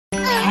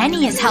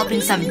Penny is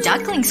helping some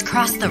ducklings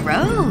cross the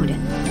road.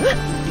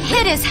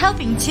 Pit is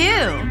helping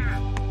too.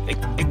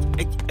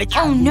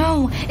 Oh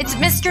no, it's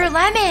Mr.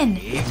 Lemon!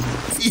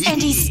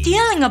 And he's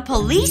stealing a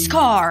police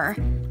car!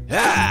 The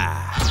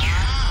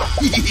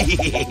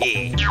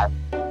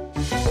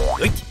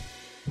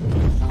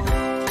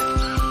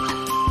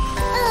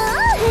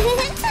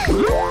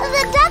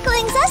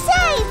ducklings are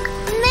safe!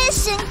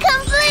 Mission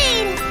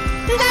complete!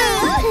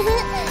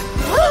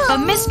 But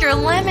Mr.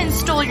 Lemon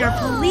stole your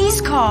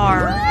police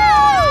car!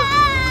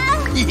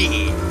 We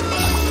need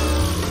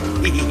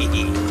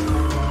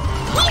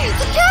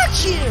to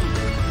catch him!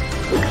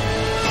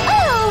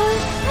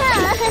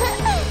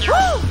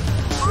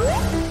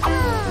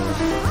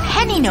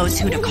 Penny knows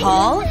who to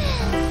call. We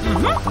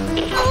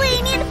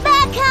need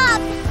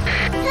backup!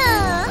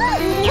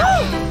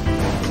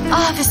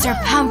 Officer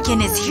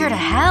Pumpkin is here to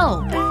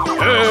help.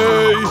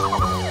 Hey!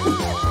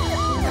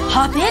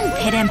 Hop in,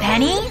 Pit and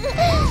Penny.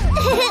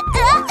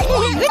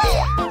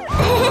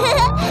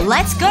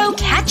 Let's go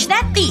catch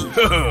that thief.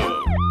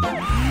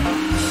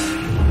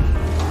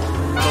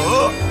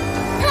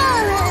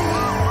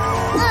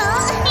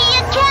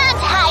 You can't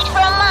hide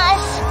from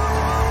us!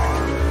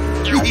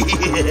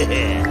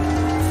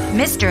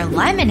 Mr.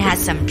 Lemon has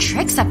some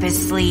tricks up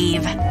his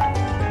sleeve.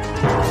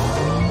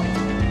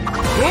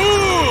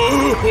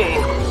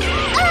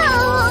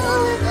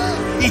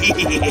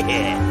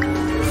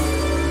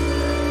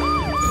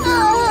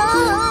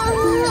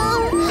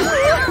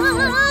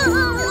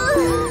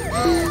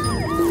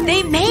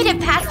 They made it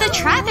past the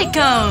traffic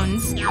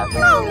cones.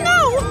 Oh no!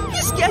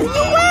 He's getting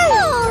away!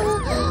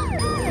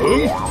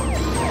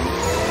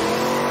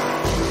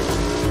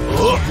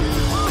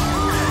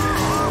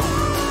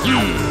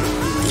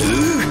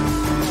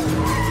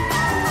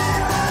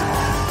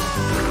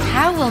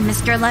 How will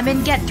Mr.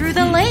 Lemon get through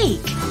the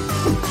lake?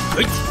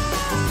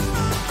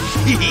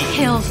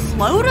 He'll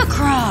float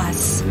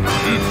across.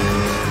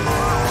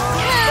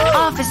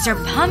 Officer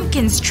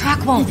Pumpkin's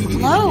truck won't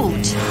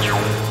float.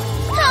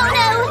 Oh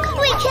no!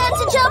 We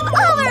can't jump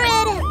over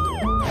it!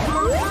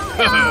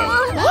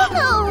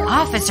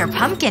 Officer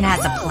Pumpkin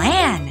has a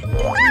plan.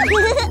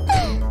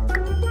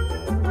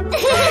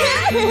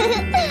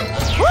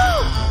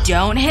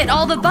 Don't hit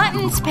all the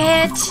buttons,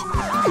 Pit.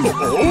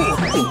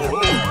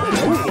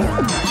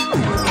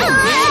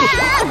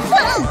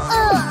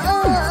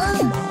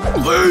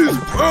 Please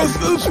press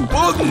this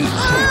button!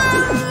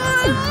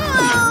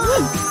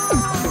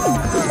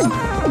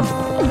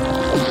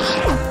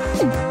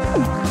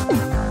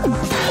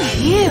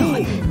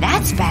 Phew,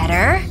 that's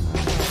better.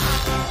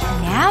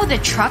 Now the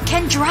truck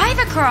can drive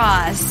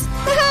across.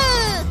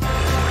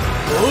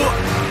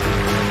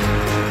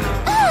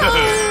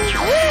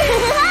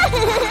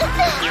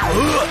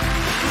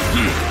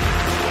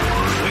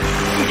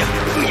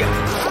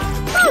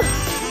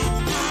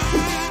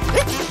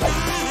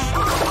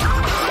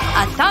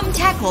 A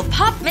thumbtack will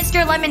pop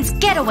Mr. Lemon's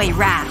getaway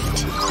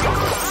raft.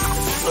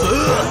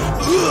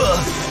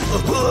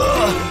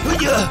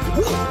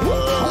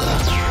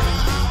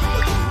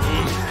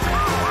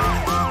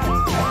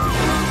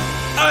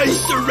 I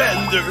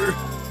surrender!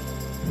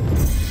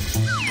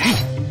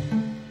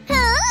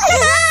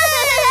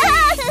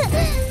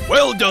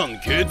 Well done,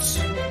 kids.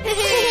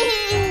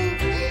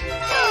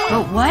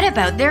 But what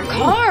about their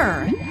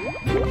car?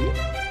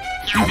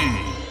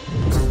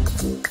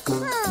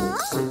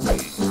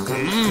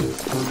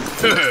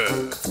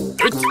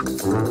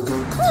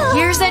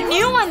 Here's a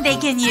new one they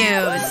can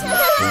use.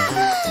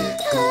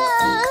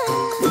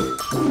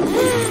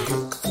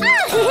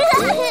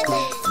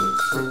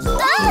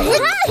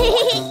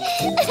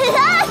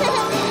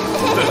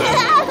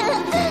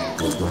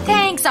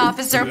 Thanks,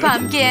 Officer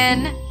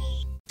Pumpkin.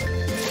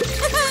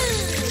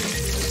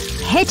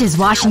 Hit is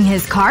washing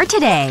his car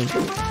today.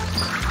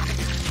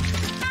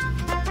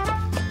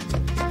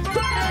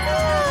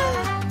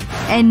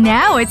 And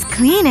now it's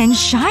clean and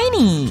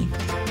shiny.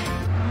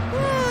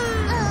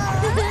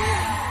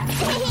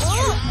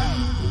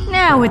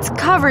 Now it's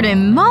covered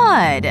in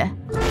mud.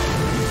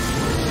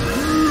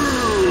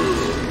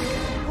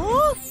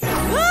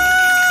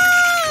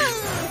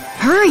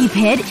 Hurry,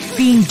 Pit!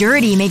 Being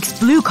dirty makes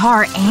Blue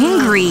Car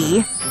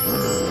angry.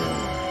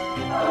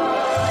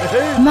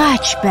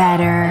 Much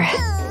better.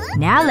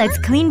 Now let's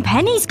clean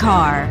Penny's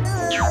car.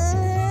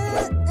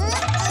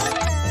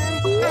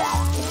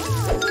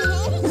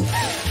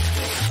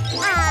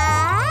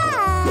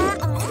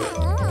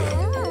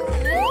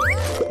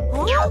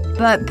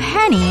 But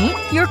Penny,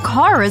 your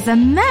car is a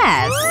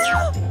mess.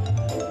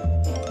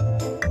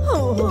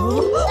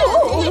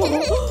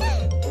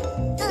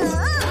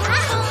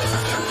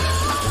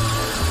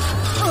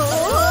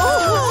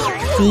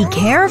 Be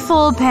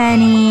careful,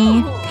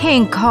 Penny.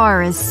 Pink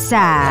car is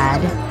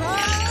sad.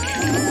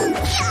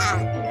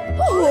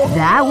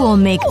 That will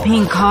make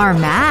Pink car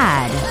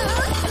mad.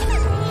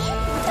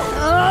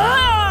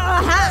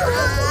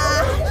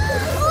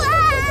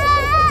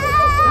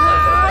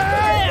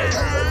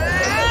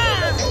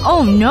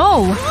 Oh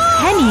no!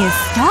 Penny is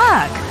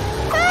stuck!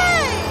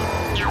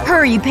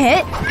 Hurry,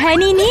 Pit!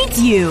 Penny needs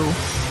you!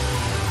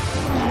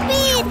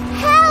 Pete,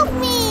 help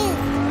me!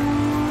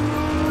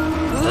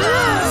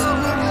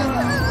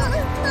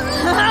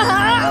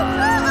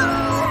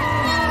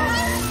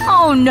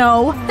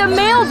 no! The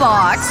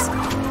mailbox!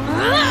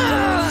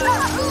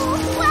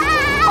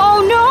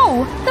 Oh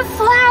no! The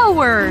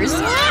flowers!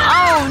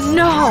 Oh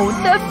no!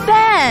 The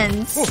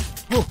fence!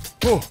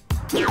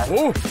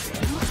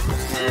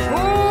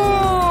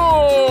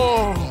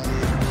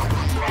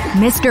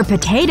 Mr.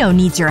 Potato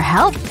needs your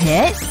help,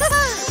 Pit.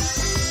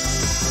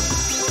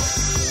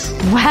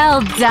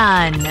 Well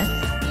done.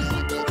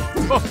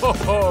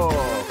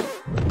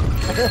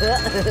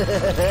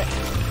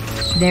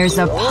 There's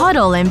a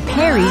puddle in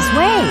Perry's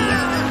way.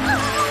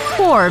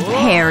 Poor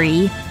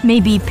Perry.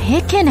 Maybe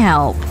Pit can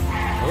help.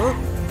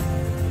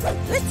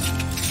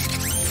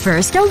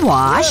 First a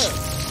wash.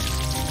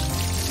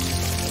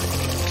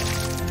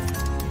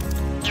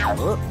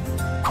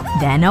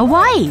 Then a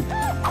wipe.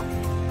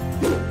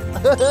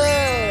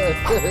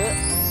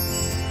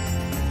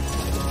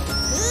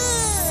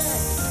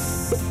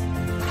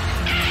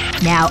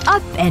 Now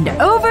up and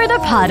over the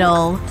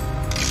puddle.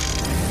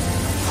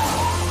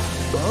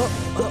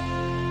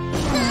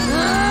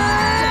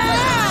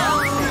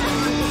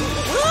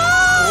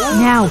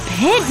 Now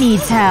Pit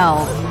needs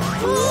help.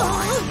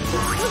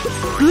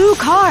 Blue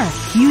car,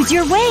 use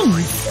your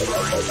wings.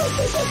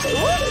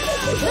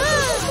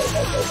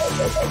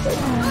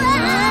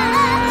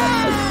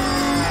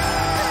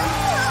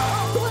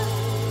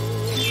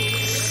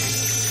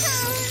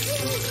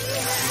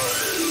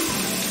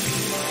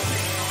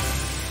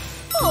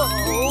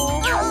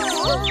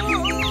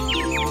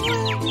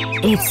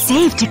 It's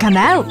safe to come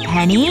out,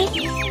 Penny.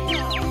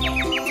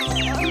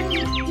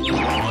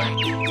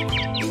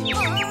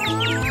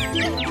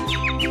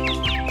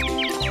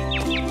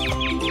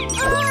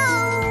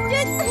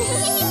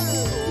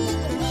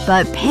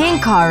 But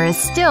Pink Car is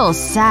still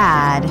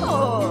sad.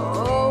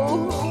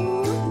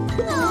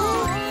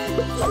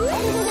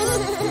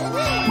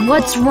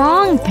 What's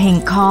wrong,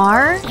 Pink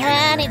Car?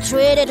 Penny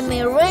treated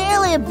me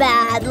really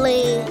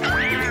badly.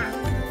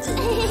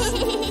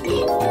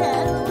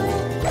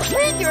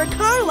 Treat your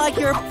car like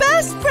your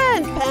best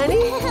friend,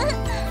 Penny.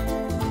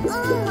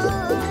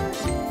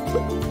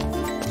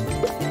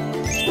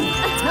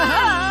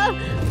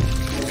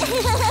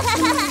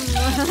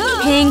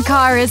 Pink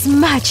Car is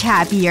much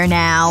happier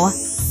now.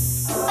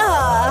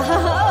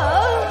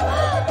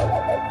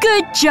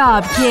 Good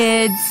job,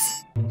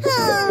 kids!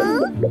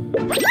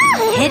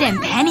 Pit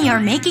and Penny are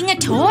making a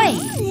toy.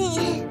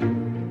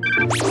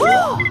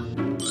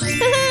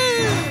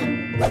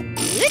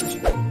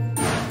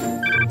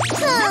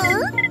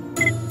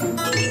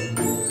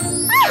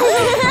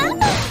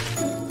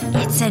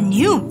 It's a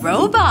new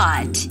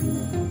robot.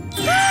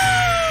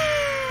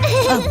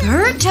 A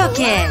bird took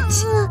it.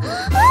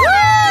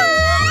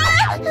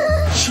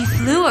 She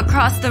flew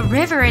across the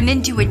river and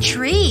into a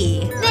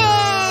tree.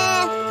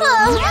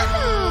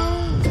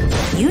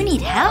 You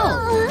need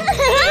help.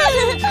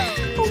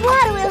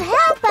 What will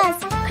help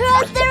us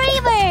cross the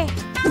river?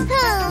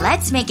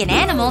 Let's make an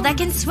animal that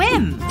can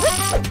swim.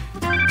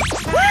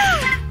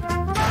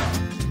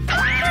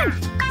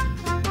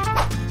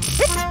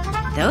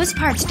 Those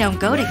parts don't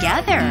go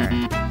together.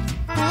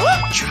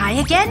 Try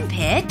again,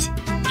 Pit.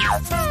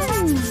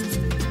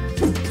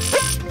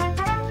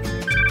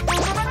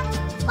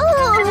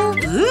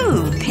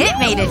 Ooh, Pit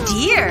made a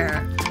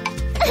deer.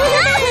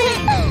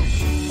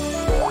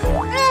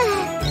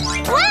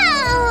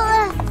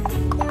 Wow!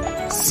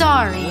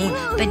 Sorry,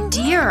 but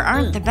deer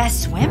aren't the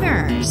best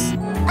swimmers.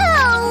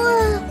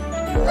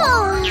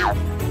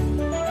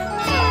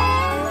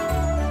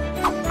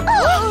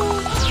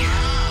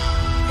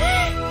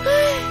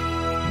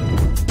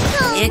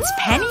 It's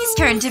Penny's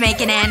turn to make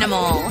an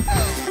animal.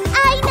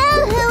 I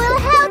know who will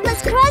help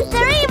us cross the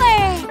river.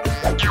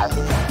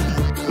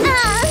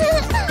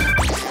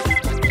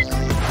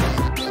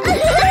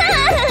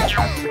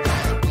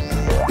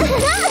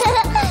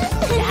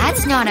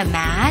 That's not a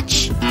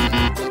match.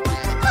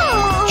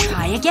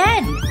 Try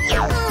again.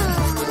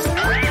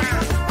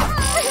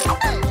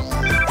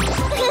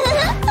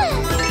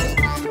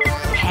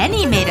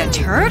 Penny made a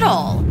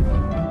turtle.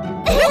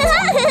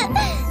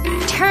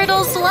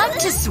 Turtles love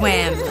to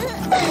swim.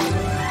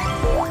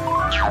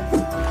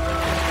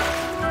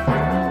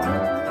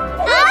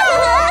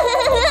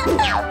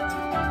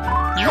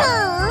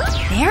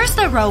 There's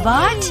the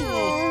robot.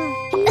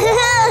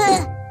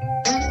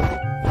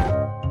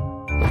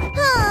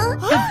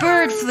 The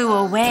bird flew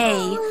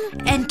away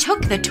and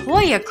took the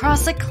toy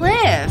across a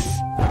cliff.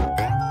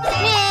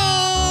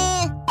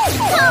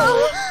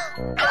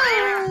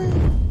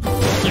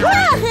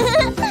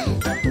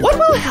 What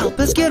will help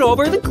us get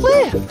over the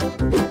cliff?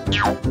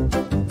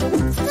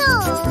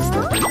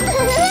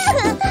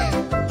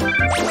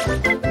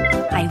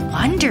 I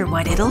wonder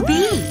what it'll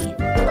be.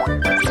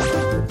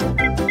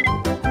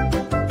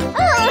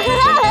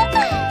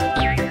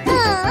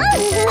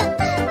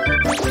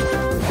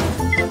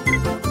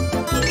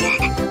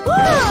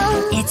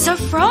 It's a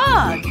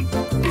frog.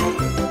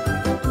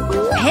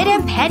 Pit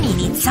and Penny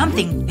need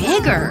something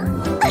bigger.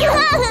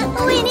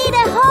 We need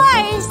a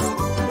horse.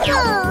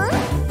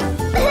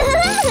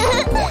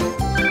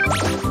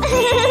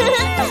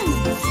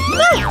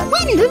 No, we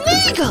need an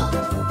eagle.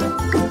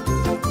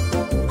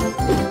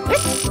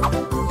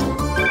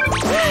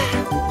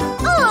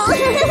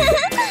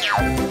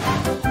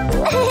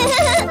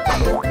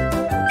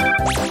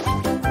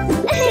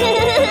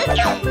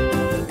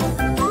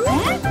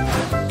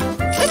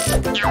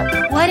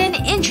 What an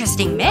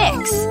interesting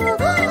mix.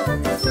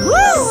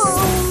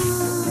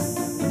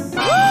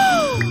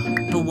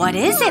 But what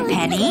is it,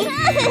 Penny?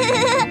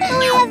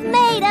 We have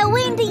made a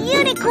windy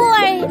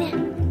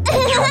unicorn!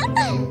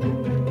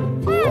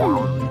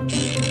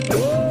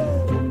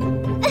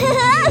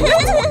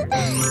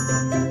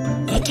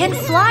 It can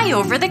fly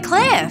over the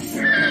cliff.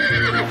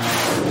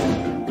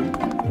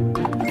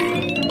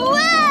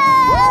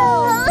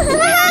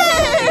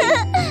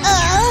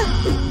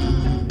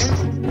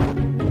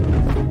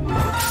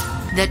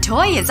 The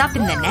toy is up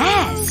in the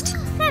nest.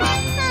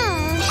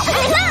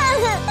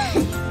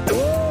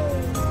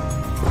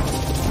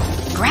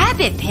 Grab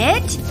it,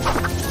 Pit.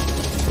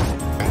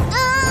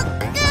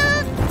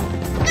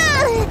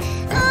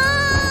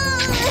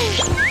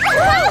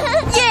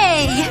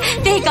 Yay!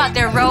 They got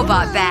their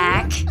robot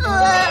back.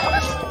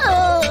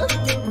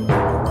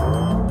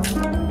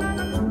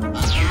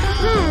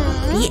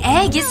 The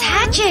egg is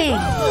hatching.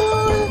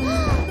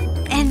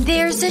 And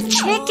there's a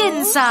chick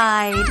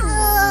inside.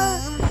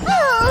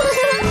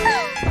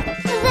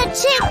 The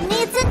chick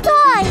needs a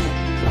toy!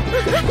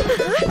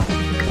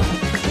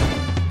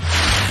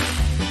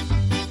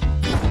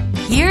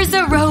 Here's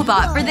a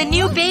robot for the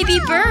new baby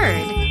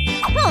bird.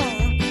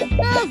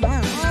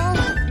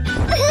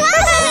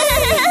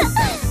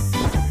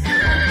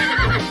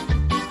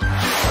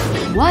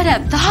 What a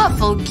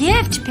thoughtful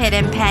gift, Pit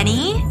and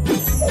Penny.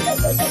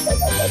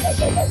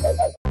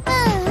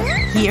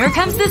 Here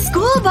comes the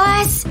school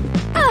bus.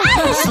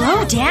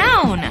 Slow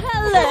down.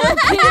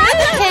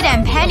 Pit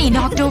and Penny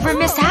knocked over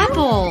Miss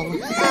Apple.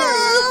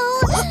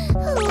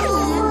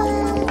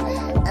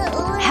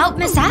 Help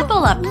Miss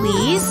Apple up,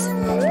 please.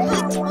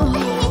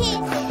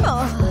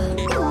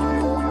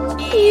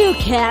 You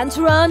can't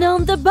run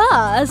on the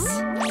bus.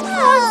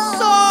 I'm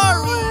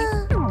sorry.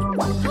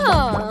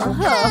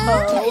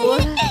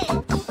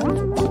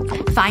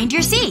 Find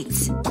your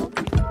seats.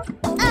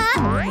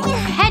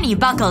 Penny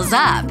buckles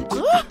up.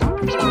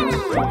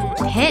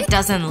 Pit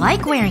doesn't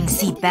like wearing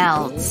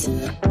seatbelts.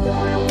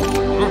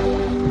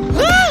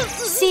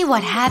 See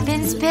what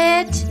happens,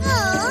 Pit?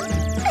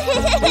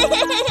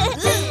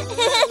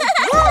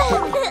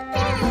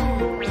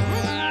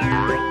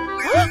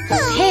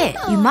 Pit,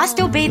 you must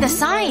obey the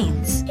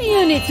signs.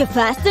 You need to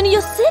fasten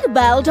your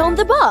seatbelt on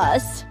the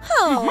bus.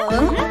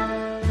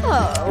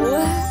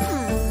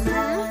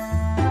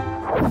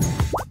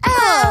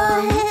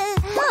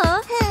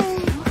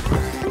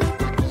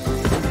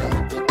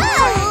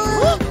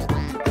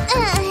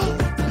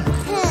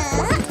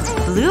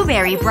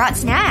 Blueberry brought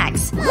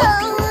snacks.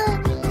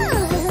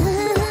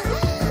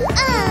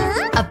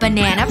 A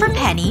banana for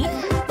Penny.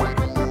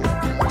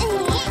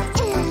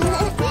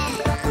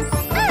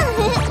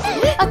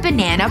 A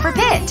banana for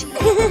Pit.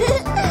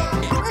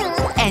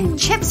 And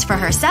chips for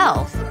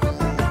herself.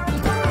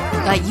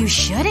 But you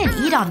shouldn't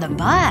eat on the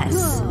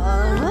bus.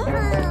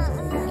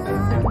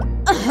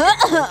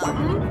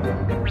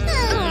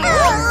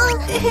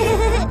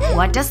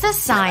 What does the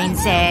sign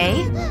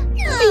say?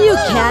 You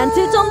can't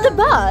eat on the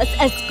bus,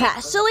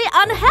 especially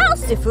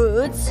unhealthy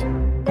foods.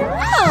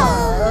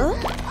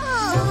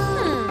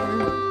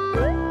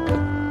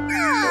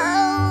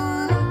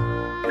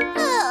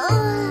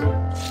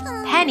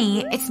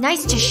 Penny, it's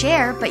nice to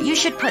share, but you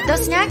should put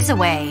those snacks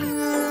away.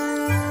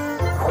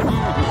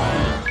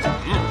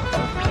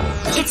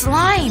 It's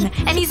Lime,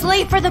 and he's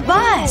late for the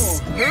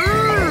bus.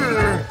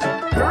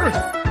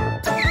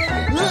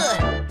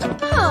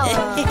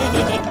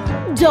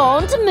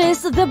 Don't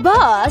miss the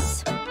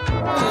bus.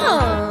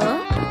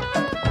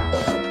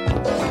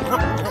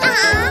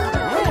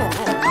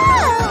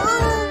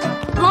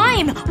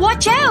 Lime,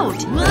 watch out!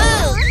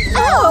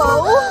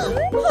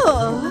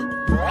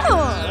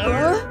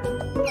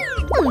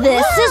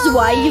 This is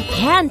why you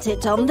can't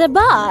eat on the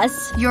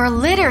bus. Your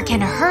litter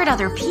can hurt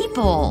other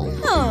people.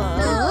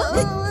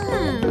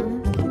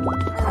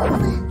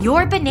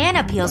 Your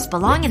banana peels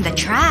belong in the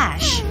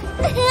trash.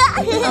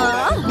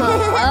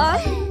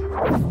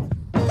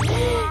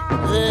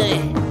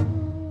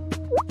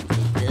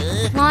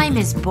 Lime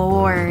is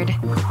bored.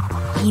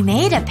 He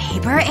made a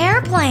paper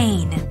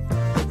airplane.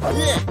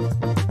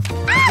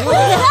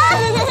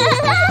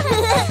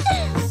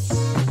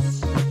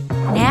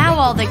 Now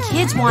all the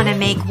kids want to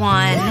make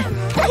one.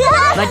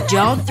 But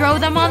don't throw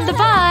them on the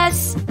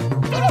bus.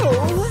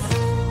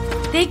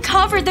 They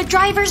covered the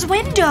driver's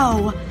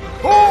window.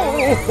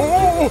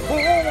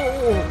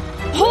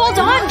 Hold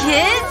on,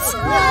 kids!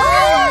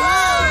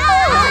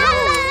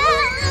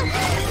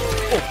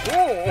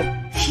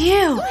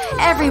 Phew,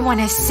 everyone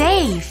is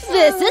safe.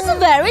 This is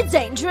very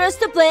dangerous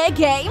to play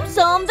games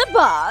on the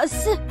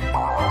bus.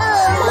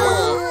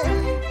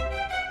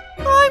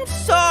 I'm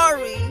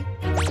sorry.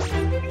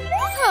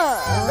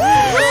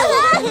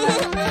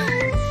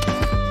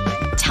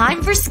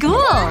 Time for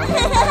school.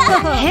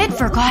 Pit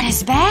forgot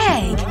his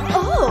bag.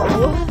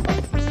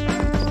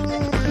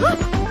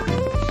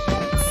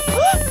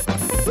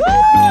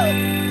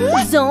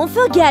 Don't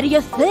forget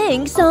your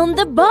things on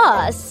the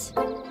bus.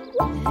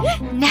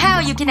 Now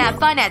you can have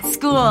fun at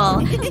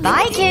school.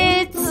 Bye,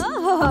 kids.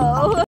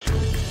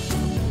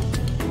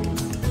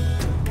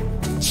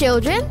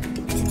 children.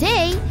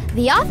 Today,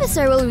 the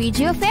officer will read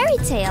you a fairy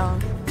tale.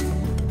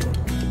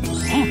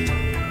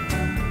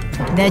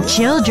 The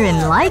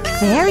children like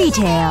fairy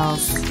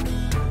tales.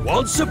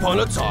 Once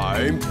upon a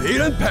time, Pete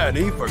and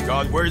Penny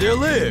forgot where they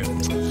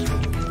lived.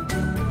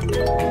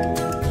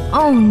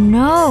 Oh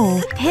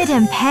no, Pit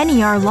and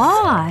Penny are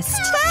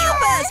lost.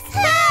 Help us!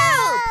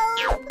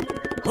 Help!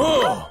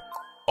 Huh.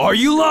 Are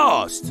you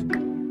lost?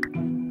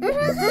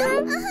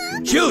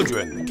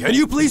 Children, can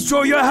you please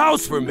draw your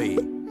house for me?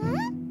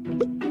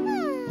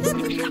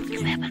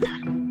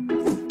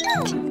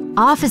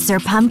 Officer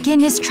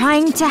Pumpkin is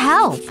trying to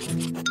help.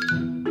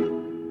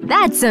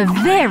 That's a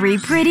very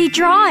pretty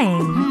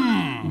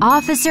drawing.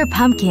 Officer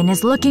Pumpkin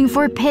is looking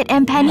for Pit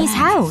and Penny's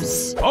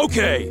house.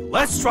 Okay,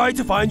 let's try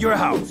to find your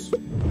house.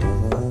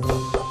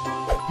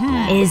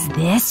 Is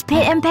this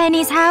Pit and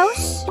Penny's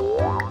house?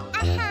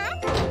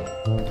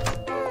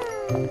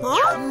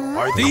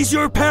 Are these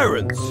your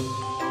parents?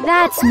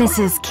 That's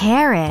Mrs.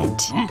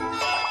 Carrot.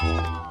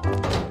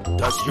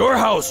 Does your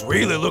house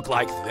really look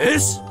like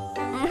this?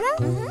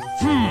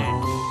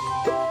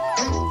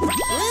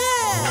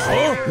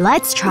 Huh?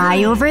 Let's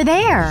try over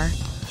there.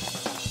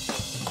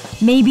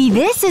 Maybe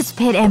this is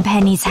Pit and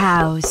Penny's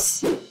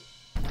house.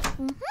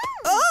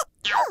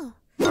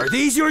 Are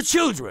these your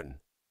children?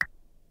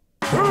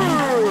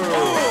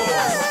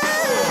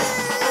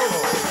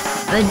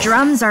 The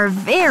drums are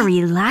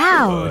very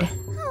loud.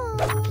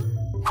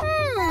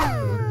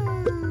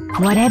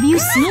 What have you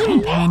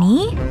seen,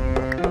 Penny?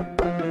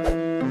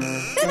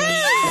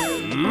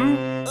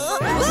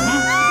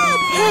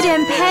 Pit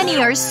and Penny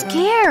are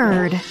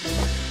scared.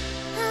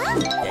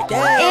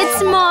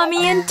 It's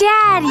Mommy and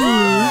Daddy.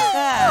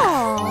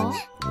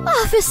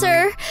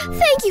 Officer,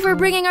 thank you for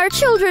bringing our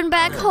children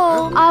back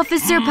home.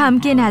 Officer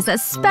Pumpkin has a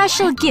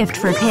special gift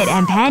for Pit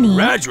and Penny.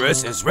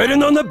 Address is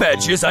written on the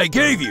badges I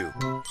gave you.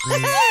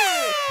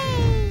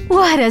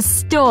 What a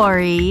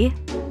story.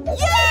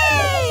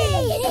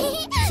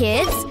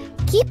 Kids,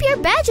 keep your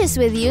badges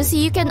with you so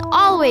you can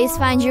always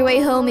find your way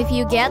home if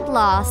you get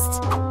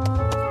lost.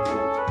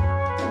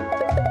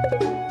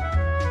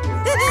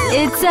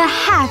 It's a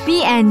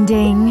happy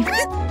ending.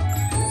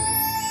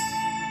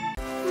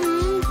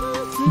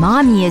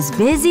 Mommy is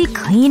busy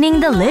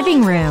cleaning the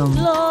living room.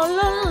 La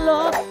la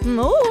la,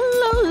 oh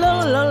la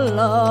la la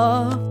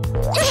la.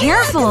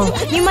 Careful,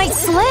 you might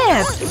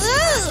slip.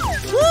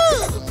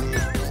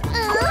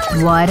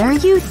 What are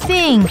you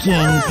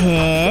thinking,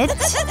 Pit?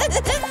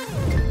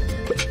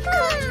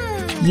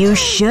 You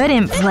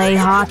shouldn't play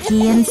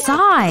hockey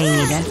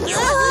inside.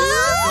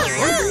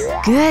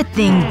 Good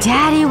thing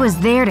Daddy was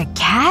there to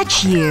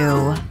catch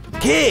you.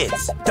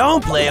 Kids,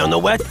 don't play on the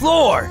wet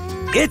floor.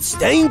 It's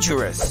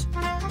dangerous.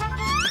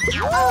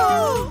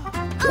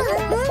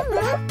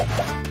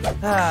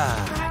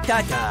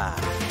 Tata.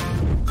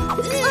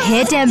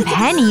 Pit and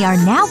Penny are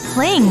now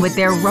playing with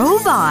their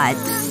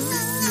robots.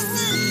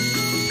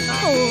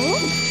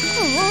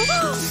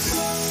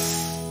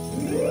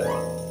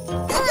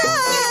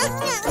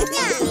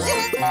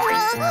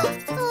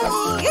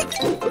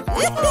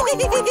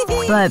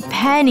 But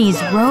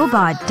Penny's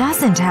robot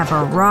doesn't have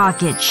a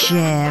rocket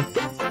ship.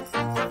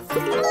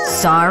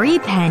 Sorry,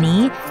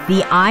 Penny.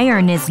 The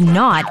iron is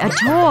not a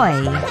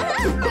toy.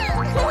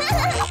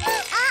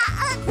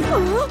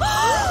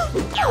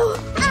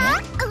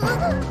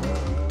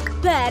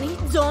 Penny,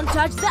 don't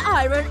touch the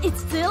iron.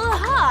 It's still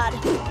hot.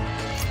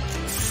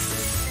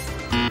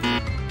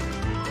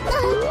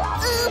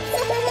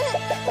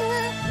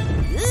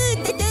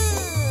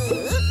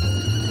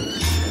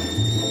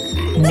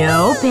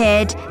 No,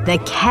 Pit. The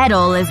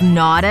kettle is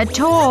not a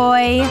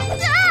toy.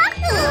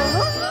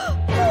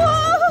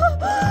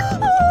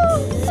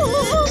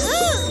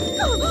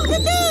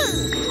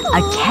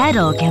 A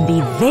kettle can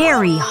be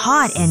very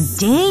hot and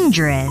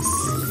dangerous.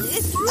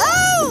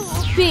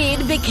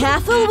 Pete, be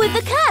careful with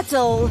the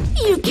kettle.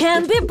 You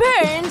can be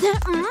burned.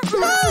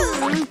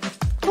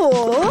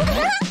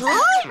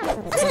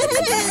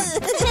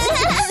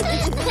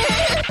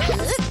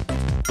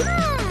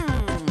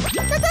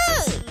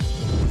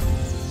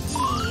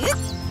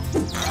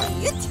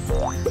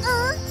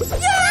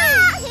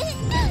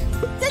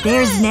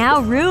 There's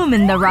now room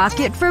in the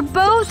rocket for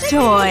both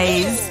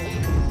toys.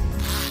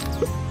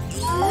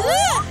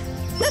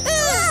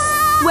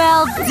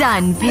 Well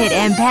done, Pit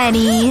and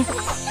Penny.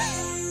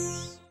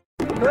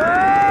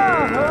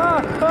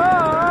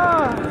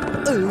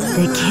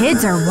 The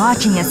kids are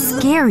watching a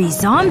scary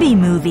zombie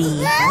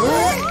movie.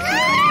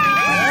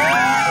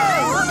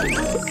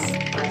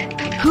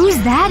 Who's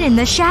that in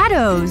the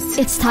shadows?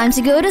 It's time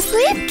to go to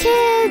sleep,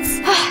 kids.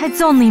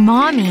 It's only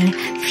Mommy.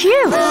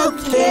 Phew.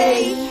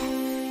 Okay.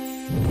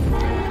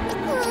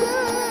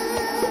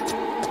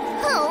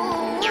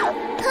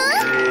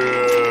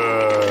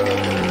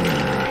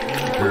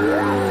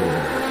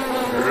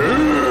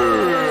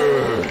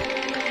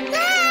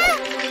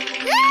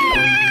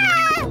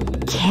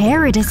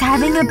 Carrot is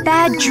having a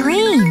bad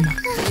dream.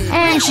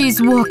 And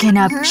she's woken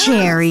up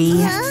Cherry.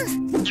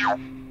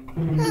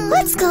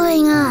 What's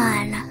going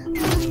on?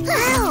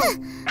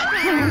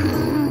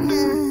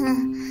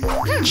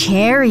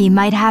 Cherry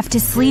might have to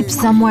sleep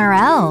somewhere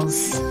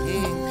else.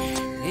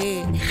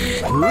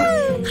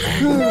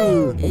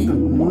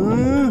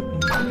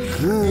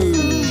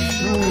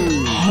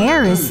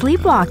 Pear is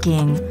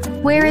sleepwalking.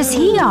 Where is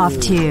he off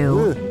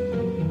to?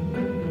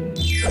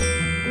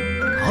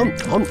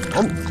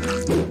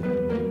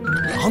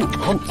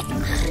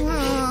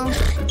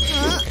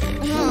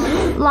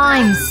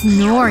 Lime's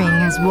snoring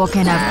has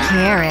woken up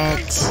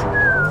Carrot.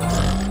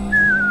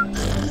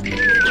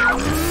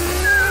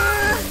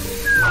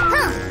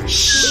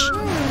 Shh!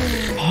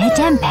 Pit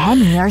and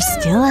Penny are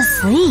still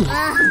asleep.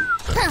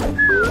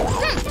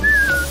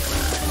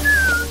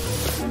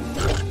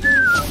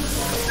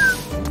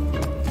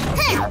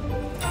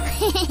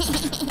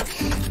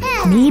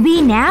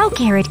 Maybe now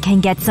Carrot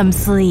can get some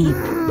sleep.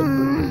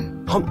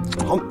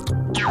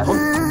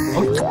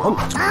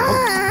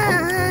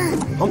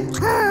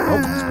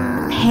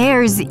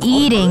 Pear's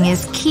eating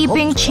is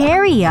keeping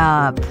Cherry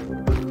up.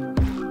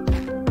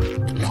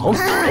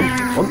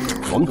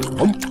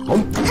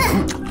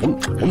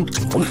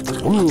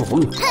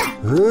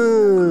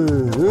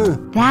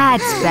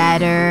 That's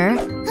better.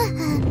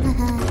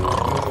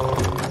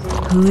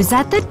 Who's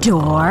at the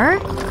door?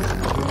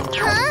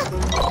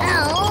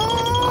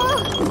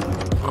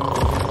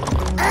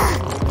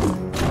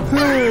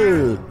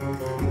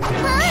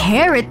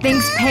 Carrot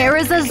thinks Pear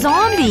is a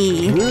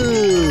zombie.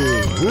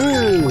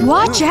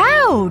 Watch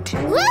out!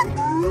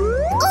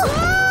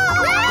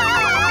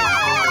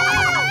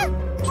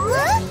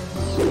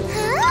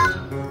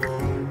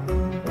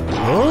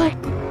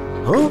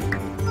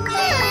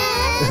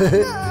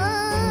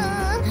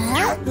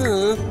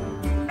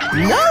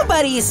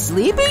 Nobody's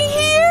sleeping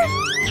here?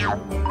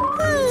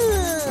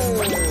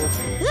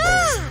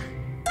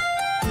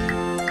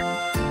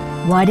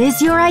 What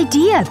is your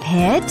idea,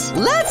 Pit?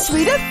 Let's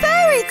read a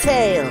fairy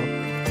tale.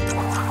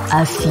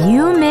 A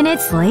few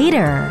minutes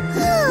later.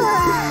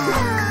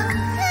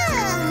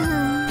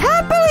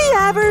 Happily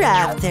ever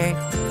after.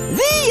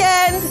 The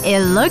end. It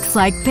looks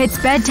like Pit's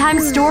bedtime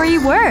story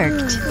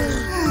worked.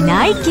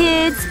 Night,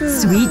 kids.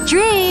 Sweet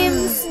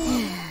dreams.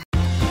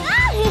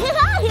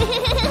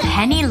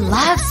 Penny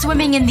loves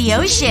swimming in the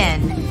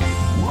ocean.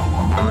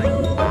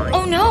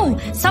 Oh no!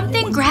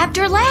 Something grabbed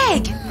her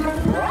leg.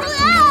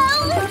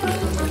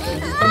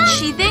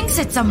 She thinks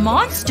it's a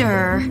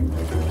monster.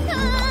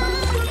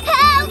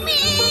 Help me!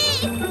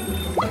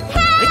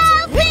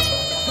 Help me!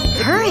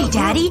 Hurry,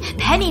 Daddy.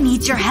 Penny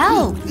needs your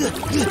help. There is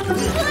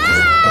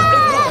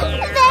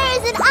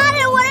an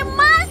underwater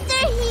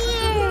monster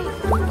here!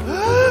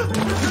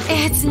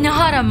 It's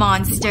not a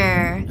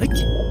monster.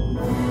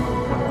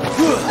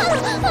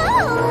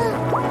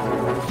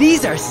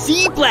 These are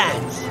sea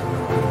plants.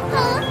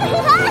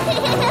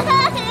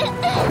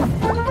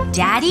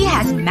 Daddy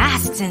has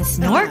masks and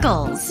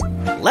snorkels.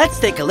 Let's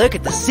take a look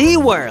at the sea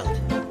world.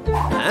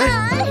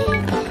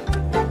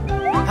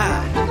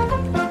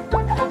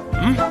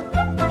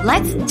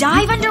 Let's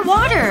dive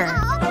underwater.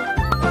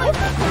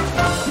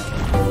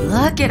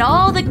 Look at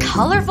all the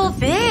colorful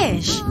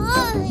fish.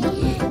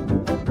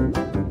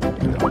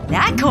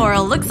 That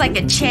coral looks like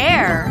a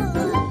chair.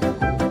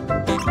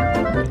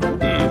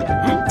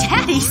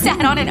 Daddy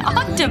sat on an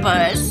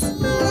octopus.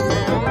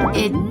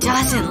 It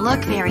doesn't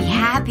look very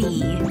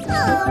happy.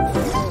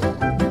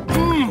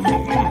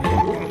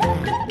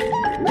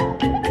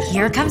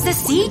 Here comes a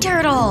sea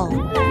turtle.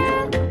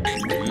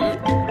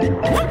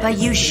 But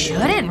you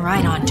shouldn't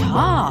ride on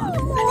top.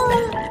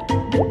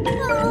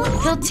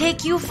 He'll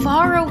take you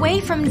far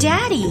away from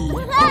Daddy.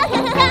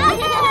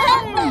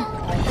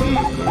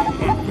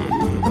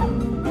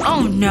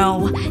 Oh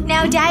no,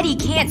 now Daddy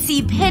can't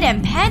see Pit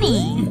and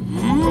Penny.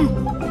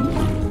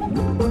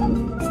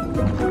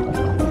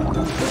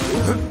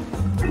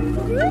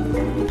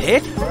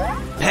 Pit?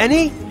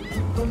 Penny?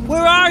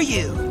 Where are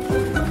you?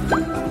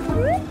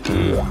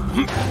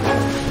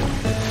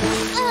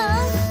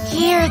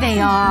 Here they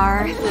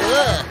are.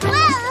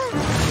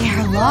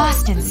 They're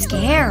lost and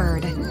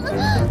scared.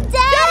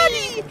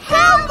 Daddy!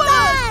 Help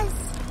us!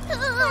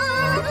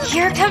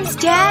 Here comes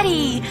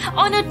Daddy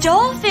on a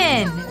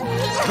dolphin.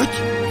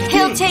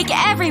 He'll take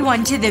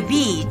everyone to the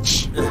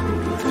beach.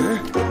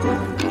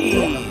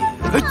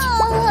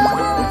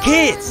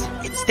 Kids,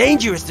 it's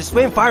dangerous to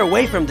swim far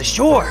away from the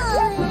shore.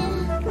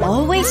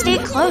 Always stay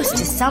close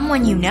to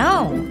someone you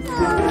know.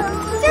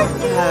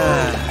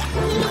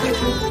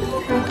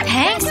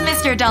 Thanks,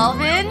 Mr.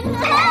 Dolphin.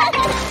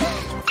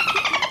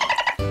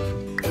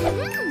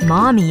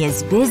 Mommy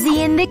is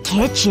busy in the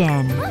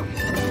kitchen.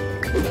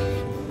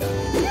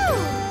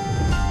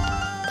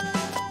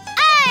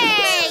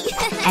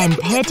 And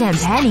Pit and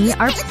Penny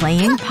are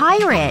playing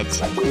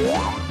pirate.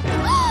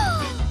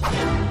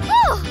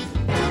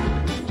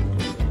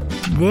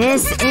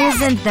 This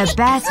isn't the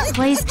best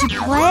place to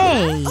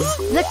play.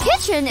 The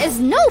kitchen is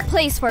no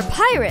place for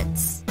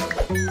pirates.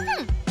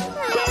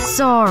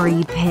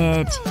 Sorry,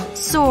 Pit.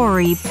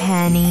 Sorry,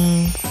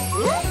 Penny.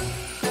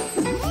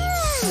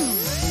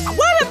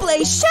 Wanna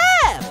play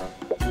chef?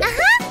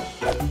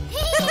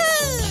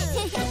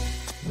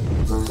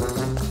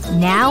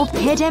 Now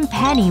Pit and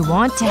Penny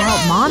want to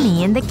help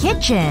Mommy in the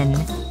kitchen.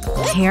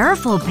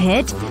 Careful,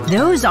 Pit.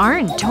 Those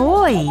aren't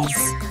toys.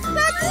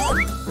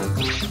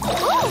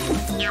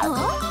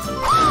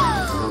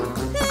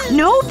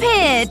 No,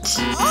 Pit!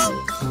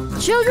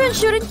 Children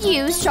shouldn't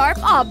use sharp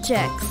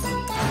objects.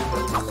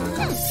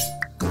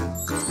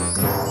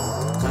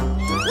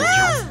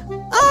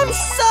 I'm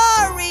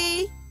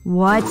sorry!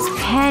 What's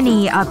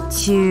Penny up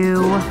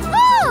to?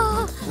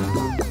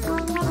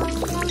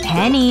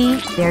 Penny,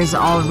 there's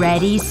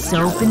already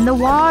soap in the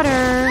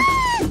water.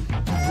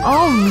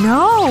 Oh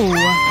no!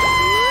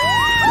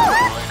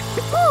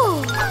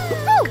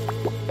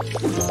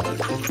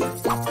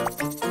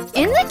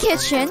 In the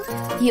kitchen,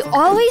 you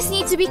always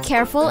need to be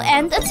careful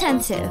and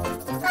attentive.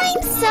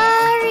 I'm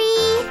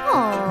sorry.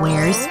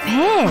 Where's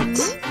Pit?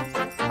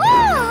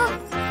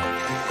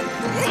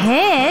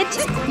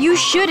 Pit, you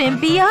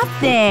shouldn't be up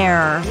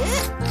there.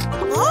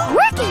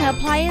 Working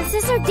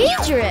appliances are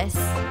dangerous.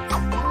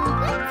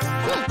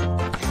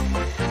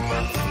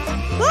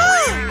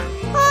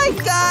 I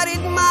got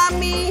it,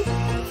 Mommy.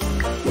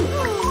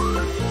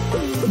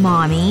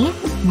 Mommy,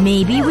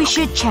 maybe we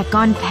should check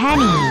on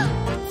Penny.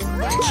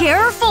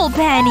 Careful,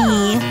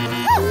 Penny!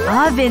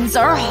 Ovens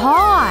are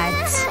hot!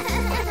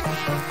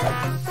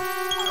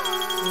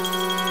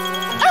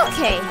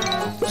 Okay.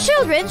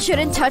 Children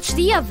shouldn't touch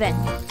the oven.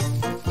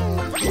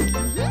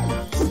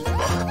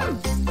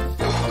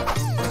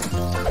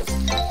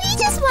 We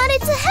just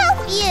wanted to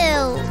help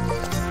you.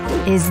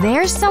 Is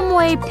there some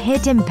way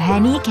Pit and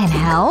Penny can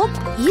help?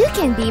 You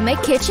can be my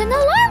kitchen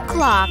alarm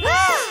clock.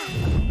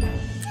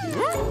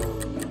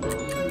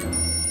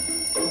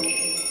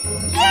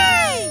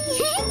 Yay!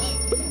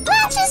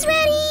 Lunch is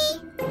ready!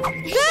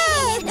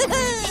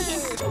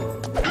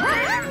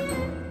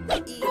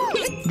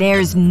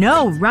 There's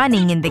no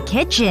running in the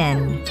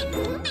kitchen.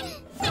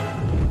 Ding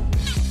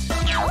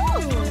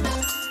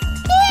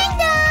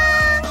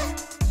dong!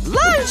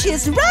 Lunch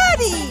is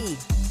ready!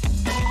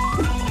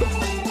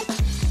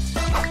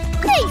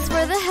 Thanks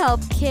for the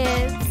help,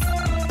 kids.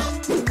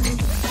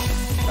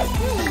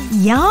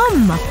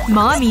 Yum!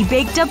 Mommy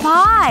baked a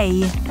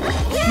pie!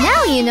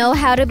 Now you know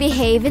how to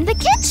behave in the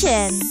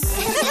kitchen.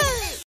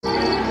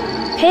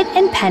 Pit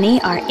and Penny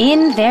are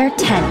in their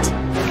tent.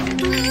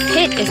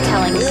 Pit is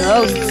telling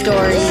ghost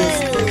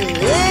stories.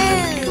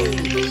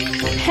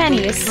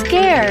 Penny is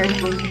scared.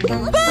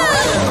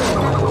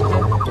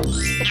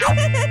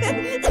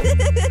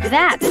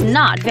 That's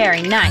not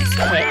very nice,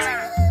 Pit.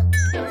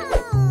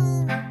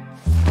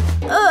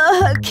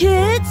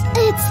 Kids,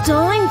 it's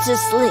time to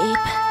sleep.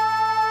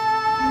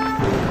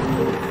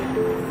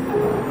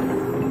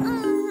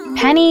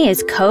 Penny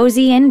is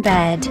cozy in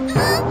bed.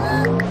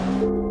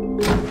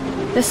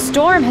 The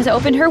storm has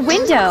opened her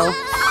window.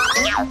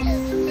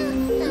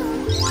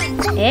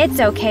 It's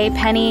okay,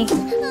 Penny.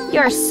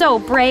 You're so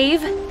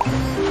brave.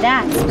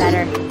 That's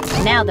better.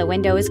 Now the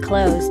window is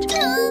closed.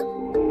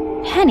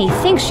 Penny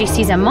thinks she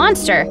sees a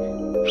monster,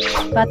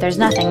 but there's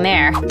nothing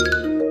there.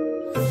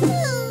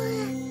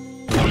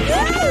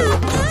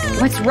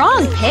 What's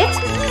wrong, Pit?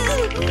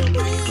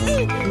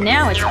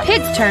 Now it's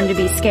Pit's turn to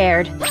be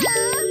scared.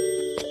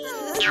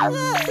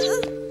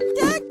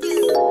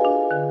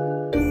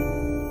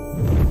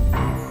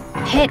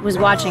 Pit was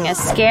watching a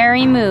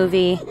scary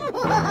movie.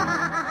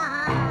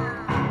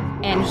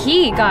 And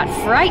he got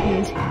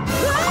frightened.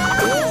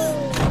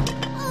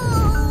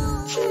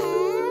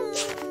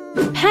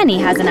 Penny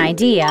has an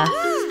idea.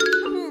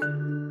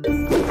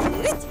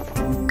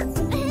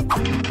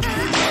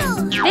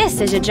 This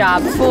is a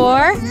job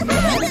for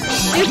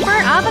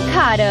super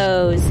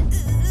avocados.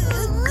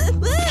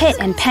 Pit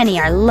and Penny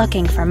are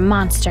looking for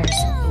monsters.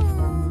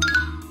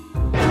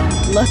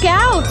 Look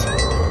out!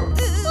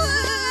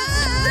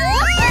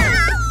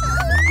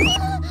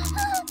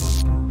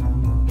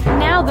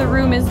 Now the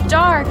room is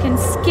dark and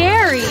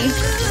scary.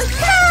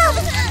 Help!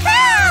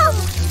 Help!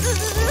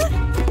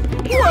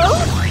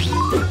 Whoa!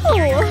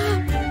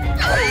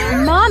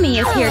 Mommy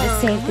is here to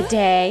save the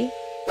day.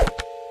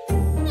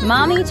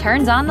 Mommy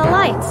turns on the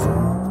lights.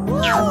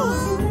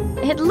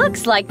 It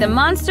looks like the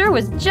monster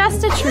was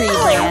just a tree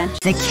branch.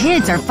 The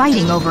kids are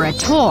fighting over a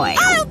toy.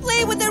 I'll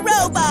play with the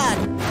robot!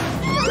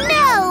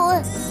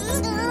 No!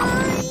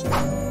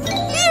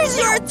 Here's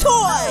your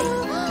toy!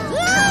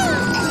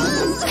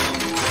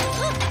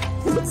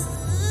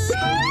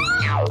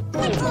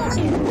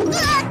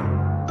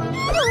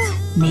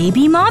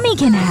 Maybe Mommy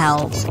can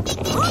help.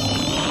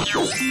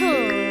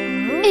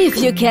 If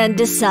you can't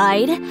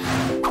decide,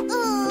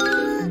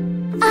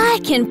 I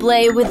can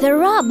play with the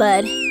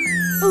robot.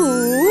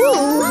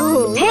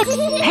 Ooh. Pit,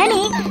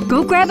 Penny,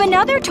 go grab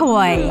another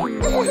toy.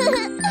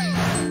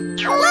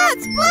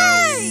 Let's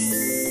play!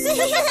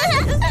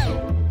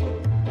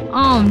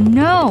 Oh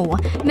no!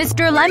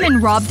 Mr. Lemon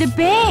robbed a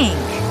bank!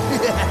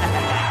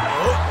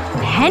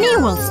 Penny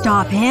will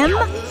stop him!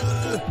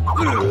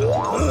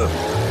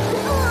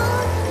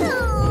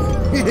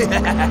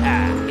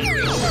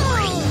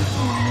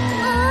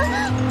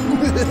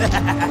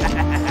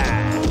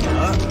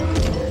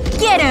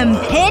 Get him,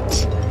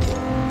 Pit!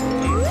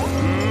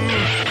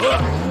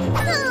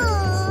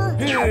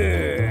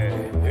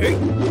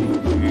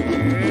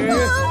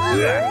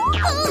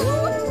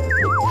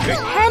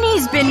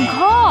 been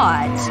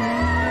caught!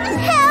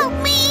 Help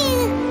me!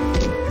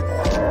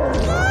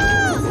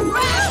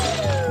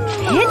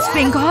 Pit's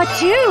been caught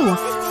too!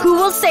 Who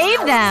will save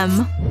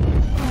them?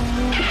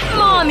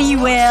 Mommy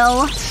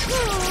will!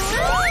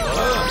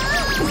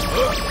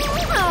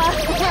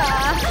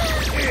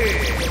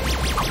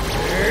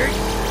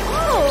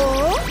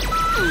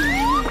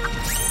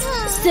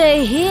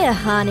 Stay here,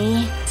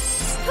 honey.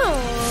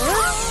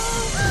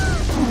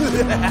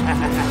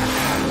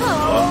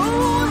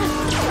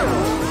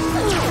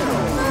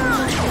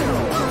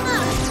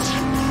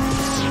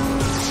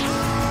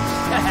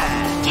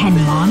 Can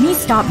Mommy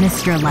stop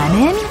Mr.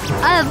 Lemon?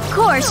 Of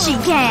course she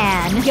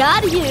can!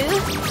 Got you.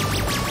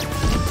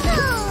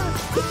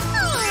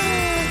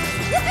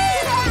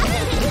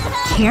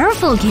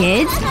 Careful,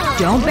 kids!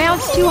 Don't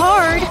bounce too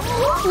hard!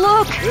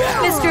 Look!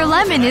 Mr.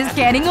 Lemon is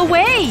getting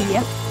away!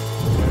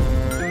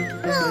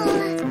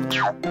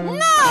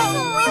 No!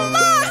 We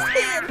lost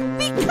him!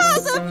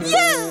 Because of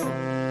you!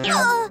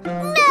 No,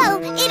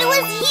 it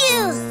was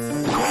you!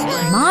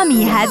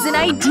 Mommy has an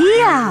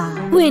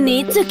idea! We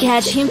need to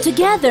catch him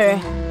together.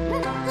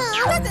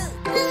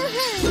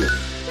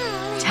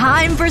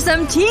 Time for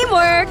some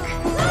teamwork!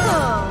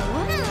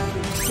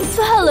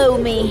 Follow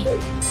me.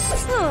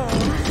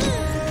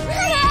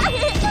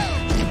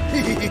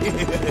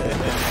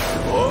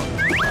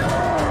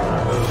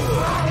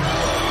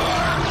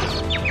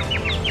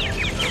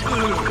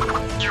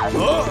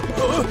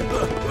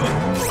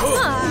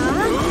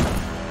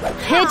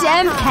 Pit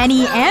and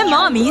Penny and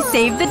Mommy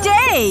saved the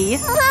day!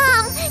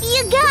 Mom,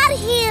 you got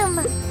him!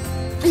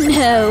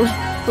 No,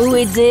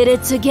 we did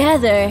it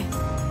together.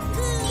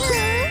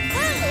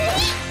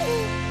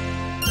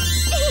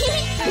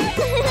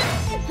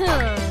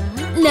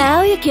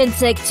 Now you can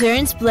take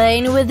turns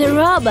playing with the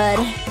robot.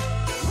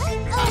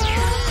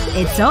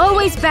 It's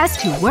always best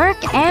to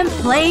work and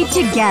play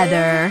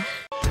together.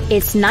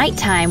 It's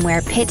nighttime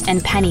where Pit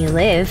and Penny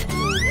live,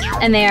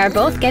 and they are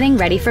both getting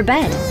ready for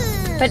bed.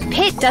 But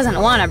Pit doesn't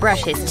want to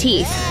brush his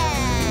teeth.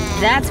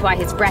 That's why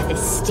his breath is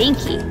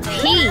stinky.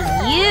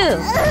 P.U.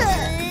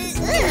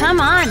 Come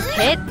on,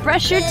 Pit,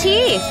 brush your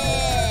teeth.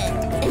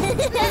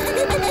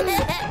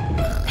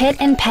 Pit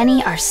and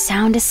Penny are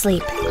sound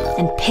asleep,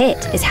 and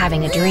Pit is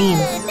having a dream.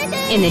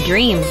 In the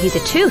dream, he's a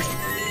tooth,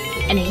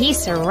 and he's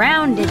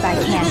surrounded by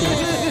candy.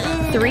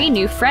 3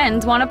 new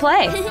friends want to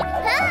play.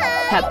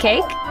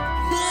 Cupcake,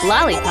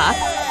 lollipop,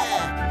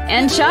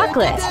 and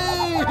chocolate.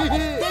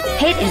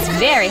 Pit is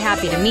very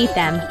happy to meet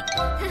them.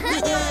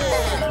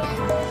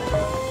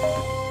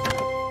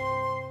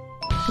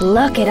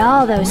 Look at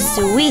all those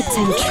sweets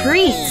and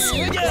treats.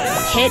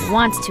 Pit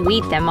wants to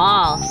eat them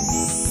all.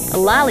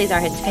 Lollies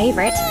are his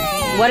favorite.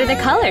 What are the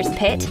colors,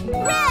 Pit?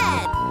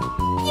 Red!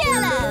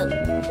 Yellow!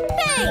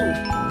 Pink!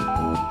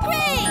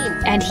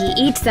 Green! And he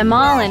eats them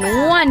all in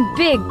one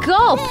big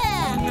gulp.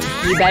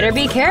 You better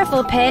be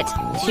careful, Pit.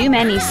 Too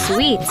many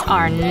sweets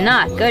are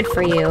not good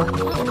for you.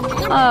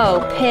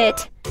 Oh,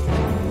 Pit.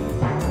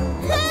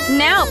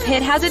 Now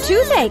Pit has a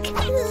toothache.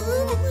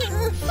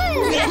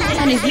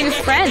 And his new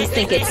friends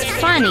think it's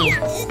funny.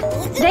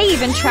 They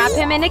even trap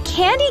him in a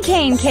candy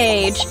cane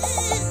cage.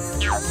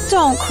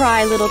 Don't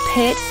cry, little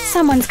Pit.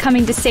 Someone's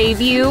coming to save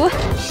you.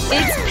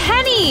 It's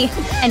Penny!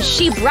 And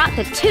she brought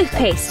the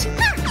toothpaste.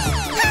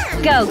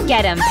 Go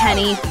get him,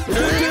 Penny.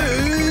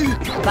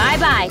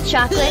 Bye-bye,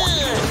 chocolate.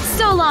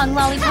 So long,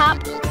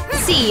 lollipop.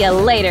 See ya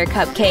later,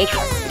 cupcake.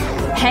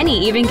 Penny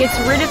even gets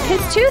rid of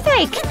his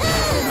toothache.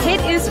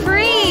 Pit is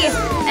free!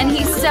 And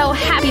he's so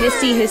happy to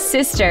see his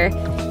sister.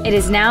 It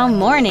is now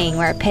morning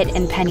where Pit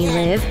and Penny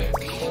live.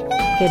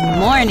 Good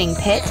morning,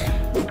 Pit.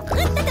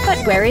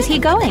 But where is he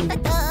going?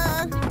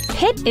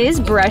 Pit is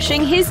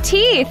brushing his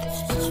teeth.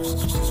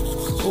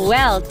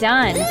 Well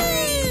done.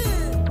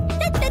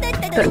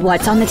 But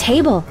what's on the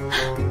table?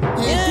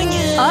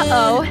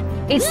 Uh-oh,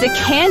 it's the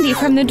candy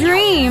from the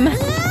dream.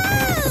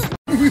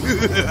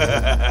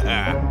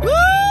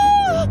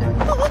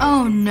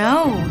 Oh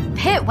no,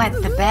 Pit wet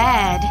the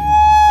bed.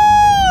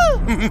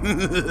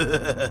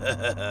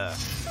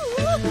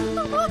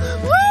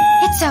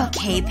 It's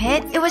okay,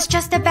 Pit. It was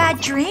just a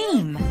bad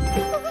dream.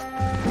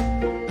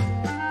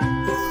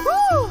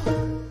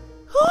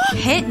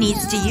 Pit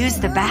needs to use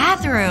the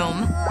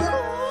bathroom.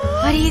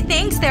 But he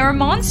thinks there are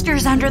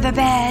monsters under the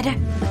bed.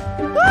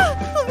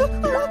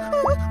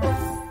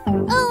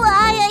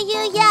 Why are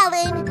you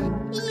yelling?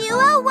 You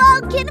are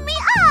woken me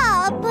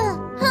up!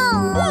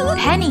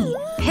 Penny,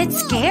 Pit's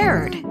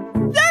scared.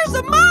 There's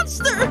a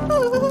monster!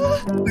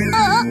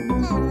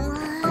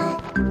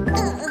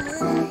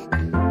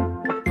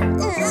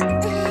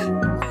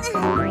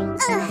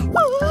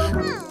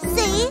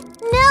 See?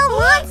 No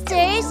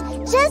monsters!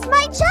 Just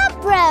my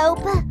jump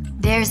rope!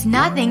 There's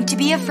nothing to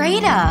be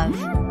afraid of.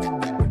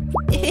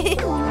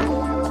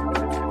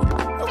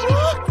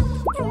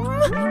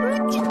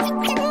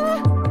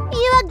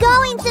 You are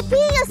going to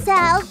pee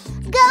yourself!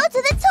 Go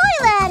to the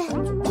toilet!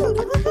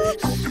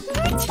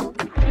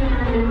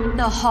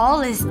 The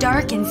hall is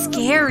dark and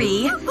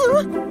scary.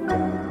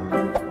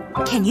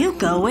 Can you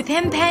go with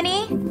him,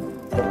 Penny?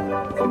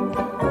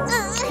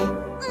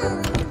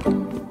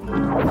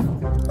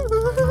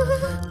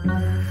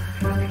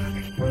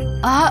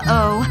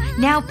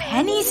 Now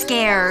Penny's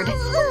scared.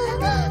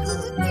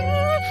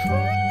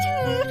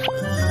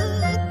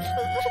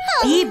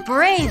 Be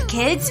brave,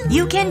 kids.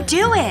 You can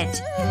do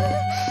it.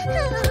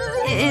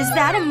 Is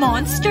that a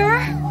monster?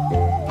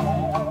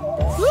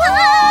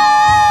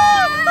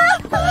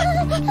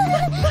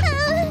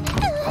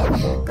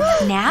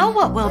 Now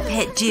what will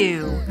Pit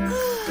do?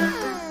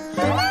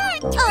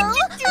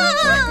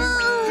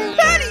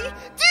 Penny,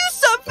 do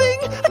something!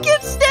 I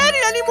can't stand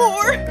it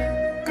anymore!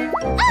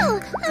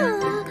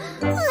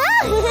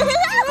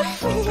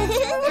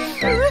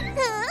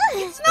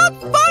 It's not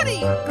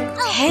funny!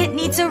 Pit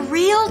needs a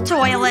real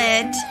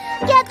toilet.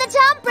 Get the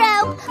jump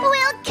rope.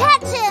 We'll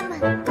catch him.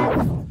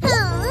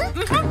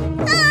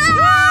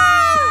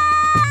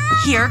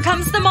 Here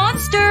comes the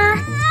monster.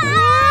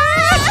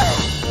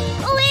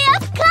 We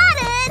have caught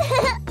it.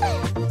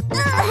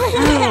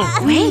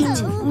 Wait,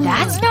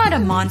 that's not a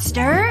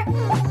monster.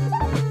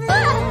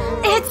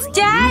 It's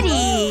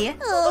Daddy.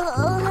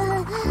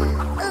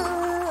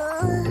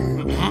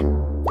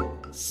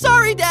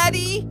 Sorry,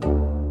 Daddy!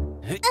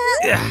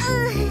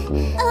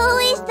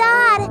 We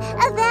thought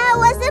that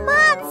was a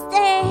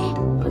monster.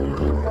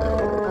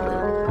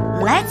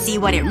 Let's see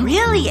what it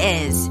really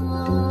is.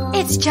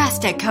 It's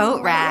just a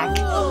coat rack.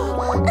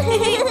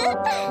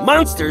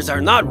 Monsters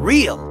are not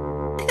real.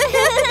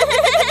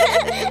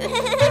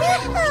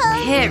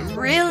 Pit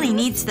really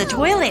needs the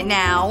toilet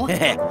now.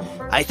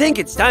 I think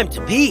it's time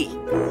to pee.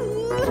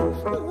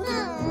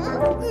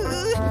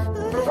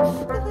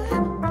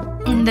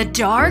 In the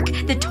dark,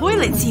 the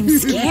toilet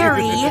seems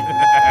scary.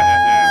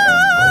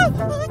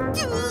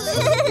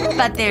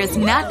 But there's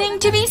nothing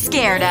to be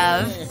scared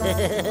of.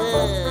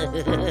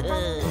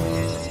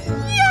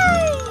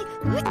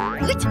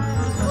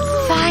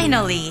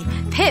 Finally,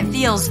 Pit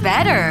feels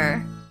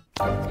better.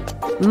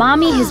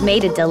 Mommy has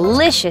made a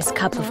delicious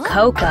cup of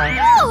cocoa.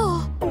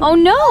 Oh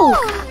no!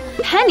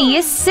 Penny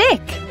is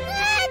sick.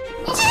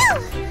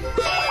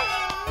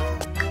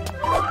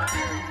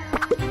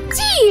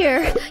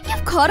 Dear,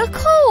 you've caught a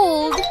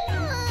cold.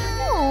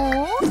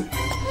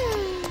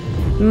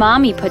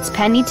 Mommy puts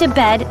Penny to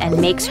bed and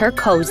makes her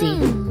cozy.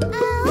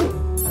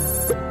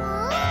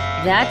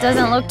 That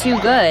doesn't look too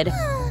good.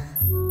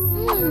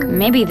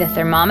 Maybe the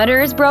thermometer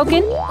is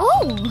broken?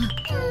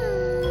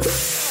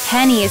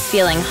 Penny is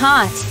feeling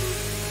hot.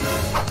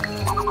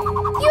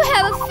 You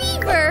have a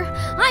fever.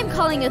 I'm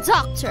calling a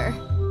doctor.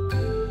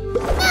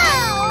 No,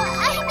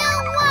 I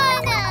don't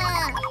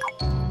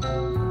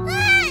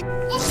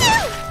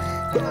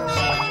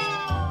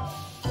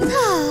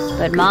wanna.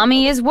 But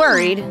Mommy is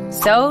worried,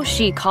 so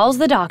she calls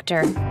the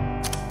doctor.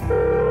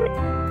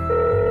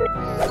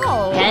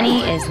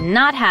 Penny is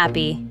not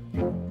happy.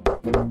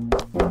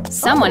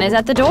 Someone is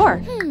at the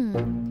door.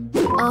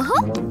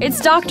 It's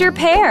Dr.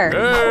 Pear.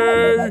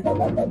 Hey!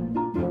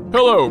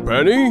 Hello,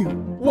 Penny.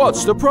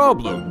 What's the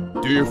problem?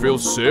 Do you feel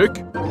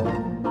sick?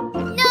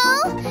 No,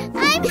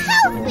 I'm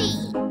healthy.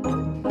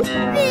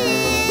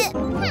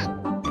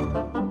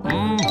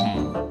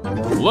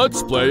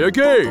 Let's play a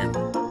game.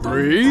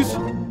 Breathe.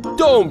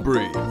 Don't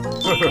breathe.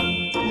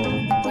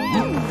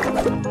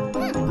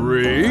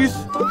 Breathe.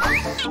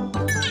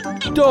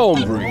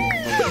 Don't breathe.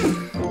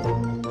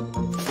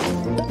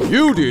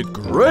 You did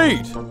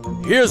great.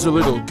 Here's a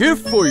little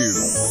gift for you.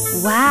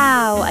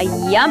 Wow, a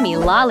yummy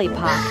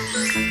lollipop.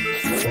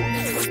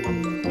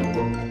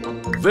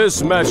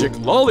 This magic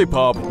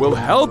lollipop will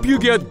help you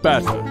get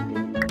better.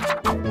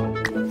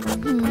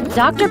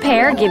 Dr.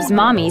 Pear gives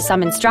Mommy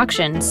some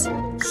instructions.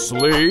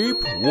 Sleep,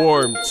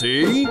 warm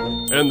tea,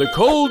 and the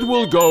cold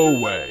will go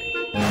away.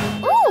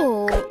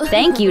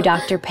 Thank you,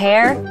 Dr.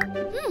 Pear.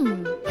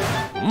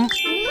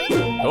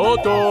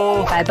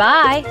 Toto.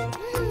 Bye-bye.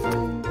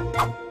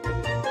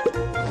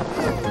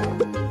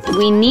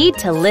 We need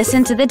to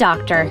listen to the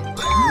doctor.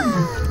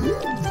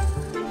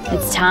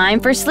 It's time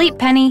for sleep,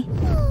 Penny.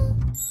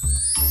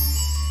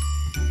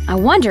 I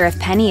wonder if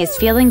Penny is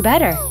feeling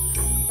better.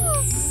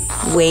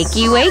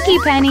 Wakey, wakey,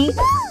 Penny.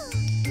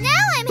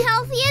 Now I'm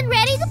healthy and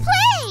ready to play.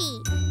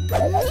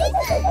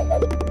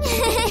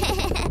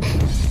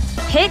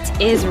 Pit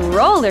is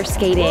roller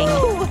skating.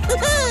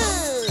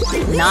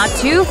 Not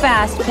too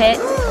fast, Pit.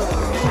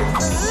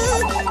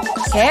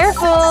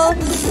 Careful.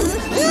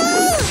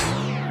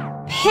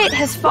 Pit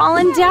has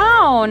fallen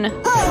down.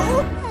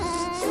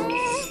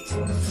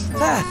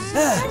 My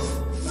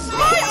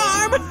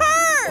arm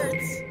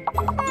hurts!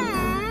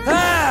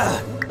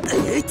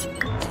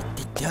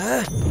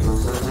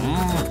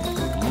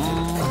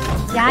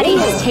 Daddy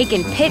has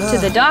taken Pit to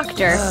the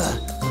doctor.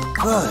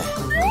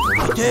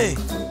 Okay.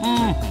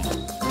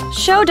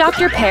 Show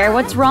Dr. Pear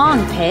what's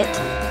wrong, Pit.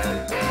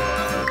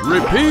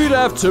 Repeat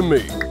after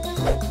me.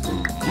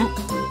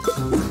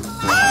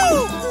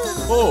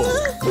 Oh.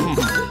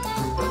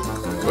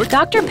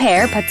 Dr.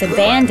 Pear puts a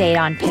Band-Aid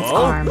on Pit's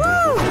arm.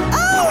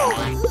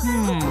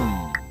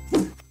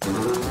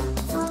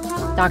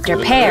 Dr.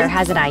 Pear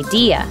has an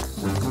idea.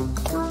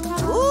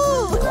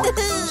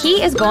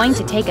 He is going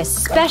to take a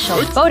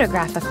special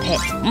photograph of Pit.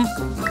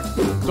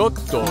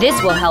 Toto.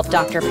 This will help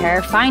Dr.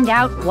 Pear find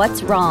out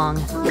what's wrong.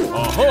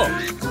 Aha.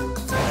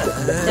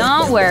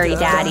 Don't worry,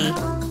 Daddy.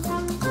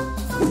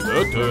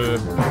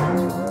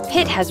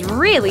 Pit has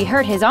really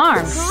hurt his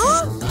arm.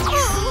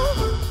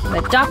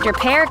 But Dr.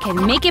 Pear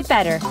can make it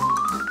better.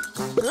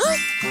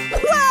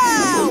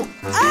 Wow!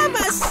 I'm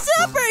a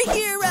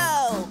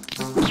superhero!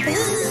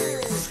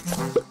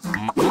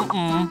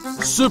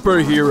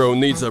 Superhero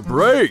needs a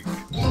break.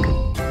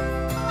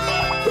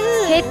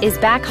 Pit is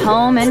back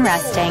home and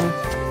resting.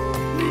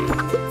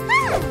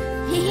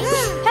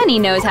 Penny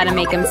knows how to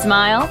make him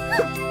smile.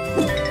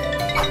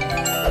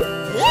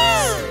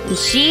 And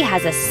she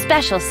has a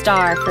special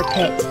star for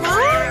Pit.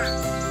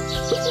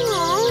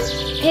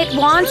 Pit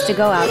wants to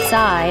go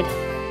outside.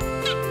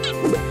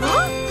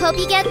 Hope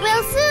you get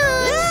well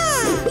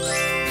soon.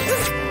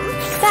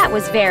 That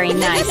was very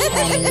nice,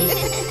 Penny.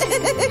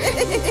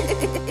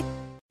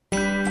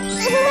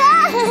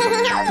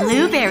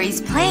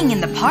 Blueberry's playing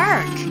in the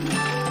park.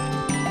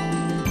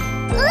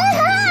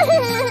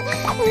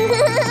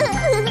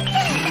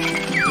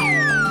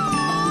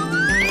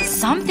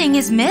 Something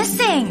is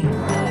missing.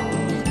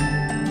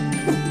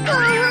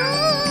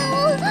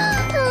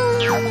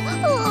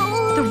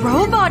 The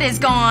robot is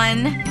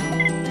gone.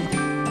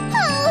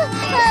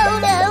 Oh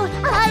no,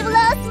 I've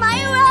lost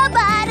my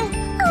robot.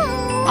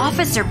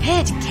 Officer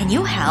Pitt, can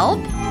you help?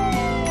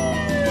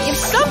 If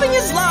something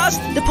is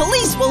lost, the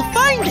police will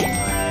find it.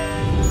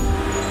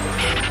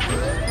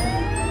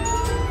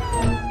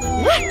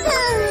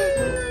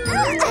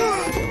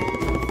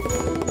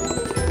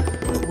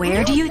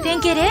 Where do you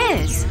think it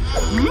is?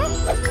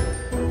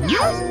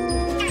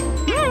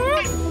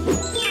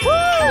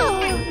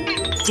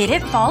 Did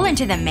it fall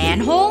into the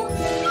manhole?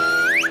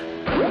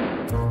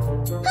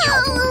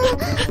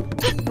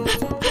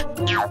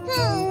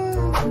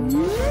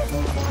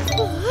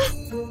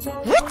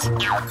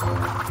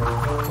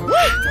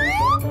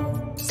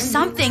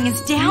 Something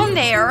is down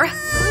there.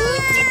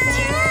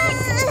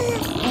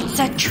 It's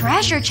a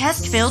treasure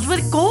chest filled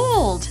with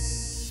gold.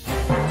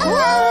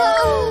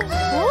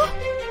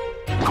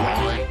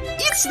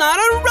 It's not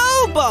a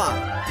robot!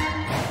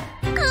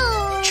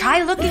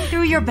 Try looking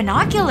through your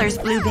binoculars,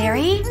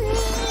 Blueberry.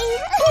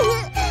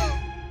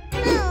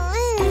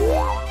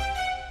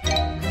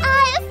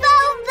 I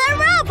found the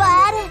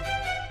robot.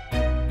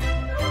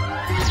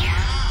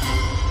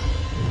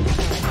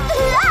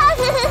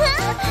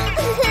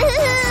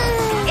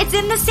 It's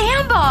in the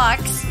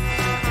sandbox.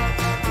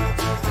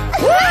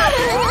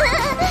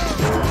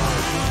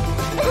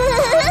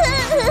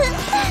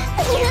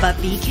 But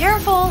be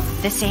careful,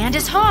 the sand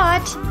is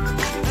hot.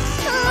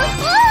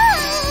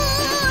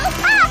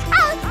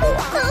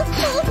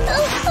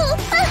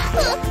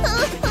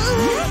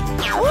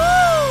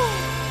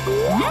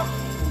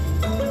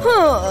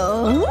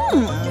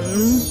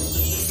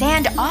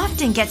 Sand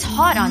often gets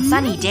hot on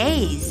sunny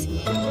days.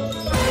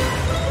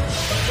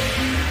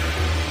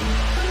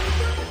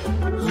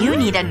 You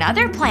need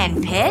another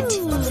plan, Pitt.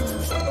 Woo,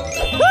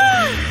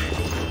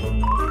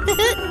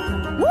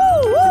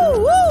 woo,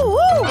 woo,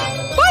 woo!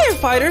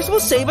 Firefighters will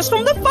save us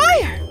from the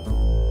fire!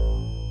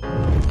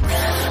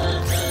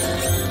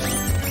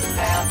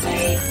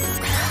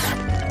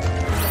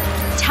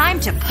 Time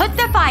to put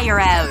the fire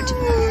out.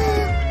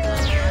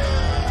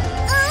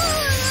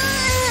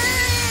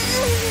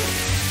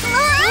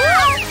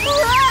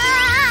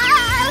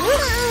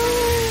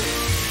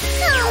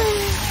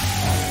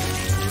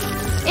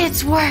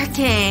 It's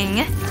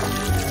working.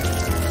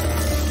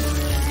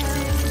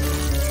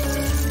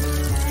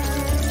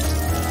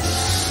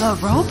 The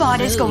robot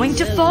is going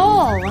to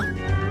fall.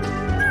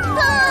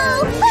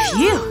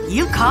 Phew,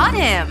 you caught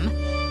him.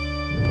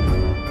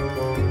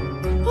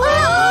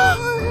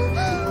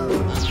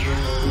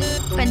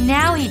 But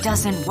now he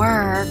doesn't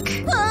work.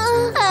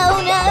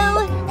 Oh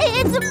no,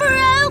 it's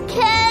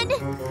broken.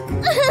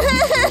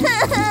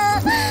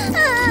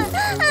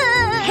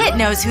 Pitt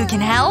knows who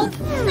can help.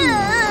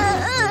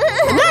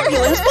 An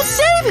ambulance will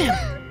save him!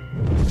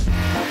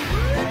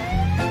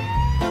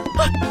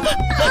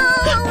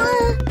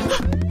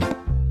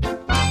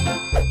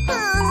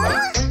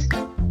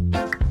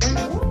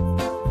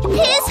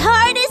 His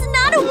heart is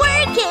not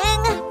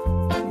working.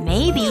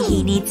 Maybe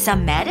he needs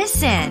some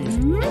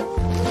medicine.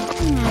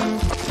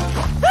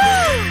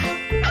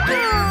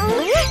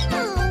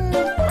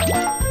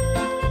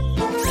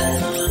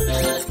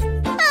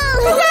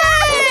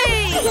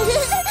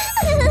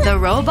 The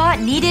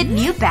robot needed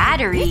new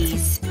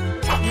batteries.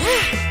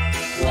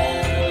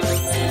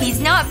 He's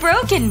not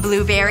broken,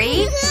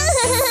 Blueberry.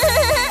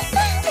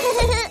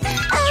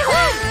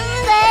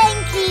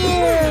 Thank you.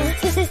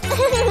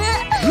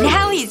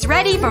 Now he's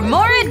ready for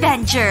more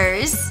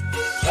adventures.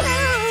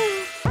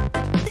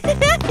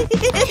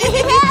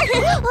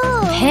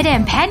 Pitt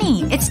and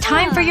Penny, it's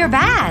time for your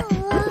bath.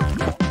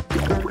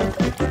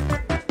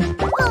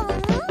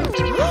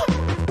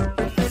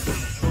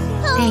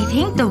 They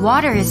think the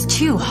water is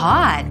too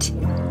hot.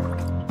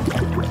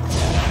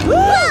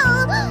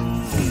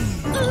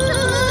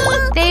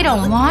 They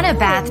don't want a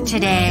bath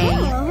today.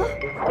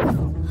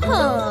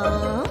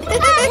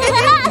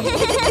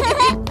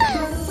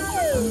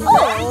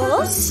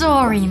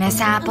 Sorry, Miss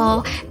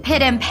Apple.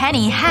 Pitt and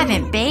Penny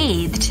haven't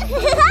bathed.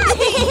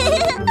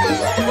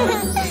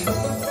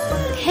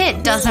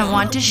 Pit doesn't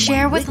want to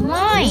share with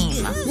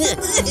Lime.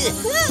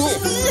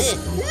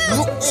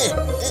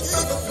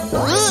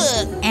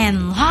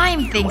 And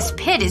Lime thinks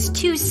Pit is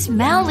too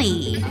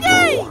smelly.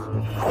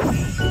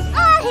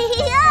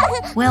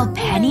 Will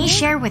Penny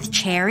share with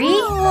Cherry?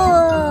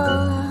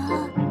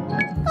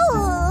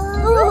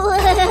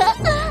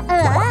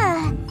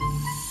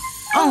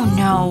 Oh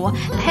no,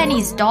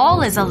 Penny's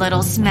doll is a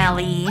little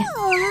smelly.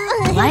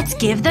 Let's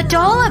give the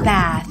doll a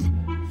bath.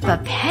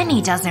 But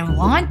Penny doesn't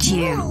want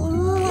to.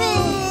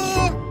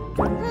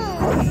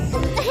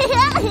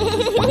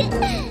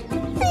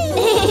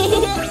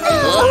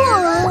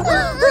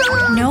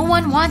 No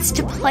one wants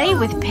to play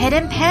with Pit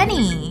and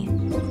Penny.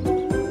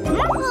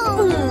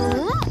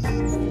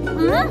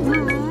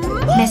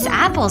 Miss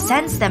Apple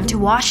sends them to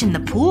wash in the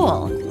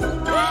pool.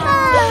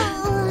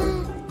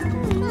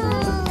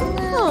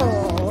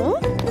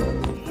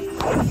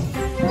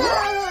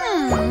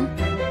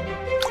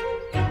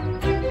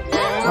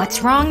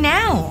 What's wrong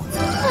now?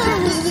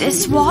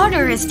 This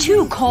water is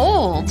too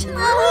cold.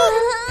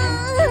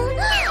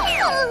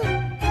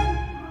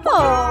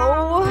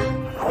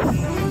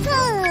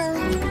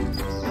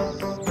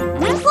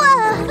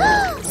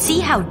 See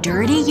how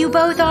dirty you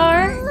both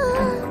are?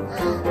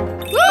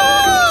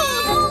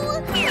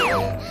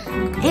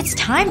 It's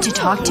time to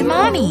talk to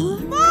Mommy.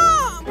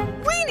 Mom!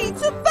 We need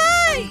to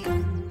bathe!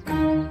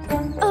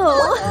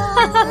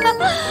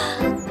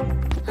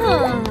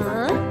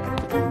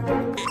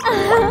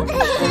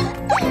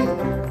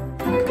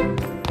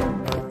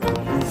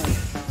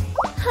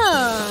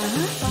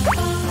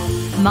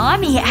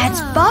 Mommy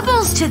adds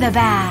bubbles to the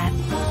bath.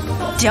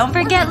 Don't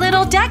forget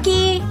little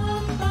Ducky.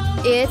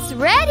 It's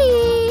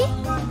ready!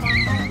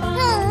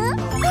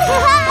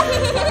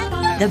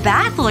 The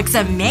bath looks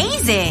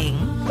amazing.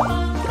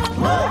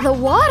 The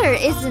water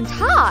isn't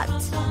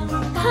hot.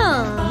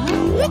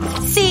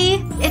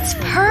 See? It's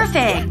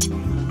perfect.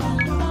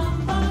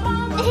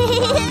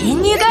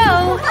 In you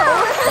go.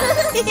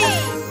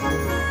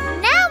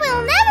 Now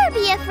we'll never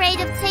be afraid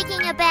of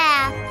taking a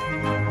bath.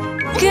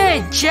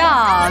 Good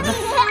job.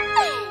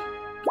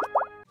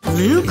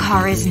 Blue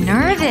Car is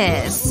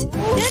nervous.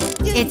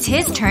 It's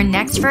his turn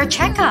next for a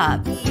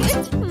checkup.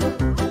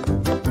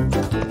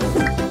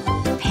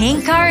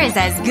 Pink Car is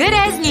as good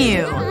as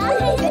new.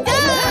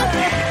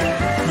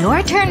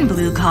 Your turn,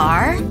 Blue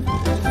Car.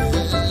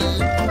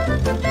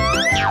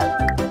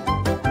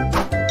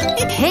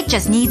 Pit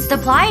just needs the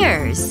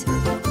pliers.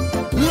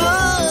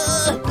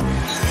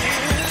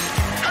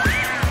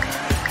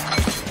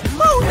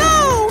 Oh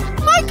no!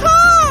 My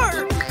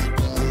car!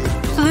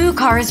 Blue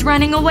Car is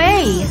running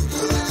away.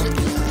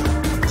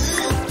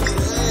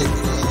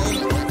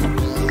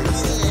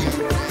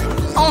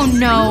 Oh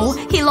no!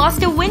 He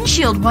lost a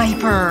windshield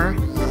wiper.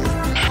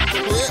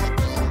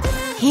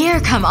 Here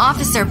come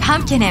Officer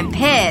Pumpkin and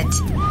Pit.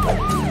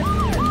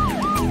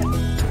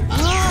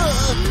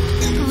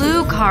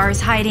 Blue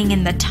Car's hiding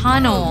in the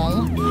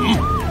tunnel.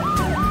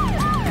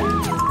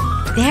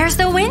 There's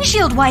the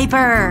windshield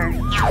wiper.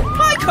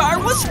 My car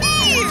was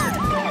here!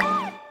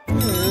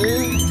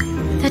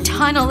 The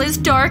tunnel is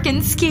dark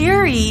and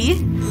scary.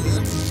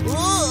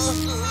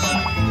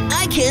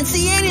 I can't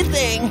see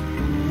anything.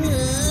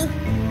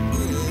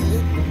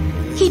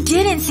 He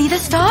didn't see the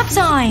stop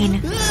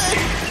sign.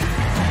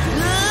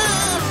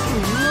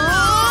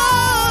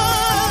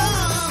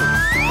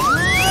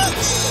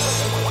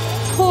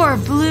 Poor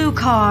Blue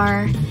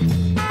Car.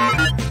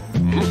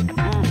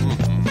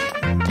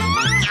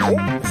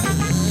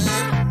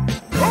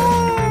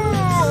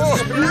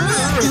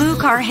 Blue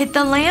Car hit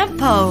the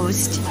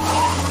lamppost.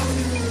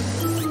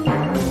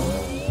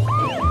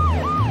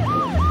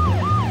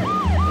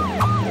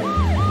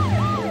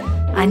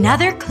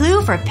 Another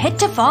clue for Pit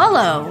to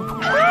follow.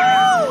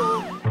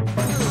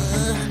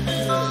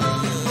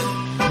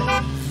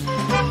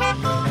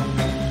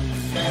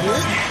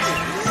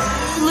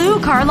 Blue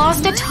Car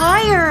lost a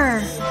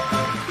tire.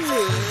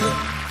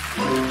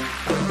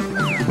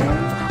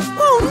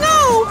 Oh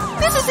no!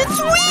 This is its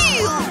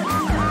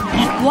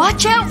wheel!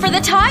 Watch out for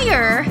the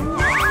tire.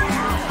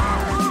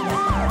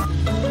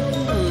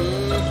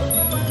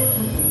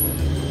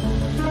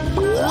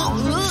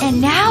 And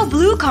now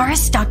Blue Car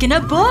is stuck in a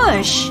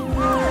bush.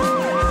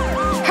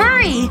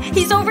 Hurry!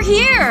 He's over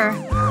here!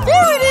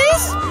 There it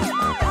is!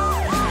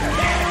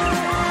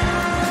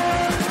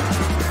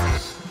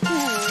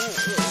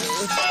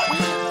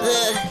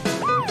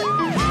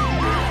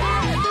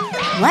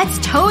 Let's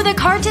tow the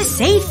car to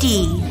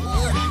safety.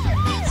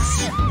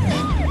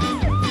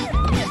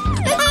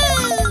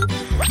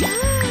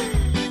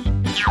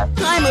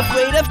 I'm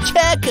afraid of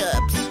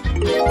checkups.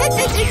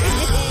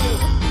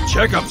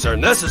 Checkups are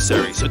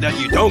necessary so that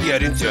you don't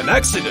get into an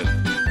accident.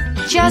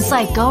 Just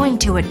like going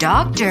to a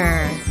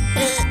doctor.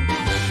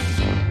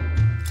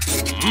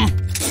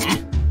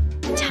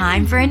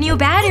 Time for a new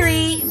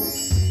battery.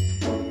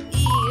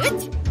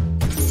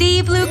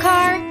 See, Blue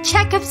Car?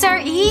 Checkups are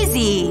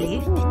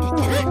easy.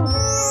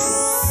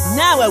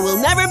 Now I will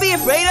never be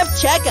afraid of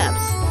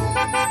checkups.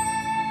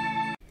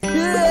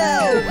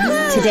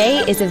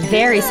 Today is a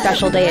very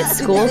special day at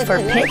school for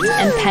Pit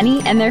and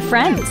Penny and their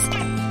friends.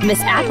 Miss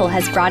Apple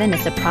has brought in a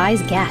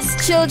surprise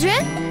guest.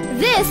 Children,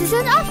 this is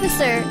an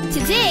officer.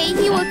 Today,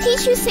 he will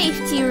teach you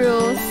safety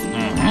rules.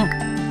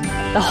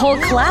 The whole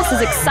class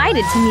is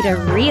excited to meet a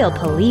real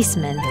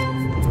policeman.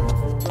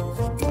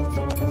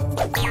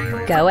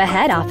 Go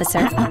ahead,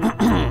 officer.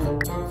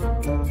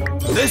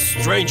 This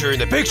stranger in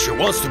the picture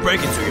wants to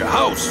break into your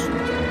house.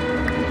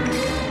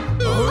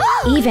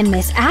 Even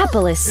Miss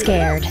Apple is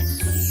scared.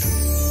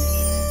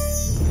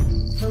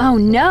 Oh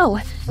no!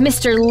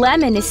 Mr.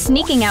 Lemon is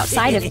sneaking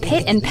outside of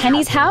Pit and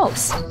Penny's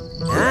house.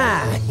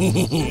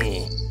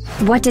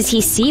 What does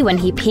he see when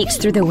he peeks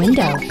through the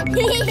window?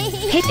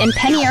 Pit and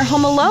Penny are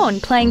home alone,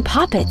 playing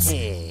puppets.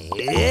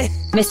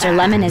 Mr.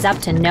 Lemon is up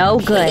to no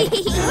good.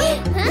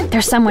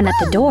 There's someone at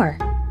the door.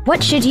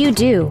 What should you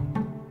do?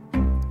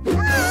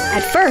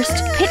 At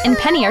first, Pit and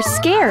Penny are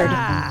scared.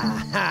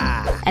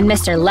 And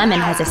Mr. Lemon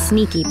has a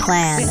sneaky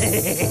plan.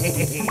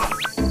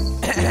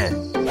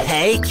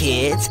 Hey,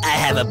 kids, I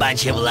have a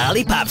bunch of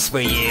lollipops for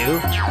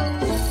you.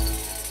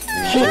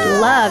 Pit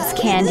loves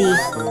candy,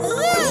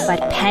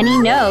 but Penny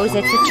knows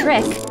it's a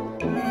trick.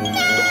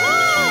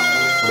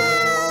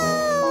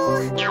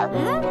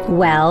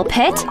 Well,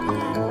 Pit?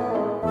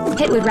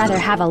 Pit would rather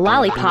have a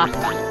lollipop.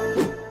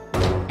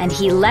 And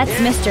he lets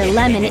Mr.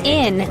 Lemon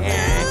in.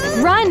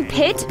 Run,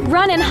 Pit!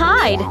 Run and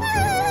hide!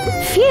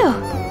 Phew!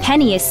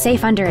 Penny is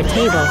safe under a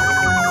table.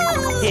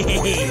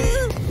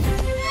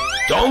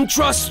 Don't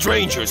trust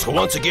strangers who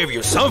want to give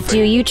you something.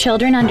 Do you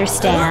children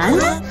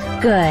understand?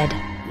 Good.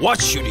 What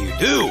should you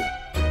do?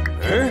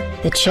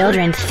 The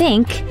children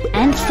think,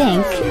 and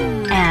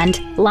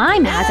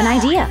Lime has an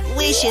idea.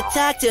 We should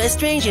talk to a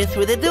stranger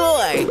through the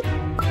door.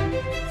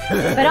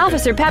 But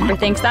Officer Pepper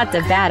thinks that's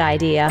a bad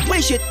idea.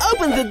 We should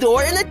open the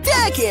door and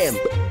attack him.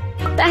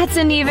 That's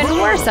an even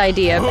worse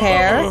idea,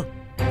 Pear.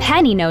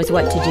 Penny knows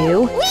what to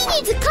do. We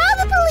need to call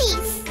the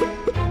police.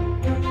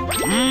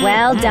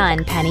 Well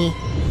done, Penny.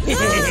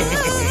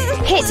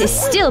 Pit is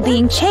still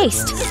being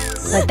chased,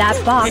 but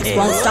that box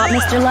won't stop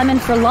Mr. Lemon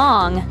for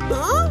long.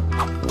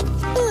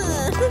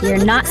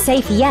 You're not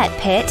safe yet,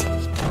 Pit.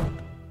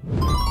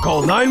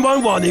 Call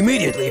 911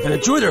 immediately if an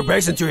intruder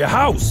breaks into your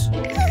house.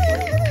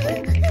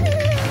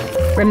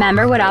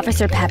 Remember what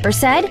Officer Pepper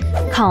said?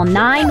 Call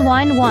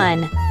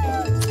 911.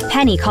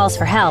 Penny calls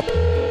for help.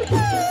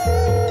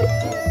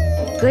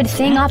 Good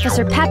thing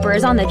Officer Pepper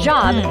is on the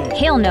job.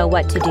 He'll know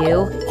what to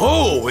do.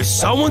 Oh, is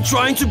someone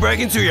trying to break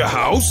into your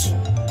house?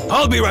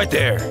 I'll be right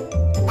there.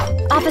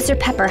 Officer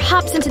Pepper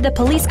hops into the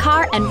police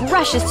car and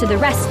rushes to the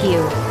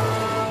rescue.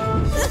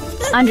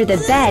 Under the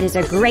bed is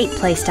a great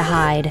place to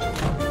hide.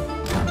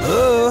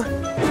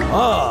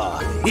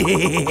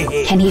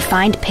 Can he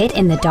find Pit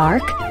in the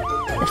dark?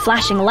 The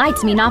flashing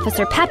lights mean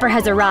Officer Pepper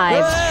has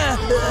arrived.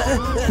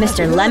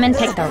 Mr. Lemon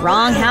picked the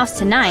wrong house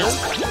tonight.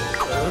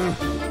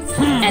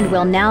 And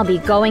will now be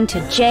going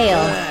to jail.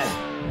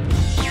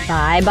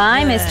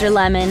 Bye-bye, Mr.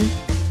 Lemon.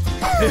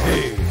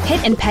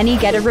 Pit and Penny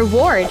get a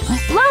reward.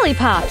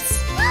 Lollipops.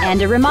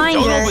 And a reminder.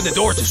 Don't open the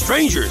door to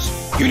strangers.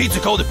 You need to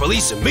call the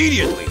police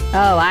immediately.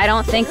 Oh, I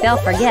don't think they'll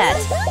forget.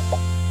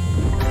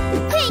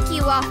 Thank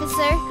you,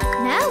 officer.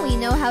 Now we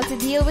know how to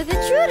deal with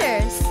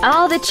intruders.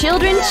 All the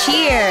children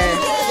cheer.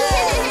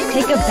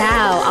 Take a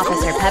bow,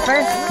 Officer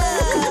Pepper.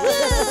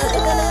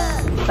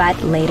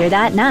 But later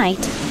that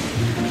night,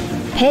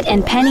 Pit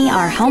and Penny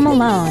are home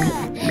alone.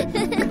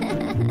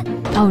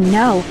 Oh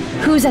no,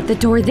 who's at the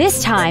door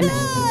this time?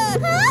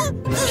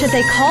 Should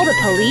they call the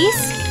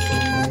police?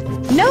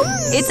 Nope,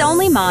 it's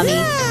only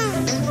Mommy.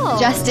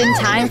 Just in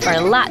time for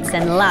lots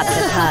and lots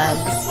of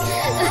hugs.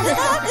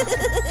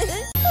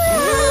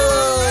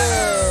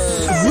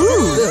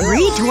 Ooh,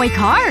 3 toy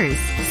cars.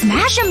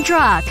 Smash 'em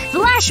Truck,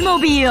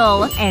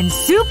 Flashmobile, and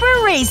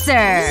Super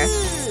Racer.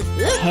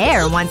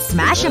 Pear wants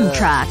Smash 'em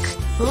Truck.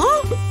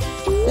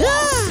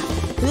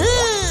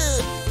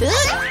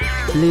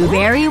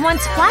 Blueberry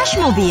wants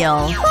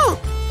Flashmobile.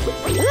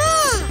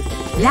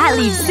 That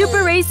leaves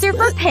Super Racer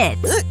for Pit.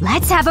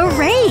 Let's have a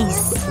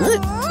race.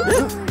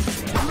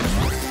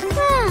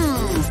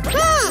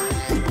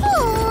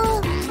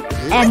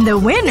 And the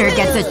winner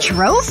gets a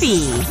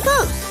trophy.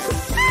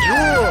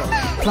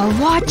 But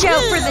watch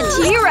out for the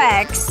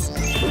T-Rex.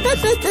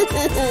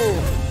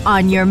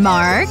 On your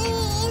mark.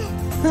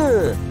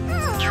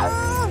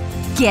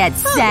 Get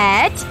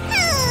set.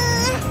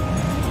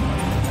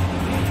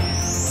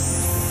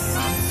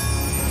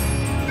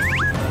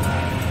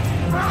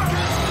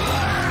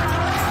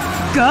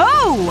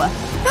 Go!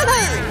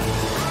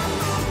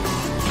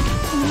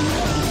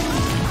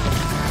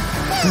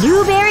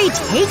 Blueberry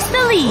takes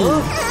the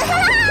lead.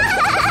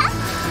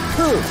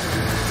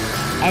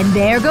 And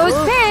there goes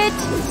Pit.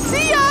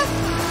 See ya!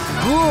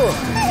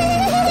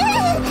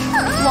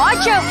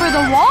 Watch out for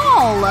the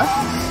wall.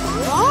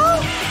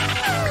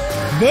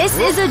 This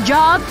is a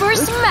job for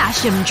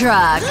Smash 'em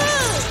Truck.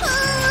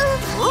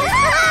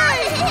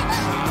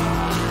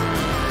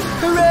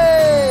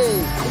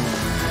 Hooray!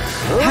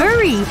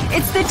 Hurry!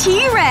 It's the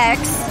T-Rex!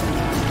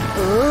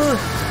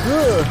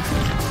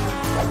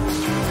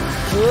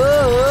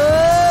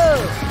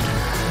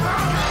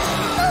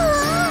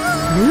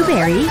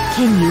 Blueberry,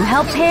 can you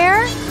help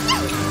Pear?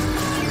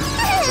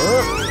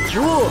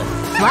 Sure.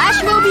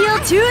 Flashmobile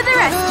to the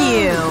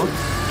rescue!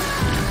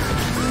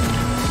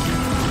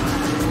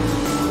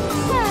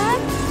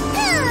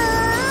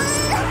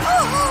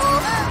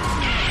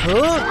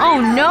 Oh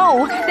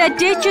no! That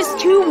ditch is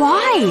too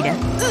wide!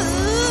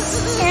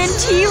 And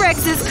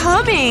T-Rex is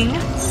coming!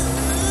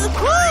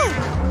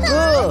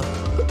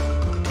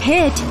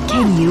 Pit,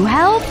 can you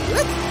help?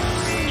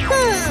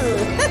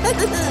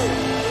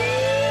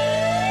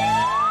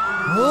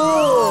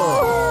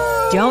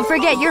 Don't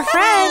forget your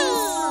friends!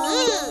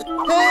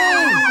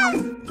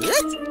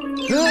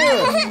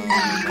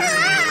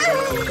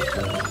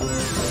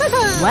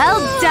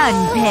 Well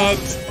done, Pit!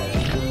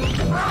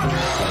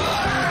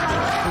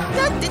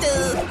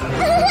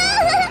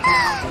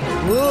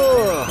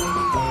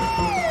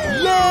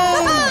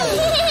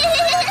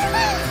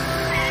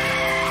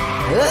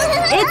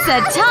 It's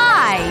a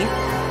tie!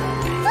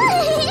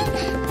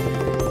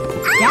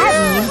 That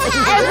means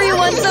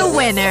everyone's a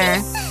winner!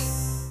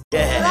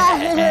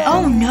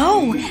 Oh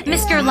no!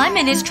 Mr.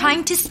 Lemon is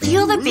trying to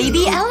steal the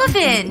baby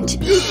elephant!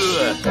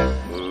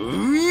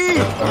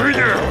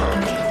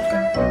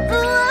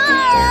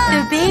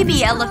 The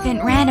baby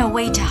elephant ran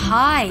away to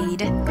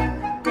hide.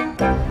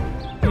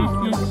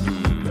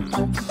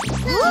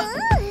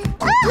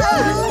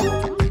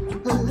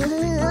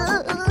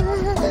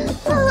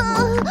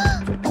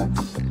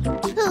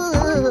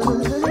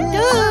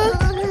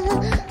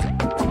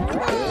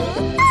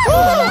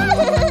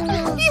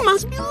 He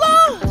must be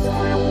lost.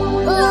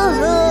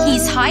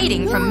 He's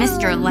hiding from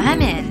Mr.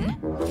 Lemon.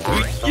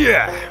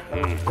 Yeah.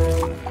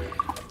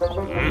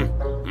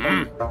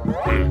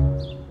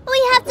 We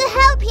have to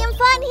help him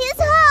find his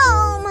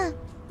home.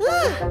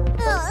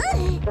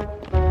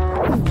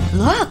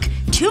 Look!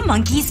 2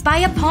 monkeys by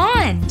a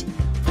pond!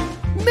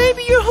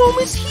 Maybe your home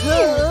is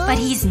here. But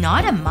he's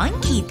not a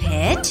monkey,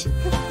 Pit.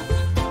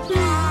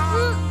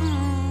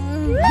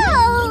 No!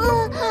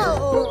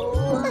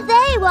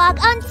 They walk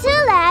on 2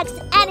 legs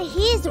and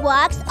his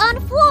walks on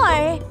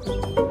 4.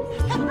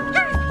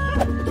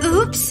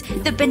 Oops!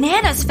 The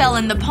bananas fell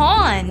in the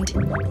pond.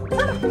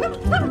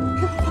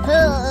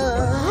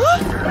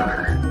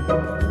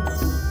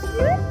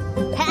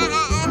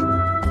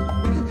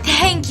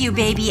 Thank you,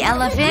 baby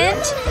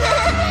elephant.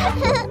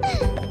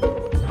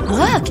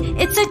 Look!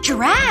 It's a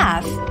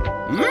giraffe!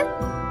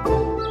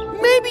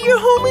 Maybe your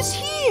home is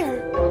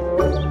here.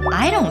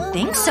 I don't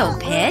think so,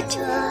 Pit.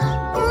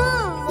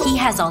 He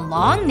has a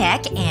long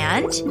neck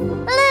and…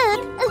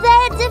 Look,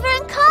 they're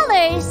different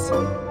colors.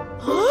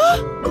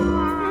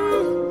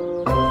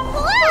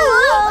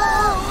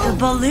 the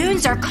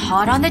balloons are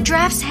caught on the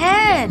giraffe's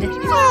head.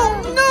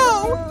 Oh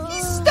no!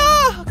 He's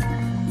stuck!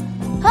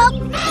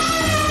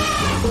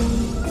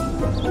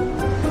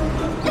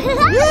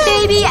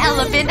 Baby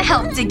elephant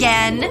helped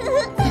again.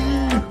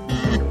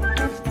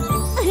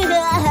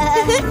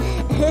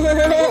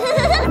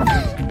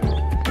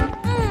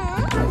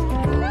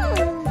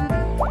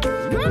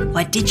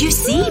 What did you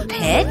see,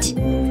 Pit?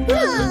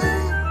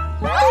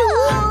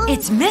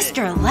 It's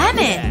Mr.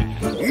 Lemon.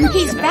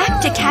 He's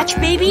back to catch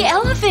baby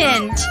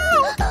elephant.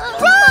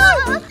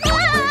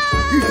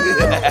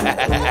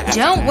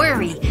 Don't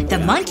worry, the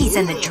monkeys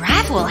and the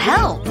giraffe will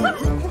help.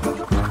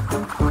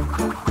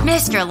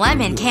 Mr.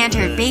 Lemon can't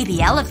hurt baby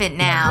elephant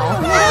now.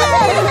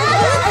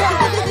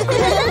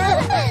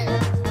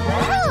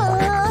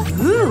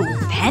 Ooh,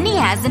 Penny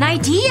has an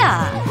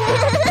idea.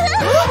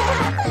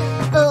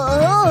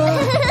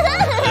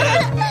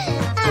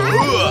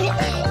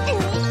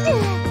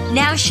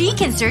 Now she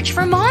can search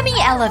for Mommy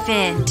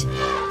Elephant.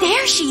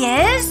 There she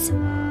is.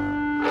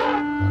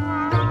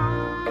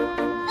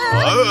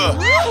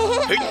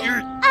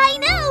 I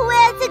know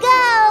where to go.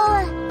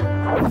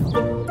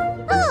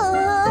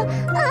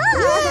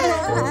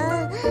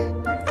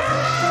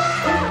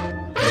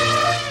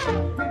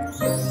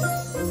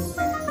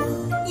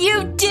 You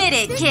did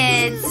it,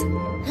 kids.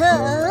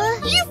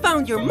 You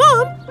found your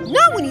mom.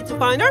 Now we need to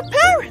find our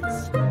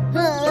parents.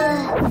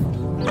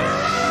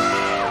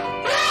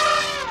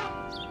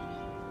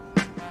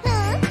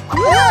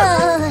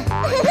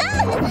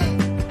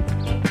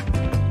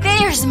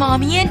 There's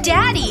Mommy and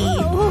Daddy.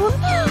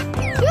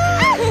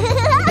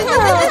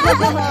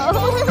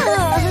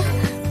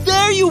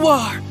 There you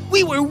are.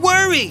 We were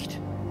worried.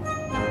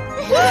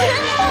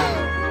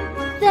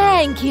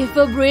 Thank you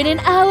for bringing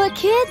our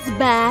kids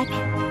back.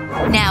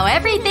 Now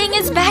everything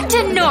is back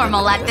to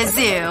normal at the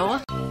zoo.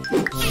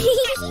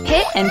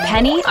 Pit and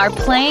Penny are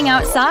playing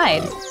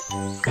outside.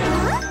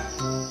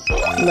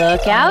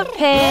 Look out,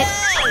 Pit.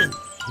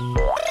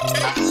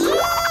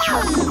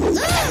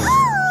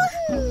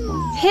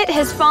 Pit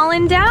has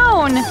fallen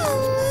down.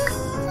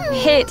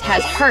 Pit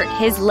has hurt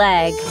his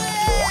leg.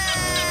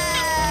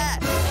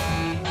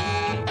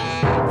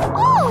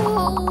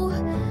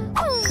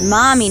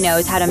 Mommy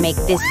knows how to make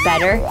this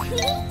better.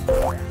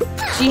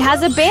 She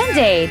has a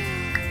Band-Aid.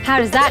 How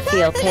does that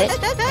feel, Pit?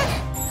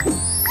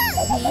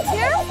 Be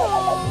careful.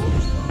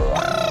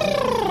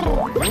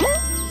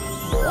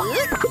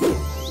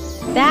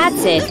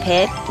 That's it,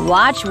 Pit.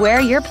 Watch where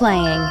you're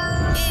playing.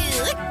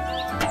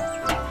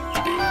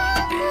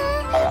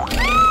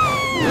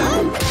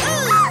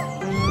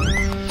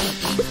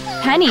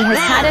 Penny has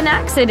had an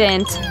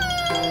accident.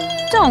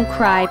 Don't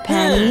cry,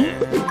 Penny.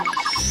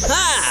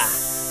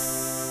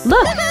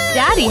 Look,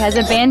 Daddy has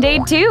a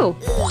Band-Aid too.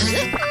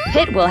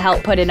 Pit will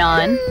help put it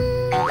on.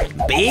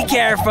 Be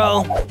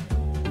careful.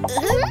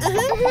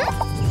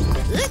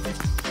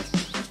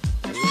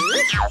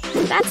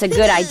 That's a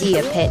good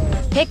idea, Pit.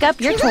 Pick up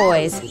your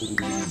toys.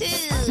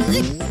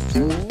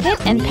 Pit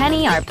and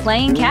Penny are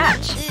playing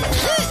catch.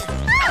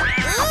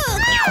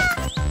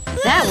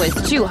 That was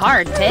too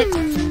hard, Pit.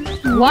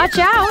 Watch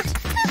out!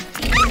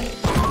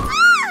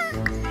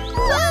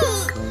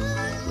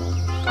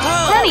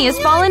 Penny has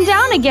fallen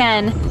down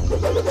again.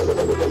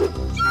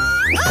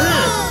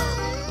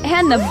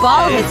 And the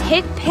ball has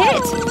hit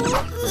Pit.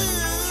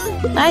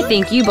 I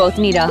think you both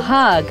need a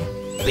hug.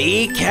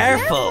 Be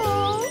careful.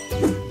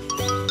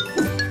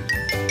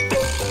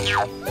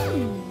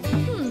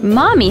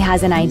 Mommy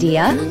has an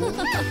idea.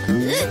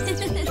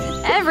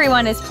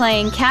 Everyone is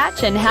playing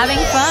catch and having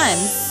fun.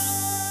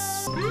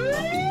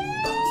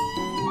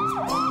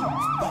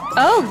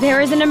 Oh,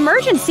 there is an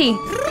emergency!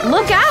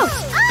 Look out!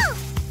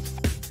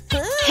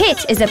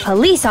 Pit is a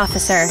police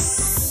officer.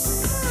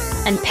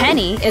 And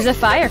Penny is a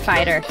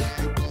firefighter.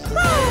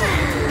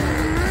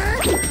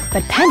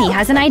 But Penny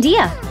has an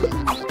idea.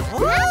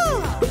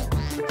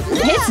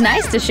 It's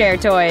nice to share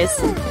toys.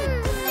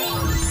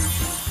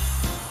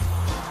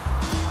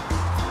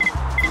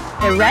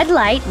 The red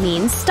light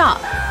means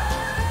stop.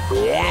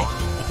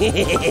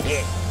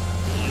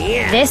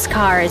 This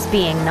car is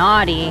being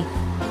naughty.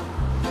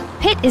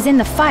 Pit is in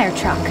the fire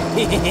truck.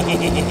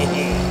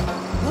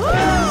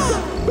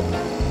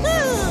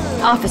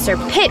 Officer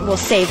Pit will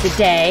save the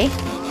day.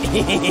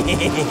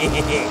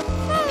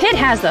 Pit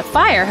has the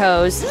fire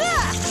hose.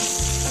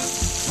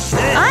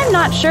 I'm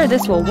not sure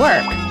this will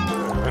work.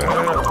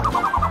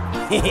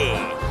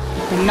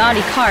 The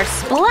naughty car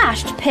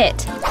splashed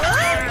Pit.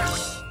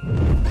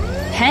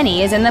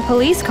 Penny is in the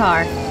police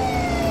car.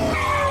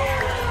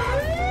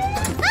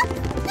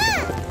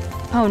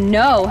 Oh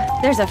no,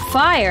 there's a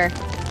fire.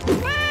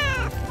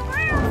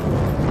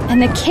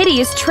 And the kitty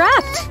is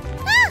trapped.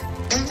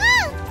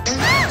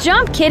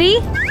 Jump, kitty!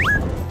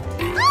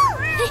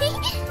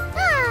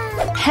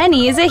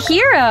 Penny is a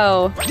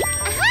hero.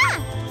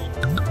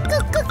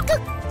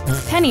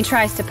 Penny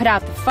tries to put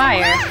out the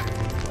fire,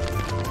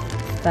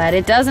 but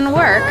it doesn't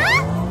work.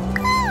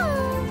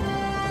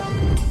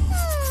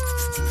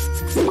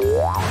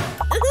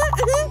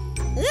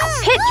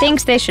 Pit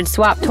thinks they should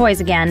swap toys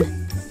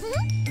again.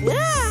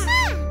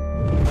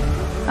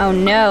 Oh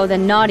no, the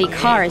naughty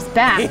car is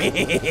back.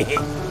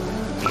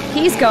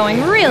 He's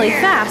going really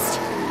fast.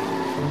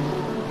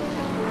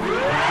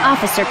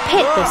 Officer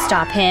Pit will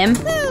stop him.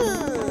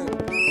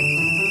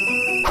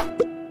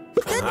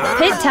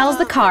 Pit tells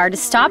the car to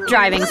stop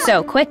driving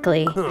so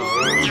quickly.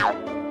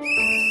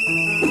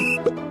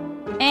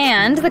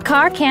 And the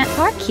car can't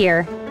park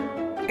here.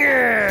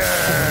 The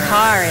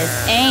car is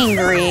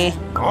angry.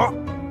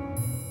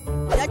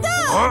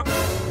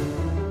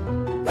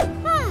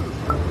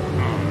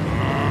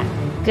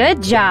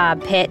 Good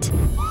job, Pit.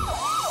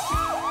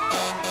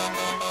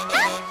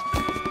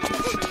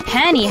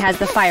 Penny has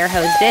the fire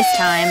hose this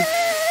time.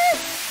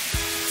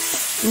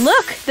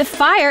 Look, the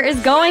fire is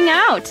going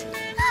out.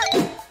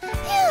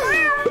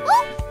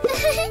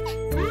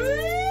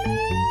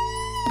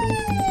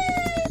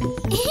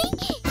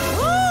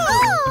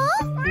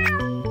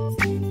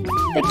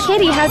 The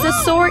kitty has a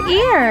sore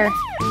ear.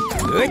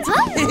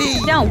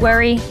 Don't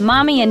worry,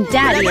 Mommy and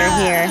Daddy are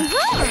here.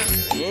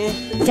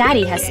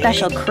 Daddy has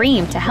special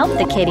cream to help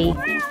the kitty.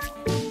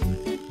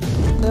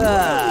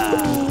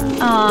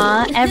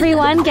 Aw,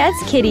 everyone gets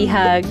kitty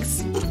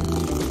hugs.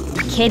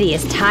 Kitty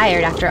is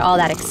tired after all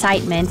that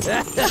excitement.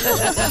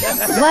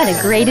 What a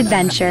great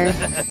adventure.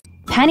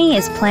 Penny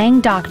is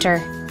playing doctor.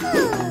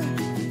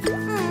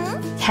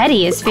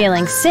 Teddy is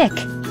feeling sick.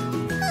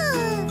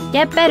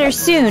 Get better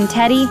soon,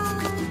 Teddy.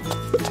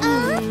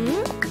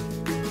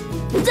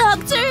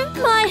 Doctor,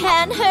 my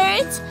hand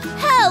hurts.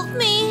 Help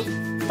me.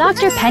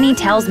 Dr. Penny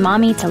tells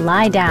Mommy to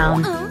lie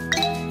down.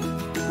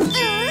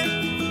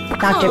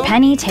 Dr.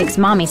 Penny takes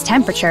Mommy's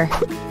temperature.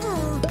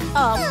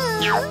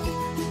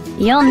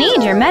 You'll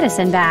need your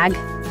medicine bag.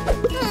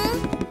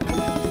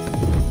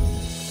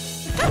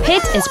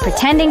 Pit is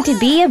pretending to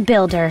be a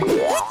builder.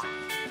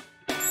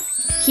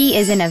 He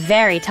is in a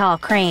very tall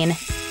crane.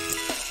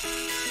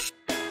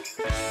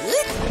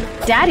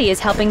 Daddy is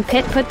helping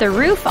Pit put the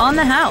roof on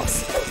the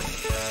house.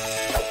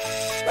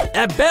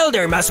 A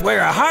builder must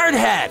wear a hard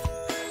hat.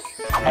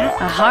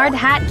 A hard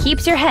hat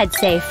keeps your head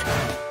safe.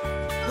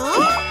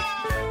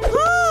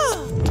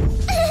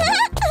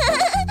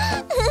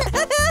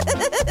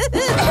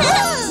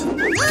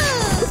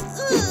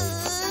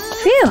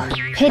 Phew,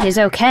 Pit is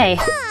okay.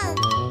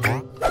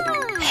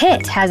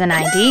 Pit has an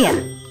idea.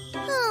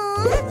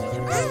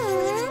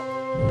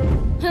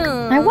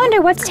 I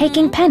wonder what's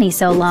taking Penny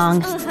so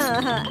long.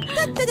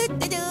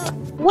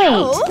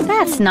 Wait,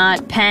 that's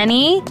not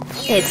Penny.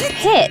 It's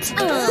Pit.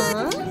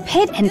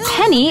 Pit and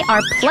Penny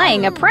are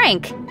playing a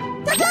prank.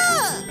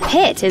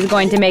 Pit is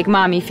going to make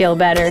Mommy feel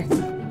better.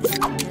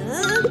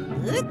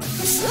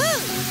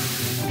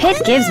 Pit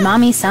gives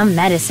Mommy some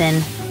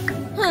medicine.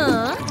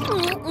 Huh?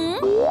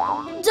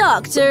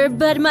 Doctor,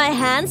 but my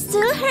hand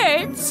still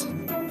hurts.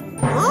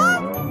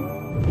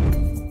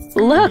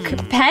 Look,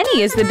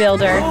 Penny is the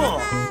builder.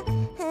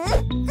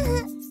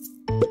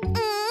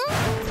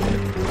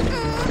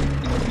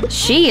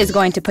 She is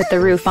going to put the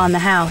roof on the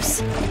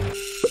house.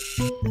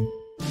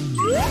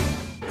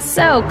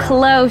 So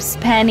close,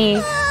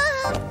 Penny.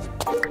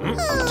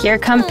 Here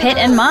come Pit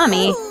and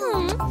Mommy.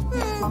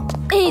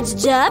 Each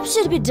job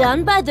should be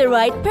done by the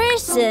right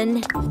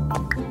person.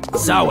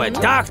 So a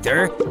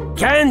doctor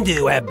can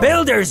do a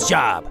builder's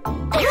job.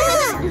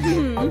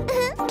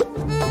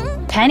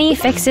 Penny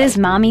fixes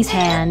Mommy's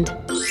hand.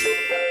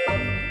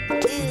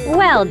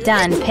 Well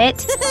done,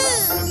 Pit.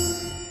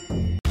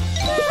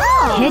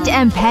 Pit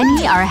and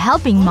Penny are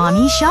helping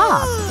Mommy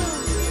shop.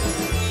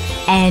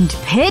 And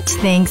Pit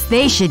thinks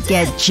they should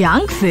get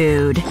junk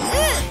food.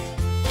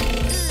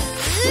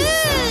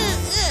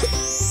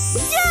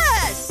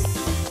 Yes!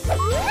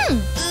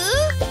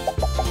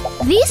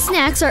 These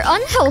snacks are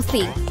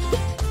unhealthy.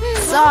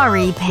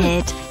 Sorry,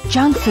 Pit.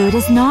 Junk food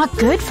is not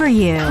good for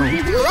you.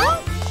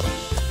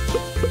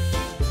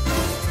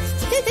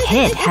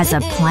 Pit has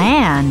a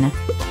plan.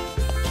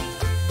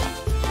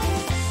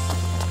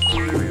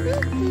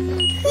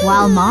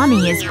 While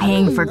Mommy is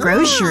paying for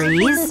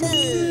groceries,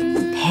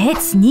 Pit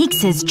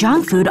sneaks his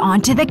junk food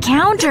onto the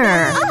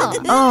counter.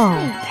 Oh,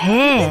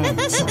 Pit.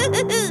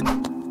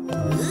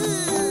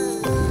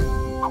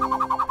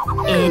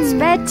 It's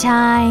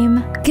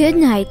bedtime. Good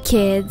night,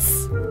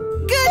 kids.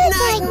 Good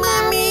night,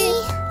 Mommy!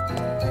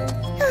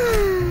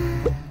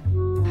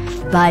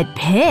 But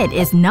Pit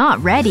is not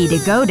ready to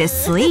go to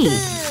sleep.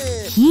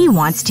 He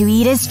wants to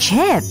eat his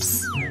chips.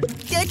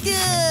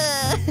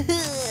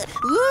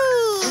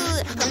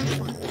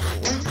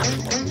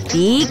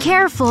 Be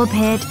careful,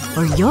 Pit,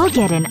 or you'll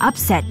get an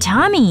upset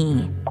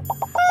tummy.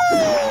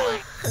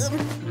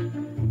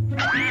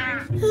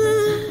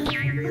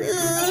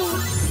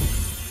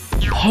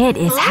 Pit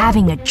is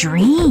having a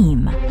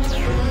dream.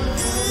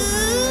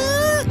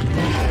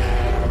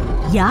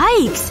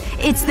 Yikes!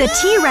 It's the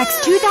T-Rex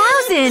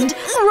 2000!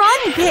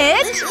 Run,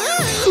 Pit!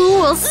 Who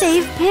will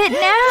save Pit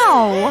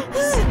now?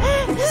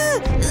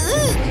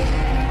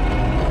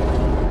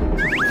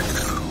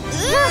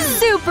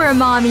 Super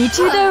Mommy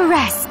to the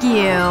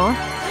rescue!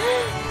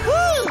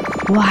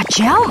 Watch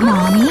out,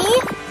 Mommy!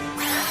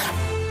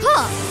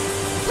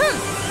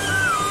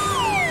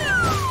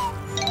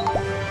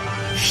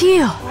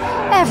 Phew!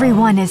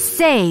 Everyone is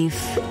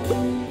safe.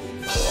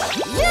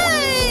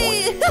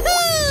 Yay!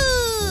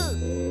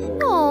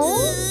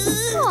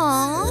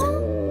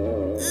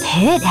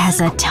 Pit has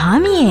a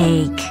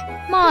tummy ache.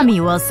 Mommy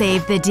will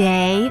save the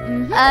day.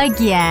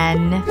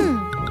 Again.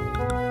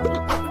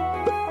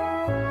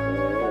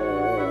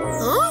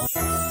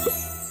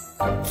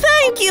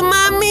 Thank you,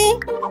 Mommy!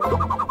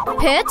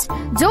 Pit,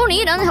 don't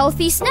eat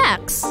unhealthy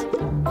snacks.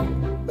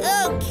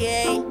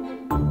 Okay.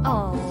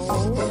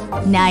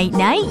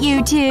 Night-night,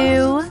 you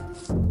two.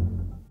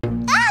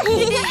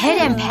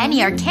 Pit and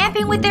Penny are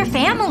camping with their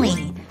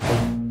family.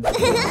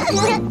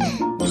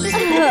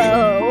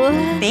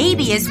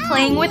 Baby is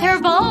playing with her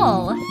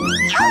ball.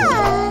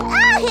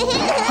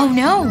 Oh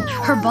no,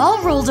 her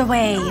ball rolled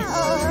away.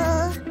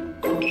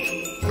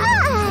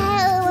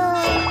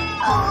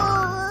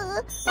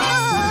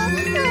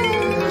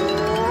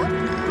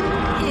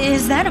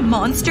 Is that a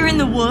monster in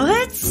the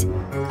woods?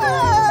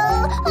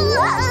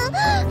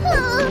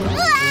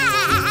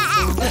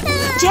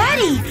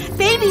 Daddy!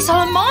 Baby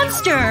saw a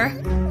monster!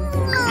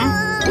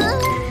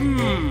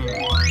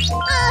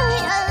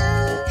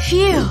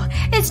 Phew,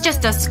 it's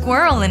just a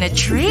squirrel in a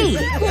tree.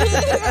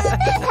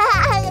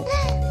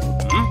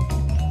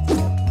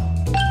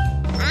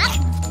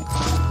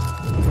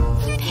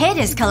 Pit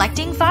is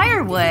collecting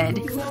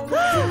firewood.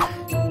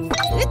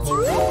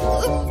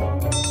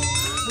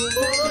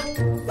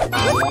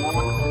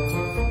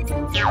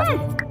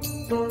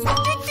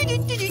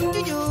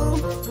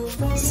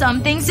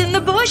 Something's in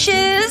the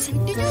bushes.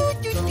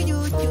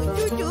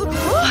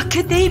 What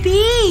could they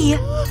be?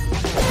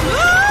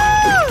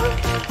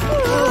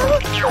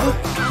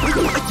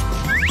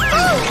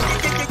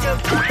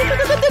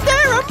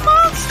 There are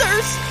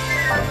monsters!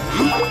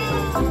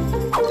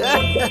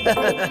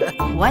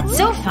 What's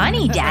so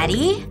funny,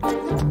 Daddy?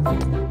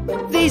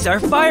 These are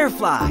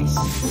fireflies.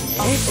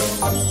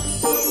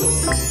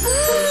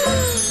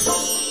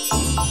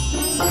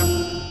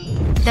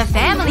 The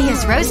family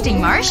is roasting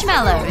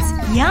marshmallows.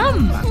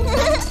 Yum!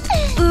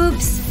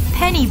 Oops,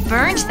 Penny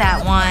burned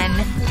that one.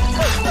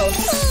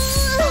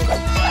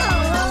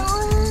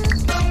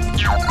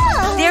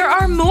 There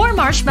are more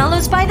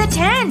marshmallows by the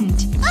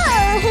tent.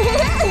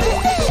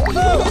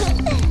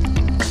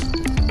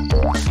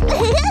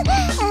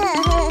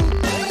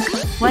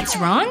 What's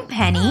wrong,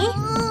 Penny?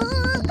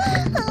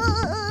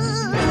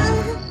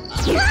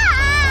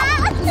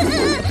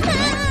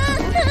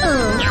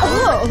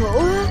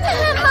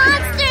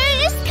 Monster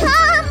is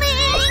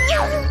coming!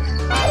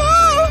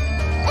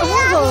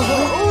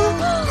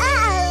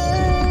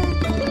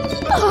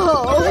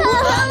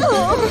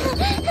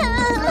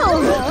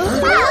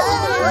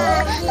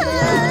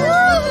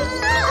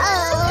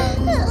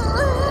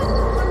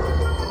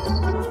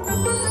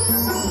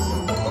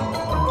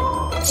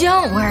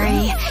 Don't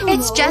worry.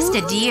 It's just a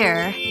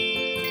deer.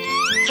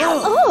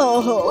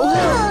 Oh.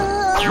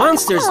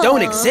 Monsters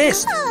don't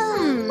exist.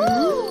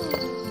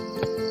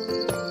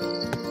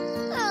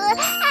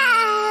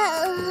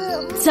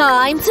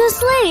 Time to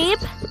sleep.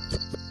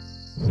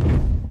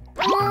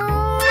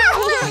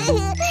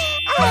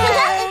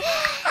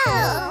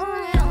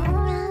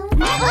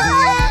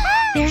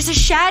 There's a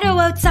shadow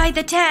outside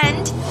the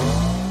tent.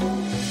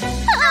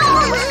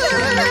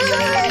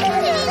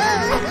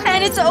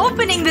 And it's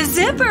opening the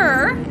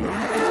zipper.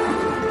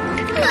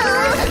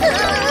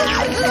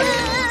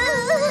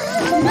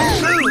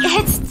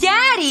 It's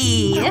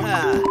Daddy!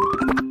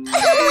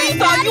 We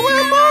thought you were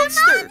a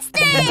monster!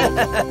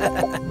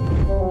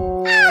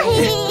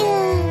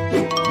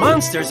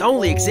 Monsters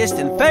only exist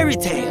in fairy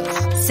tales.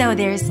 So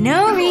there's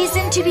no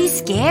reason to be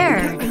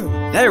scared.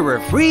 There were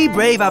free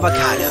brave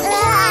avocados.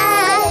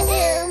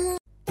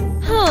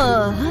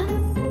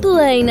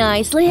 Play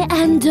nicely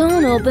and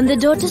don't open the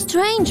door to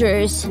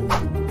strangers.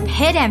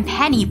 Pit and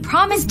Penny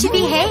promised to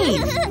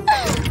behave.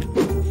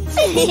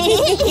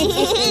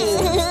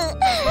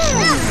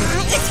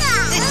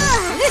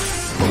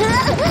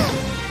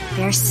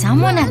 There's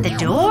someone at the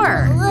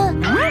door.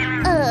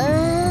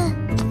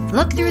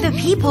 Look through the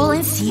peephole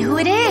and see who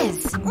it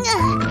is. Open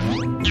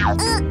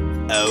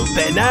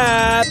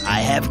up!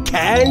 I have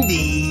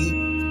candy.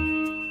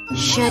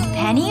 Should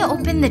Penny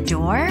open the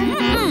door?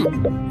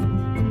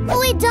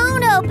 We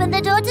don't open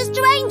the door to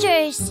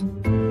strangers.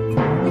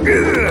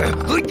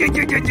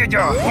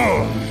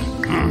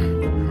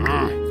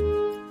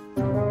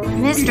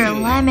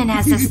 Mr. Lemon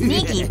has a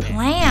sneaky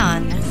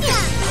plan.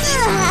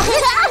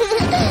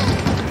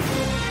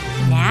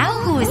 Now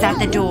who is at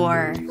the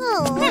door?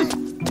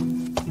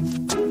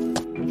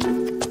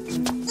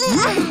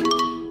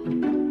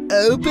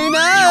 Open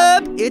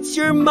up! It's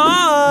your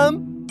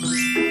mom!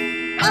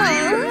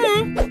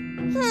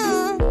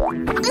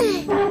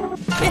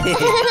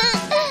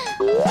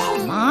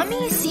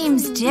 Mommy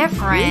seems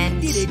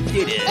different.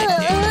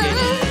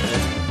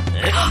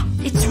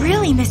 It's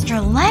really Mr.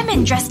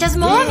 Lemon dressed as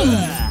Mommy.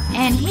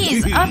 And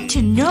he's up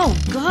to no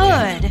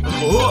good.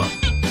 I'm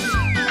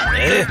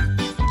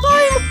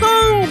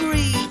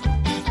hungry!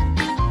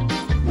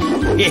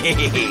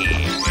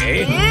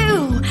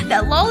 Ew,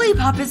 that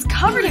lollipop is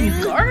covered in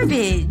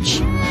garbage.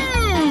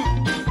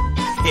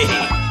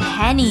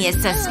 Penny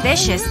is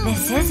suspicious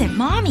this isn't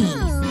Mommy.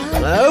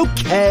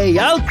 Okay,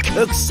 I'll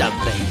cook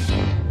something.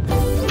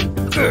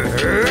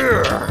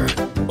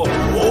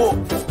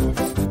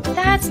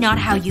 That's not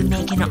how you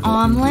make an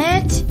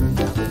omelet.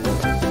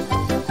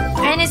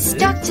 And it's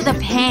stuck to the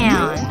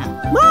pan.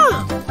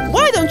 Mom,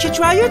 why don't you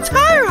try your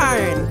tire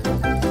iron?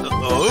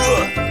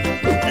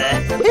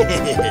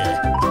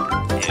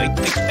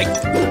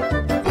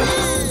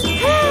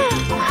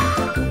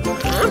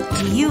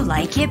 Do you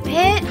like it,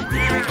 Pit?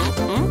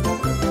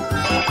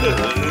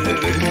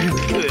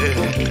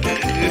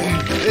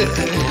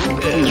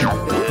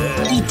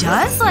 He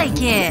does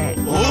like it.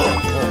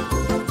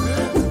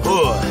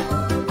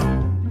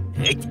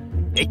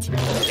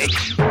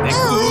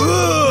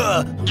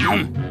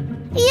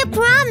 You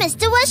promised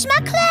to wash my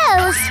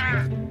clothes.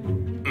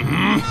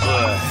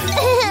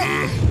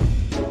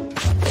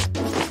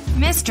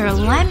 Mr.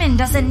 Lemon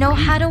doesn't know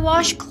how to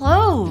wash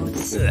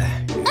clothes.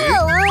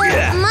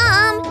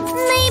 Mom,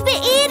 maybe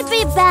it'd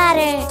be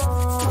better.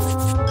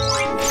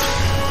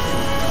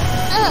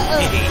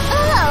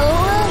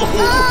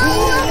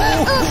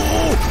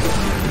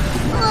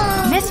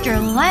 Mr.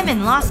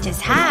 Lemon lost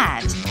his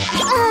hat.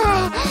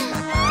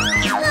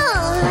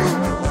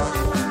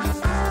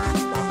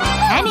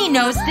 Penny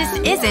knows this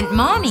isn't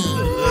Mommy. You're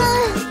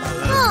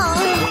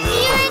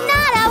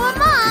not our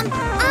mom.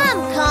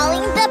 I'm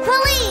calling the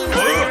police.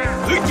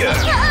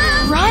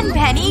 Run,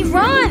 Penny,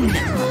 run!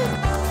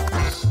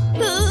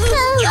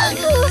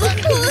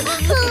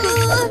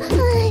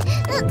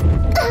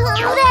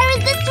 There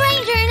is the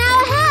stranger in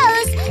our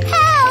house.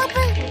 Help!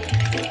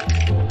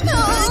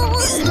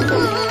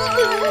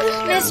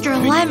 Mr.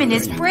 Lemon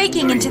is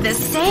breaking into the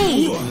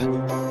safe.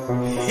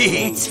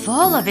 It's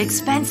full of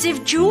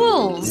expensive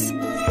jewels.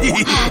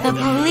 The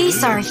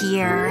police are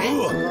here.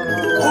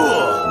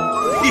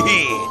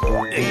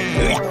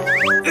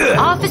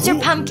 Officer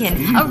Pumpkin,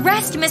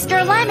 arrest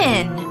Mr.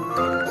 Lemon!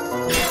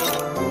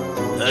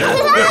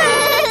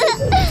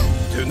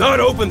 Do not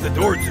open the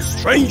door to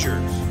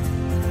strangers.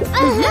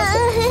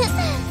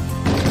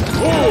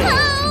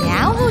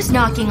 Now who's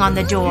knocking on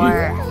the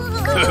door?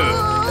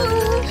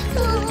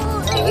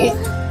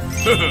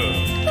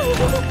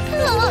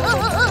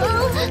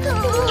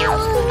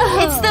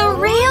 It's the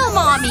real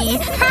Mommy!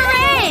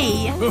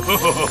 Hooray!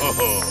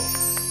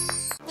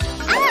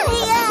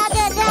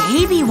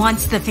 Baby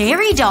wants the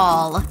fairy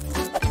doll.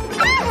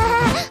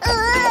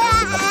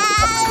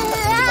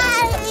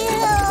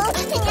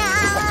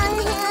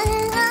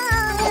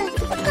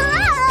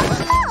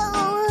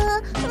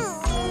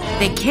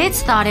 The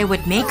kids thought it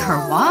would make her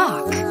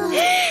walk.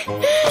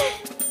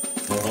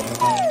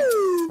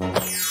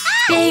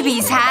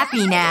 Baby's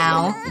happy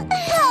now.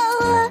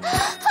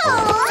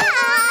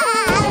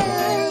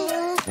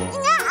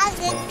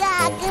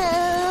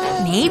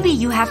 maybe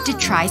you have to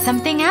try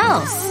something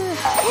else.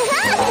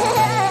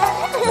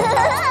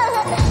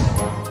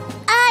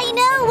 I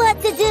know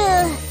what to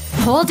do.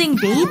 Holding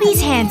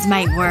baby's hands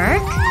might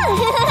work.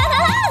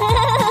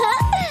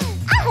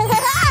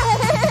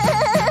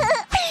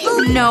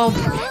 Nope,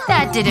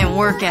 that didn't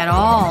work at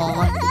all.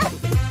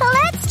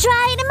 Let's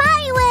try it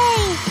my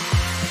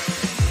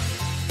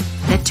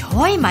way. The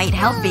toy might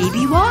help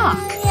baby walk.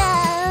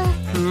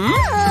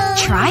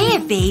 Try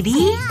it,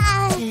 baby.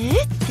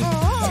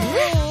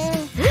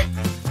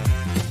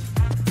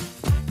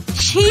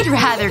 She'd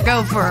rather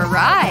go for a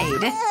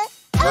ride.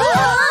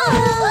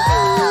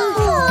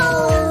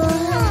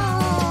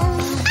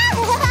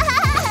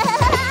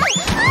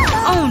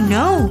 Oh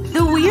no,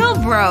 the wheel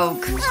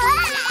broke.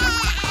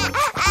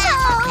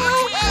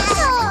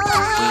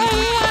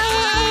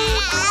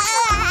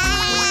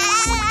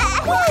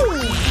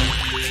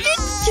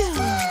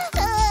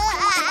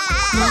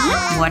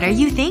 What are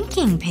you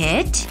thinking,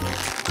 Pit?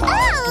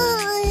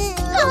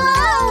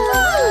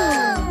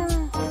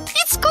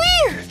 It's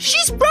clear!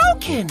 She's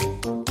broken!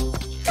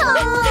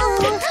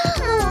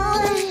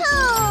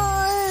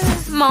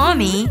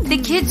 Mommy, the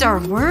kids are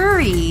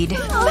worried.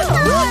 Baby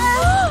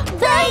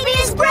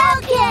is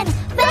broken!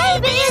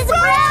 Baby is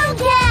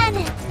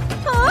broken!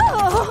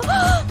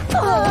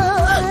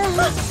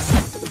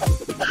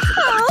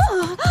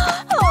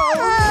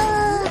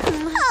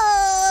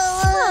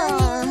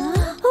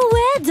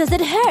 Where does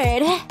it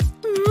hurt?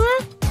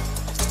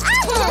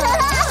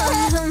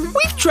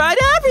 We've tried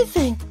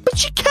everything, but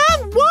she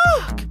can't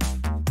walk!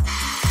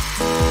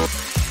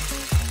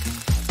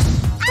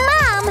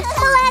 Mom,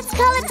 let's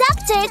call a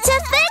doctor to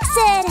fix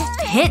it!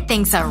 Pit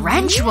thinks a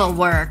wrench will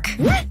work.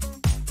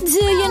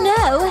 Do you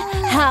know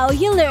how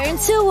you learn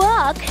to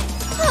walk?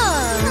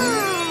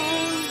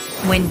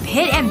 When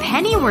Pit and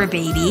Penny were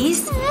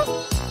babies,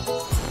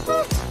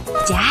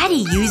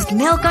 Daddy used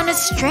milk on a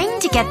string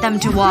to get them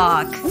to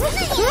walk.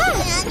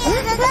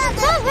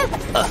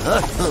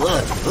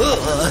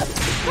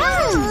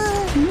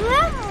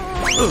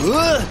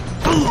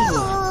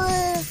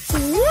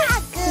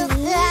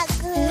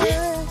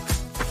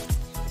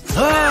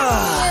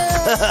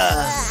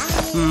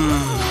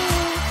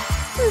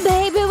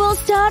 Baby will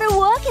start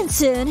walking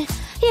soon.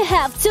 You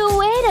have to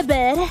wait a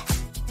bit.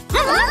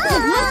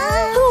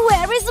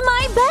 Where is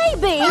my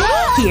baby?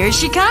 Here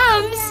she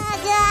comes.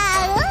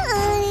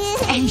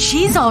 And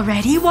she's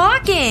already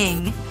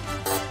walking.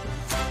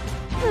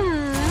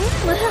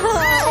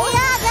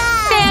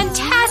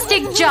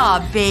 Fantastic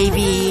job,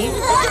 baby.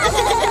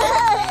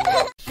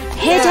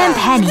 Pit and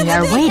Penny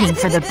are waiting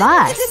for the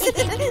bus.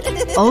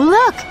 Oh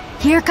look!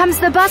 Here comes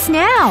the bus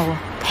now.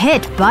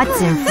 Pit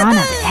butts in front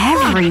of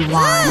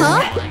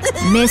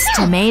everyone. Miss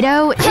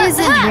Tomato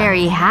isn't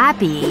very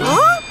happy.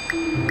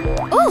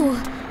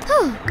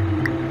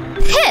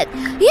 Pit,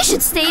 you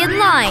should stay in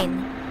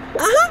line.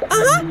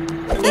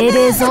 It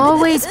is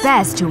always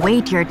best to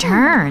wait your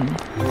turn.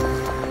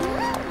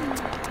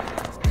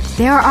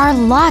 There are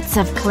lots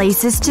of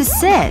places to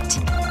sit.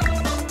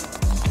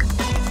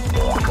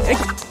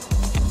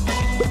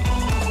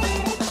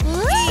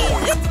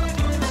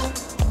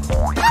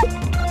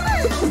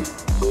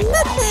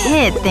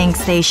 Pit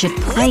thinks they should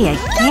play a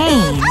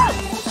game.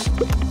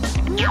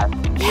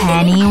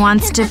 Penny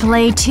wants to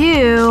play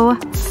too.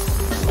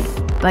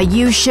 But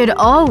you should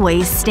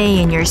always stay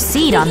in your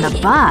seat on the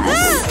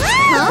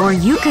bus. Or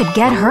you could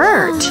get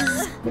hurt.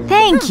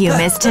 Thank you,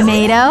 Miss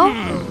Tomato.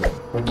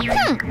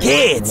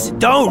 Kids,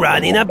 don't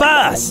run in a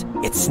bus.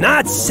 It's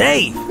not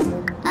safe.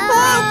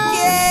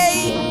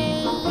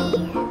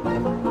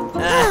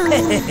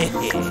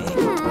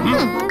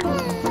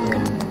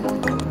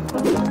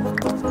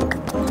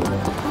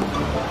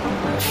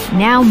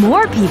 Now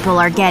more people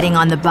are getting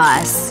on the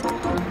bus.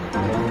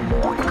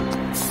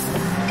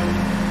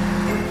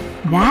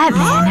 That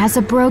man has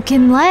a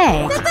broken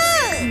leg.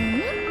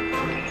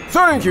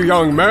 Thank you,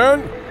 young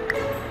man.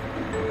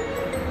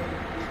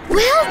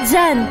 Well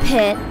done,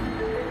 Pit.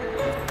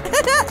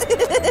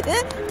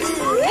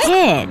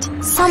 Pit,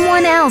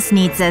 someone else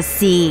needs a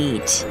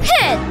seat.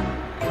 Pit!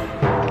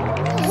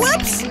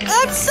 Whoops!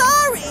 I'm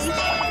sorry!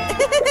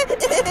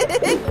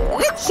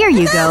 Here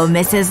you go,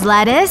 Mrs.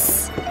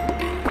 Lettuce.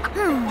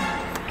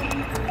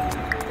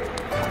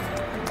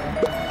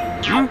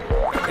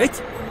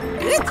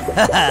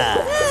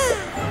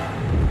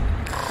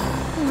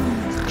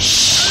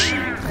 Shh!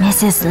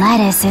 Mrs.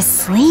 Lettuce is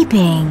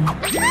sleeping.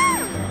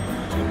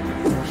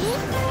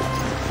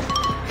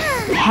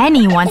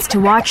 Penny wants to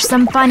watch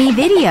some funny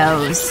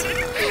videos.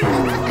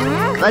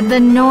 But the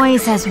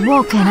noise has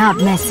woken up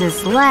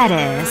Mrs.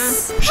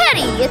 Lettuce.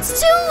 Penny, it's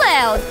too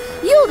loud.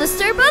 You'll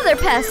disturb other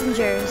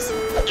passengers.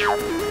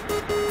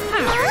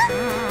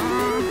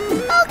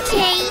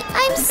 Okay,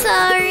 I'm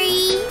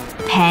sorry.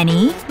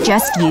 Penny,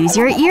 just use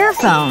your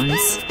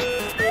earphones.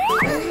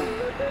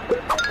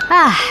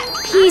 Ah,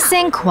 peace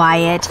and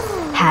quiet.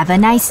 Have a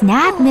nice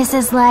nap,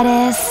 Mrs.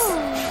 Lettuce.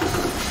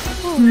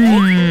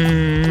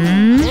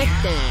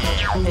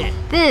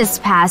 This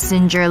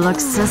passenger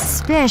looks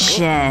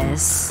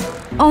suspicious.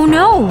 Oh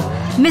no!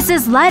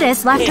 Mrs.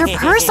 Lettuce left her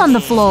purse on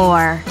the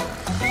floor.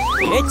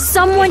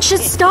 Someone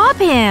should stop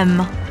him.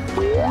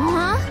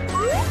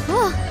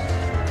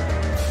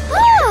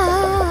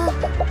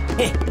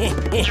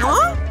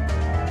 Huh?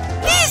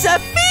 He's a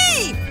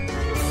thief!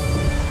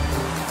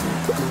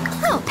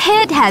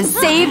 Pit has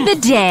saved the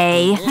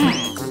day.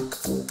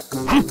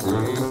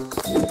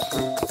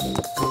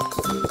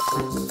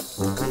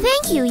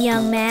 Thank you,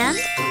 young man.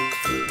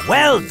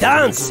 Well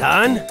done,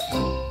 son.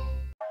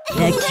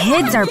 The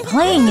kids are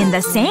playing in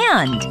the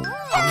sand.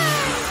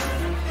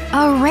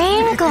 A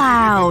rain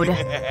cloud.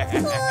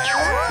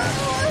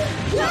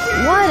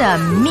 What a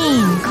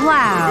mean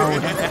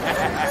cloud.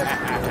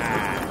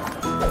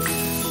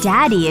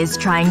 Daddy is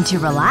trying to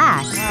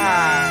relax.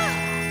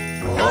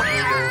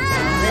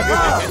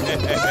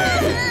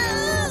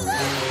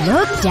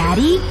 Look,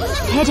 Daddy.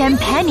 Pit and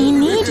Penny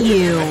need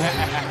you.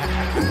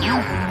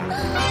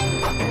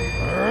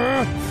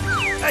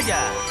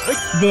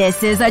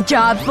 This is a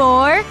job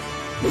for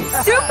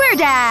Super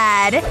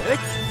Dad!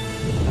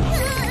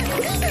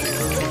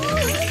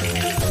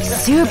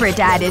 Super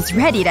Dad is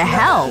ready to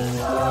help.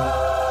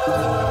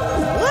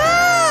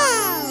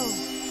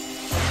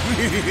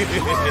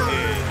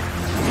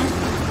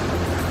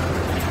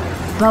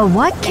 But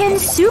what can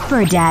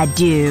Super Dad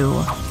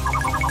do?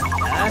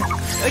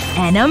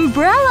 An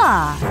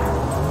umbrella!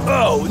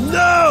 Oh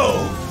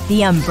no!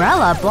 The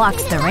umbrella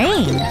blocks the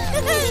rain.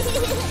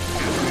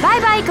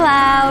 Bye-bye,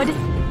 Cloud!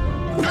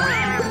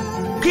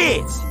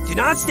 Kids, do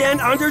not stand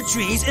under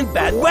trees in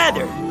bad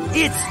weather.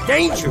 It's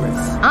dangerous.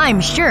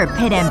 I'm sure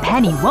Pit and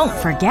Penny won't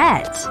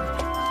forget.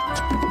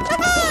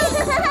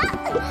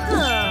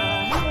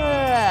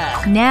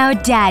 Now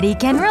Daddy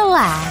can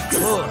relax.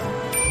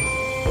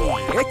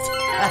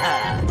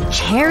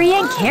 Cherry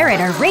and Carrot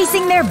are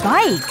racing their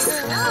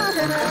bikes.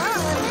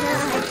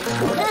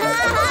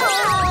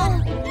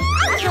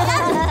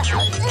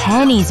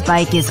 Penny's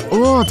bike is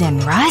old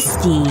and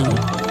rusty.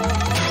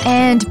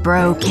 And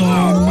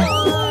broken.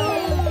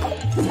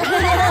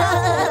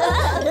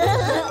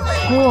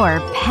 Poor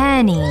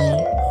Penny.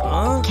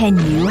 Can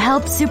you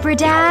help Super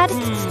Dad?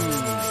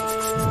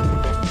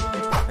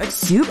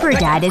 Super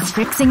Dad is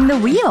fixing the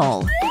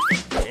wheel.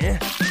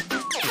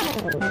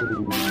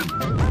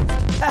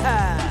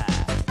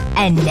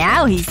 And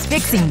now he's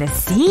fixing the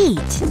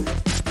seat.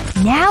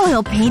 Now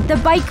he'll paint the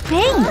bike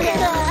pink.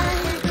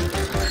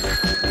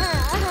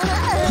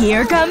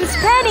 Here comes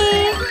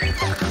Penny.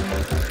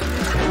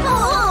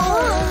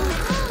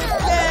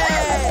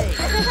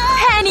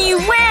 Penny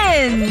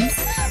wins!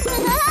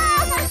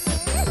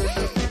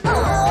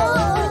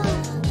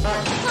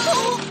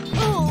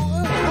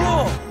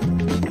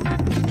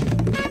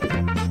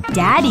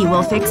 Daddy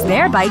will fix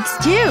their bikes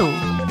too.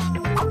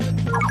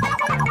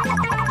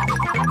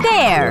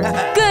 There!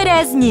 Good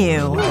as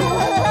new.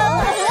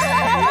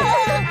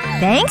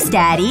 Thanks,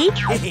 Daddy.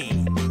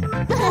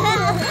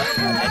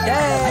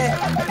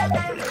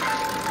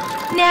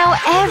 Now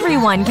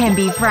everyone can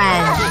be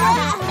friends.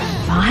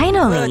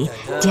 Finally,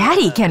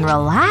 Daddy can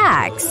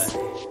relax.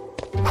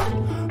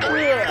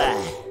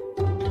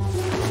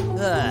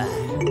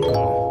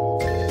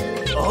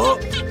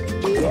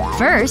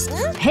 First,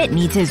 Pit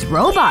needs his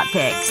robot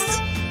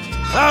fixed.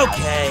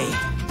 Okay.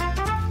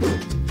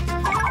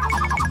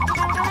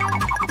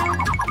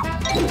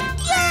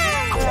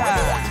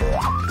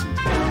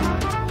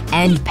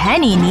 And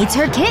Penny needs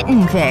her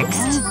kitten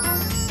fixed.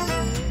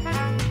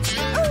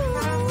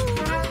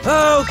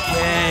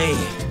 Okay.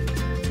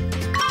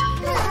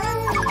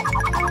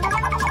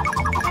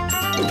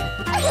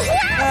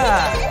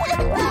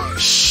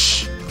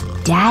 Shh!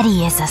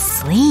 Daddy is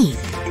asleep.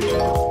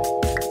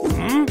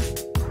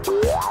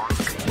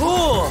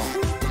 Oh.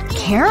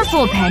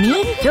 Careful,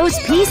 Penny. Those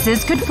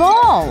pieces could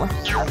fall.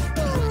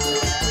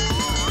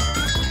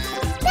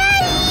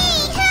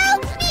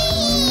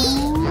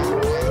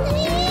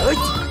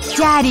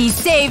 Daddy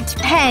saved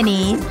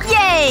Penny.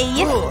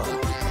 Yay!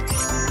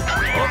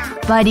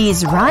 But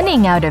he's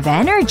running out of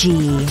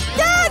energy.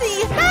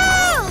 Daddy,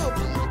 help!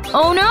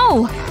 Oh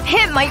no!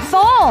 Pit might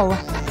fall!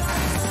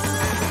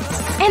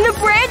 And the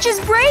branch is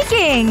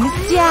breaking!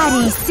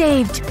 Daddy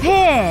saved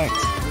Pit.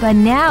 But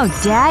now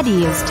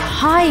Daddy is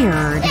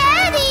tired.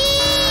 Daddy!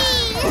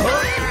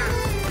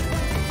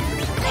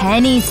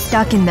 Penny's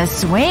stuck in the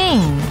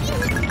swing.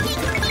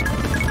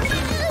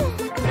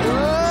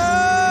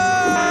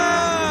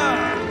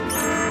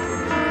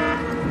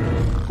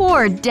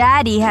 Poor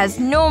Daddy has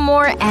no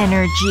more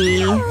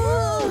energy.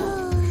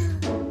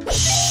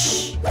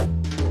 Shh.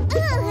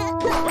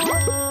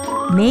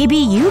 Maybe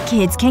you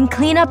kids can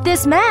clean up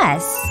this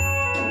mess.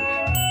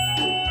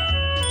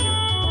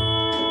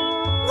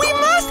 We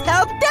must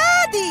help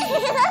Daddy!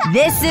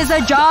 This is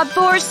a job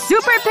for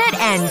Super Pit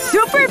and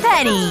Super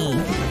Penny.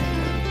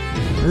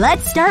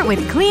 Let's start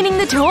with cleaning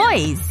the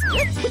toys.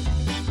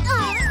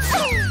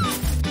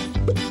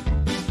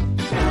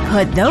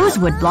 Put those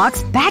wood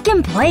blocks back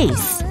in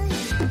place.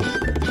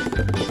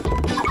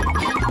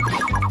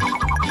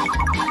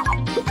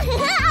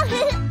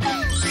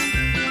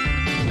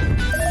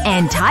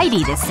 And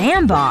tidy the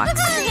sandbox.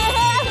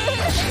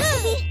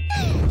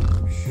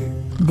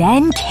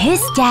 Then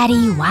kiss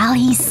Daddy while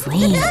he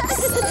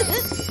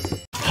sleeps.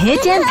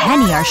 Pit and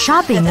Penny are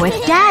shopping with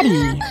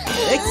Daddy.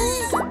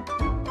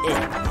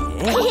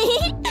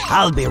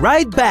 I'll be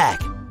right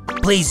back.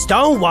 Please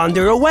don't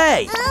wander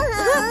away.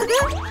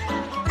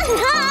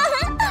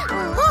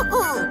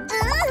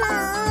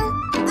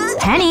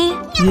 Penny,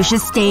 you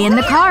should stay in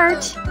the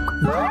cart.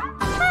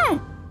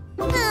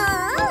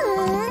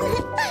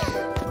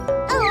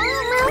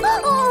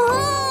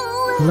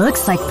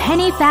 Looks like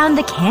Penny found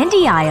the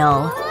candy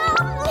aisle.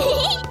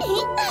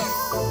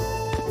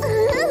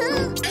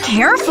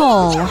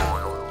 Careful!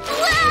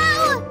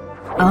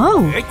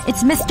 Oh,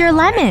 it's Mr.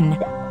 Lemon.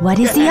 What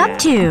is he up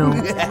to?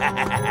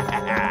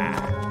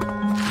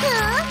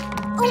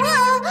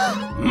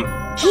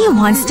 He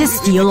wants to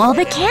steal all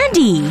the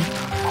candy.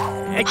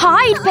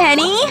 Hide,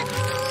 Penny!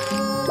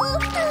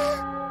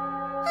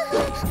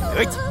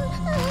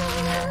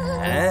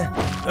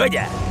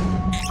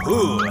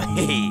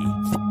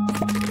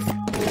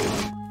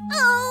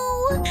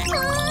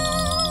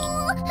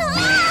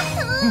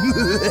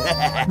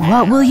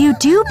 What will you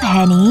do,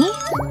 Penny?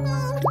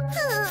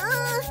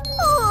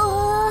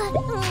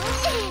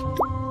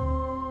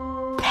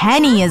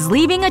 Penny is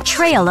leaving a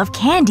trail of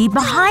candy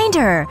behind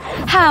her.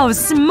 How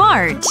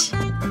smart!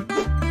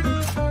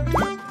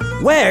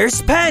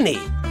 Where's Penny?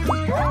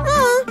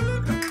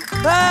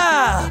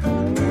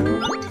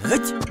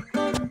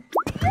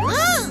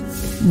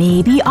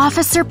 Maybe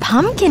Officer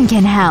Pumpkin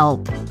can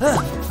help.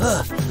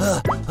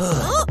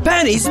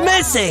 Penny's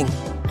missing!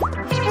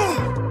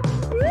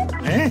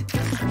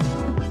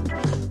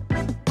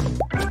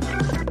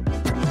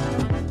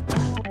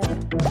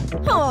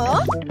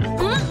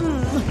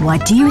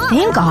 What do you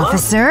think,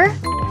 Officer?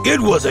 It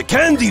was a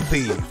candy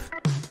thief.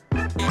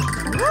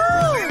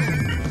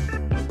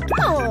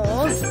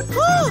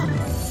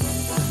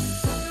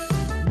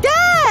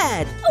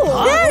 Dad!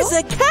 There's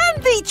a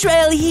candy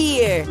trail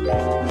here!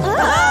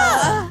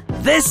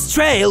 This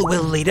trail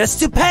will lead us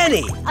to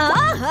Penny.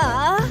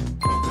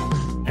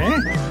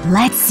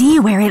 Let's see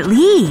where it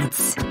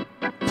leads.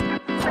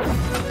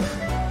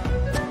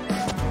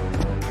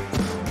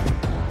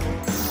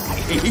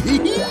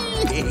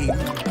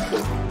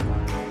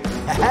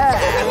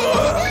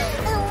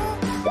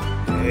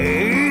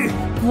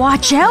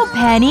 Watch out,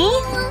 Penny!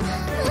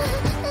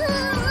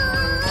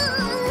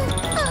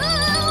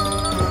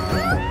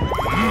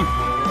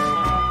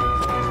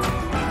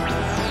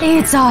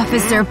 It's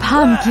Officer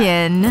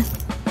Pumpkin.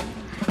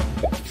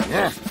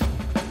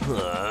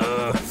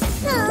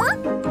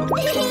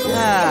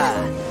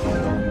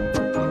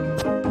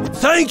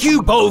 Thank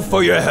you both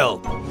for your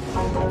help.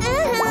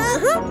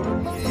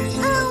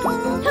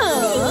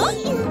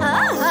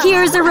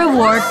 Here's a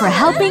reward for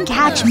helping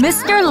catch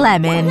Mr.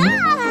 Lemon.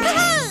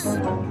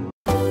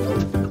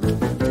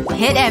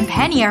 Pit and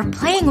Penny are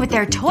playing with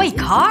their toy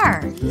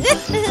car.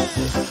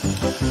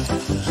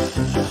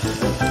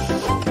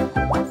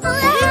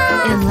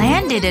 It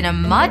landed in a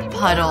mud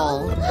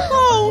puddle.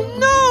 Oh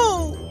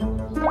no!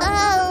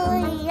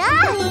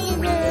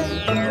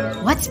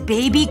 What's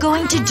Baby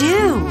going to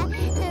do?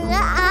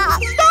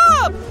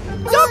 Stop!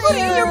 Don't put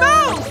it in your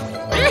mouth!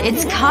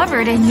 It's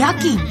covered in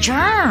yucky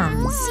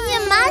germs. You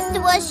must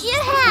wash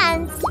your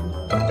hands.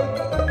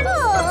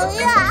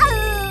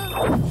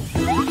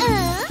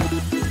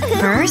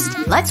 First,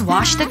 let's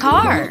wash the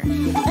car.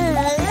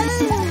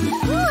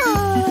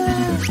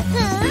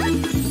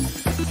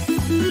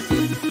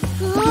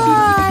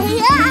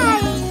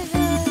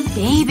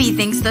 Baby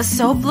thinks the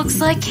soap looks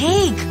like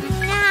cake.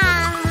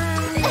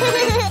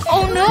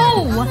 Oh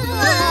no!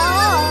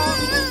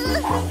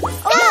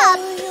 Stop!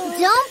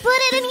 Don't put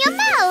it in your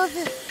mouth.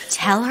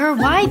 Tell her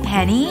why,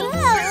 Penny.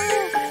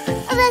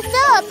 The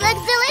soap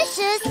looks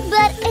delicious,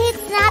 but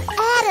it's not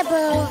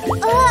edible.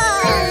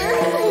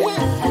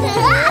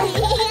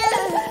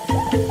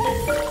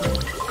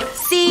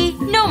 See?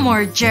 No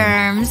more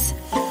germs.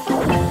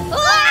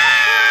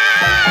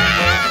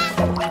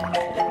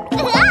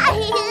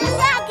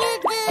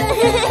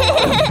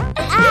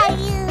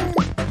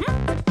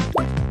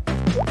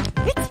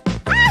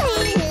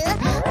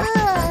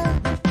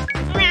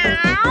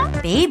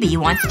 Baby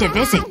wants to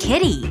visit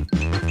Kitty.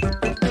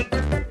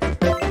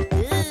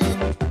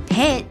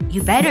 Pit,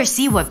 you better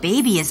see what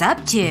Baby is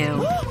up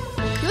to.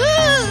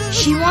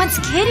 She wants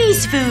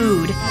Kitty's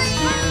food.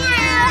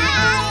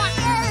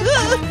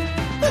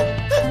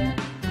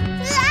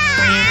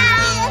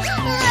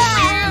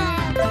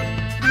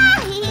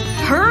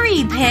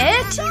 Hurry,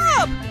 Pit!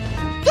 Stop!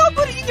 Don't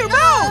put it in your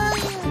mouth!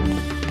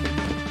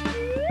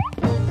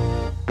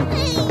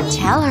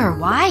 Tell her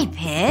why,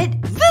 Pit.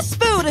 This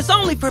food is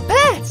only for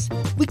pets!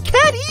 We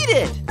can't eat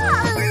it!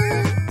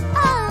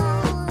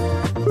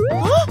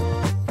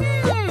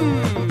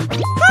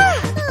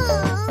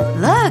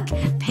 Look,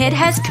 Pit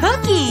has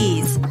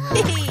cookies.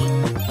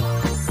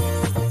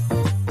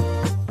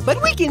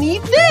 But we can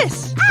eat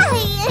this!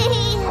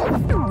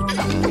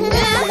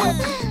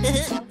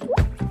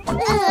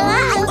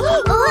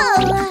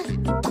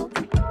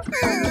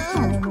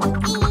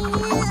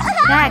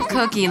 That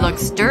cookie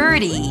looks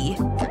dirty.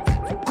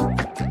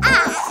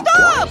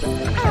 Stop!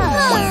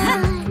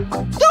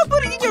 Don't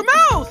put it in your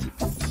mouth!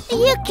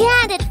 You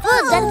can't eat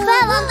food that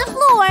fell on the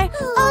floor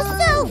or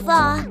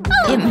sofa.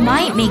 It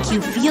might make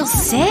you feel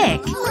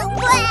sick.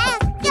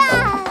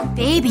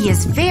 Baby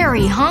is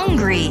very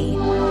hungry.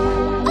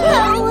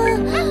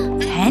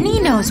 Penny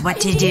knows what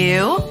to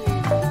do.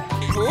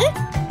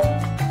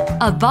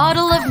 A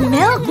bottle of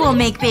milk will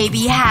make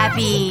baby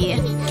happy.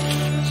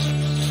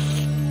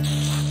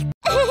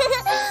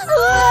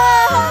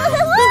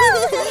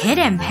 Pit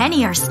and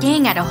Penny are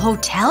staying at a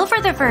hotel for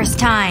the first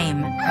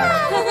time.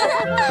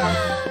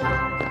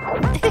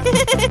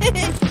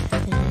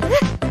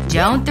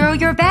 Don't throw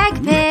your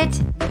bag,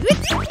 Pit.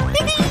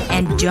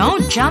 And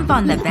don't jump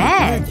on the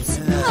beds.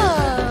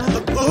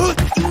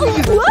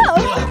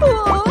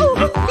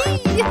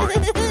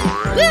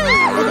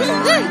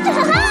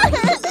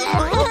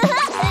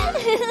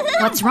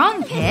 What's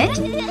wrong, Pit?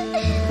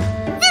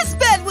 This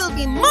bed will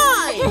be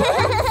mine!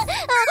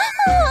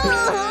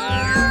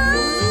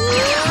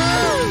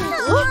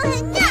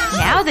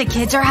 Now the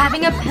kids are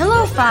having a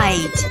pillow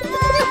fight.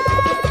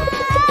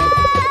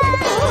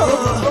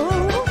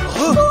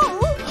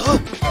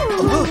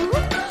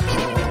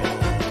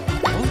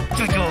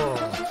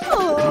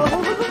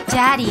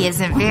 Daddy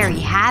isn't very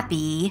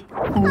happy.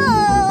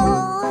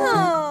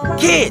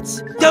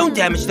 Kids, don't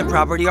damage the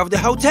property of the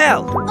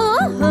hotel.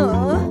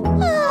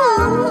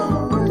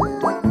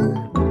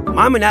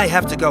 Mom and I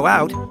have to go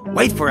out.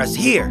 Wait for us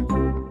here.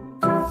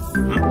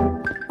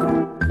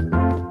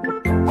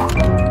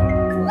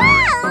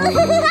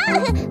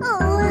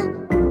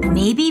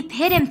 Maybe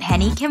Pit and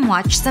Penny can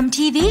watch some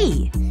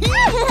TV.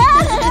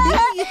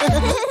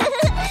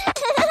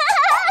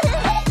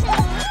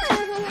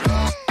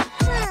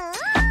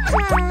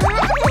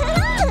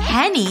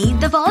 Penny,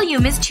 the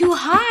volume is too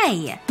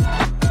high.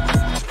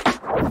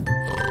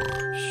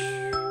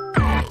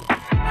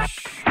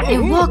 It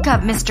woke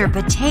up Mr.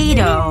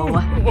 Potato.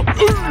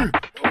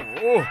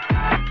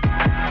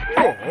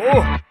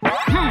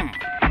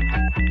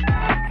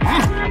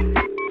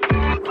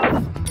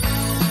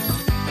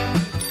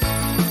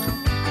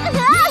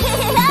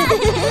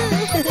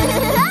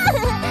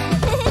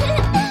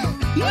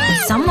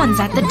 Someone's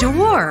at the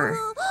door.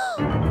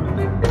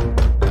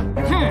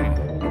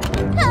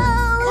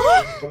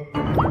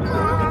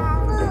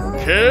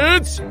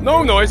 Kids,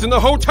 no noise in the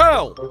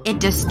hotel. It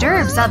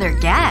disturbs other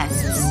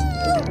guests.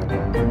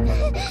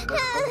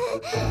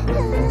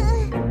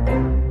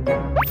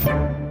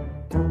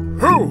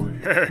 Who?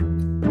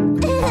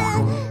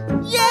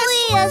 Yes,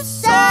 we are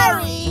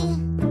sorry.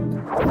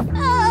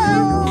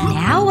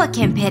 Now what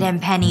can Pit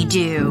and Penny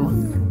do?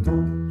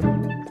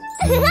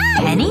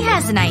 Penny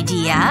has an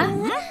idea.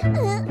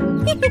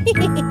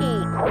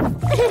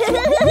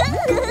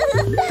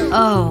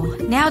 Oh,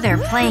 now they're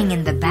playing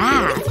in the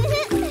bath.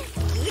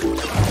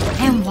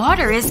 And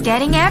water is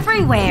getting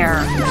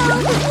everywhere.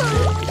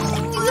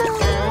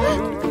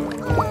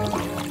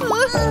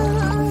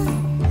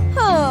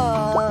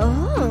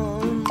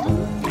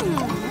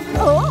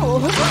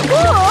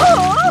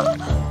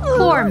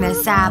 Poor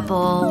Miss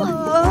Apple.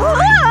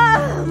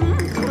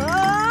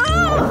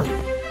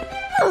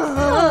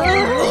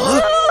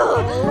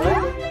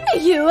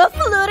 You are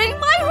flooding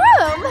my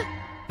room!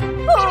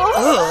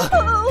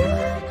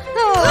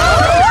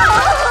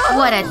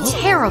 What a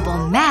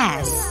terrible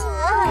mess.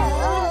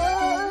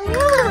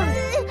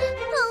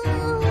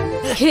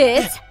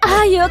 Kids,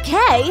 are you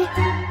okay?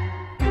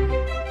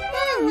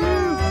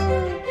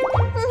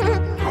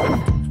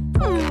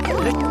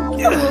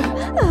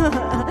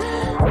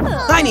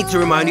 I need to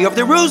remind you of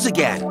the rules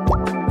again.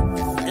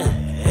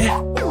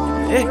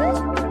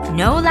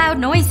 No loud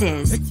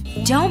noises.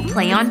 Don't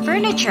play on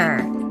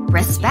furniture.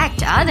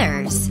 Respect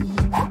others.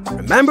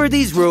 Remember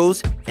these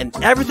rules, and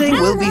everything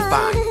will be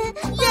fine.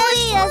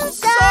 We are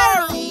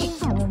sorry.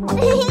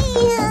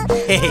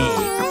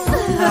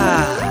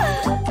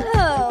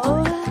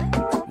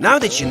 Now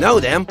that you know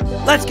them,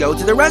 let's go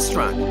to the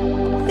restaurant.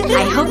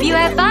 I hope you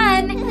have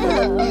fun.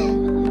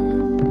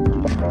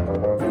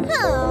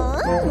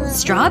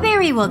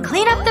 Strawberry will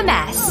clean up the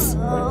mess.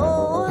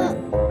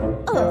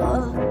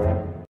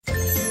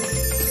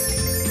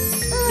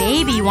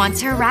 Baby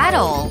wants her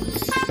rattle.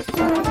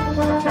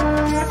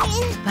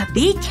 But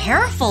be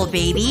careful,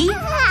 baby.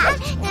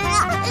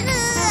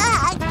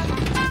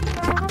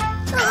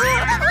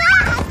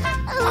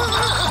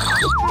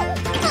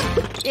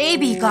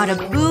 Baby got a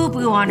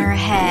boo-boo on her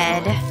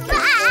head.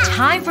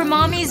 Time for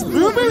Mommy's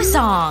boo-boo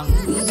song.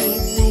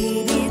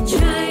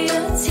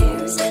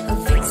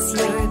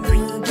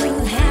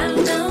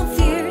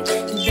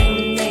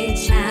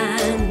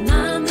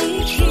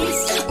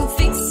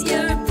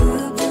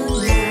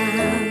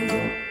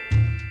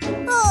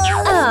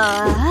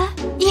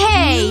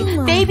 Yay!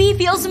 Baby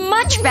feels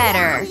much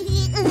better.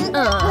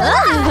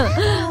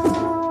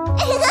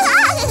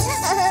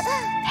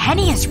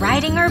 Penny is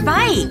riding her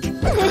bike.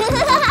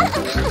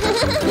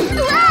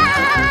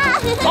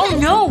 Oh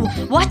no!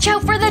 Watch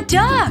out for the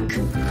duck!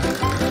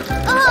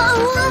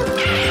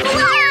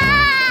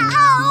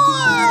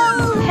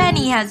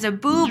 Penny has a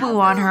boo-boo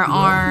on her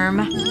arm.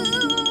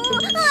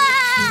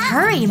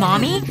 Hurry,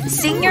 Mommy!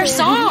 Sing your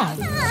song!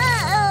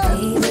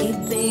 Baby,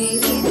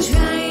 baby,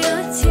 dry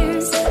your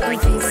tears.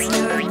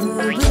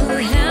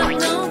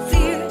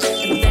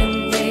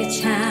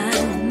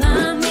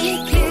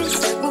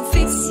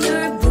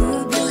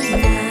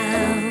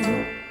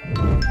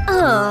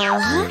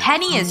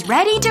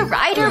 ready to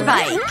ride her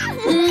bike.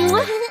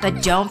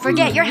 But don't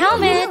forget your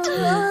helmet.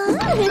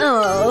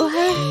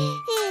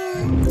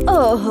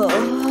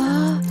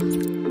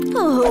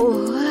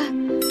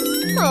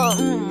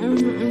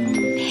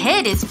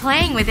 Pit is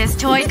playing with his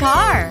toy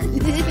car.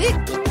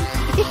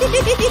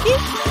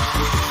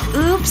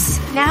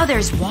 Oops, now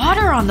there's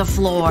water on the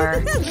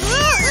floor.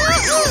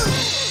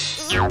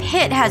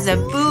 Pit has a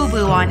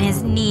boo-boo on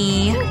his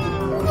knee.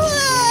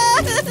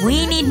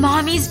 We need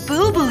Mommy's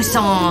boo-boo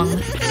song.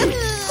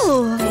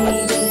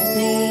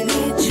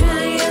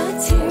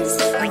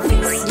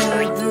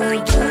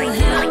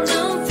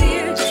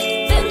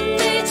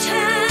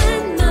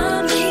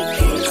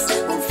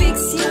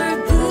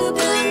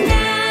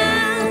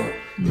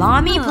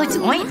 Mommy puts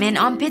ointment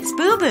on Pit's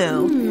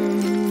boo-boo.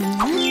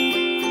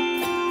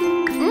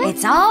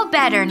 It's all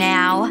better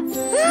now.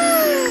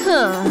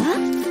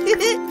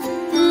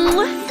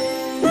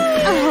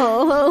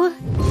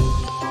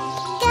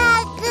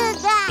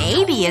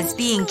 Baby is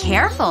being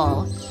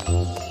careful.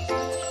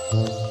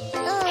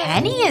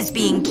 Penny is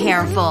being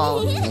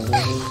careful.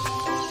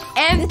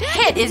 And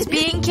Pit is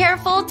being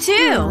careful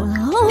too.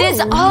 This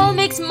all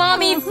makes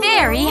Mommy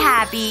very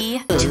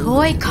happy.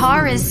 Toy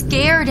car is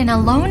scared and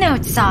alone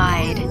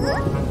outside.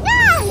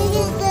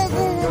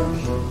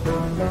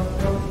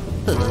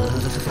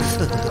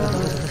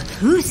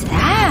 Who's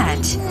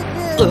that?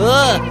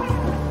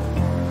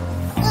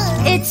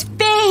 It's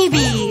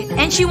Baby!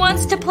 And she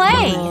wants to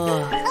play.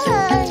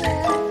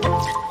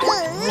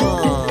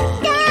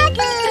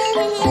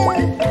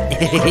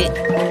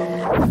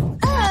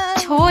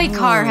 Toy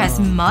car has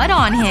mud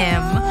on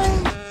him.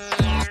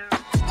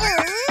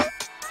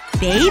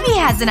 Baby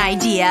has an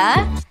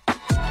idea.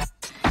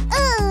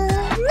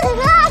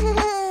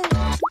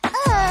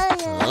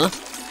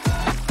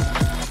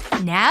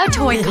 Now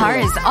toy car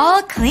is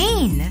all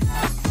clean.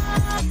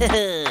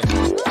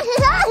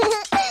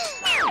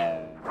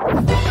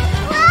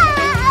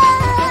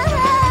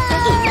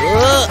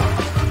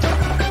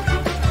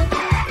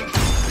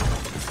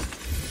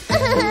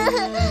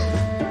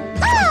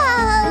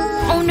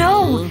 Oh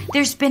no!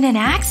 There's been an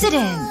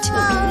accident.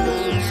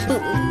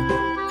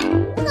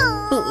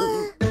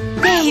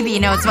 Baby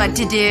knows what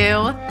to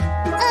do.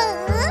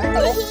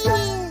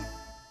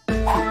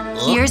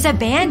 Here's a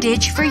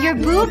bandage for your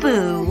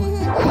boo-boo.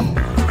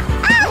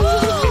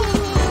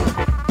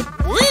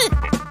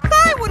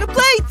 I want to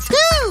play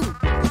too!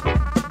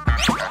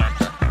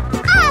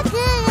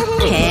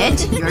 Pit,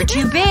 you're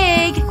too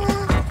big.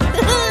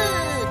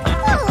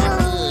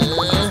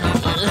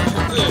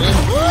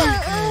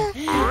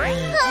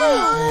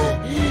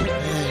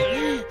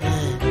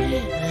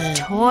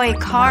 Toy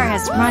car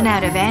has run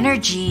out of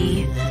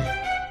energy.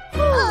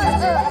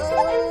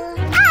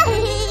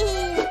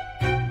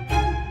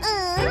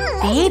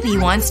 Baby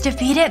wants to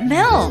feed it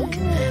milk.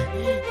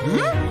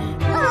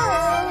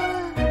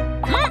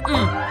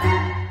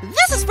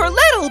 This is for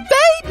little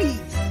babies!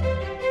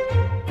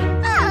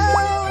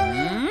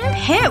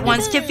 Pit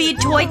wants to feed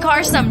toy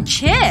car some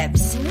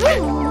chips.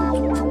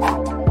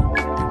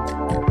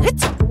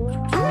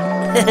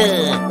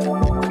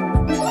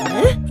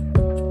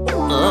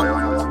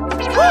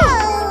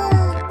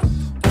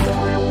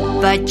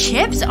 But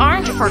chips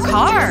aren't for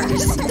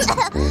cars.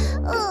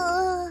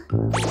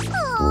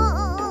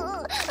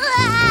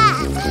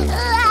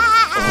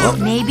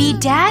 Maybe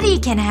Daddy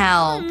can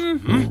help.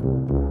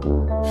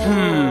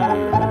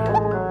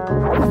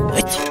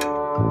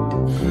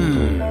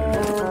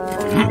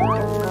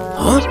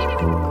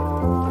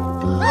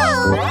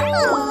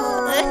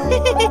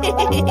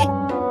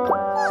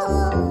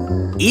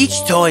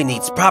 Each toy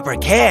needs proper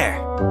care.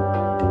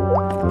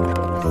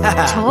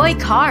 Toy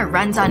car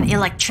runs on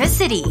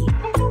electricity.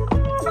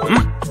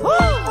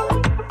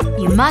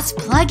 You must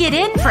plug it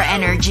in for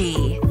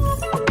energy.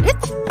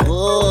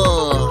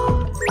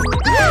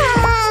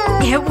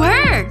 It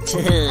worked!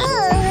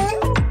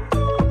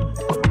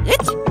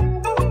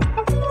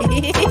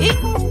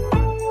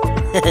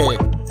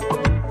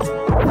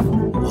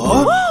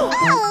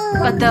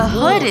 But the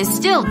hood is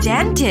still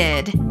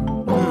dented.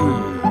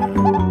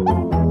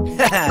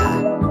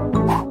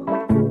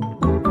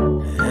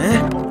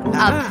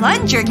 A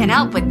plunger can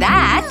help with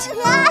that.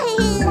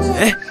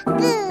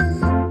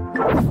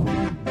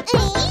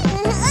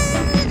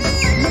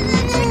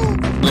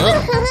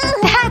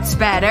 That's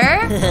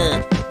better.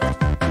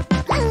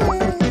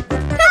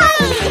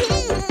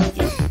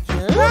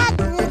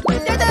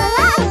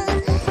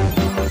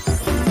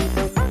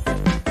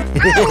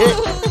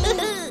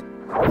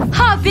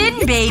 Hop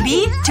in,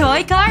 baby.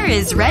 Toy car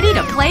is ready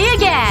to play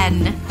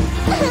again.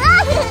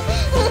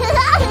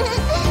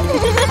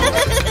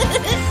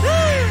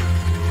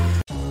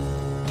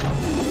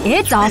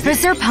 It's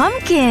Officer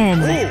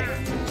Pumpkin.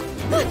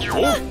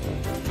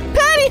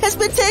 Patty has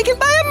been taken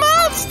by a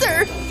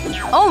monster!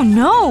 Oh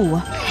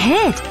no!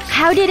 Pit,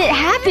 how did it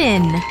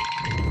happen?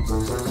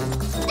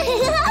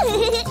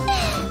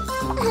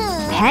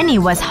 Penny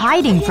was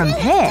hiding from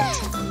Pit.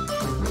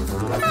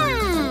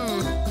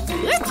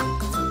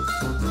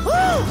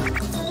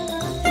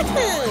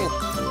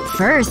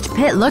 First,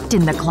 Pit looked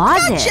in the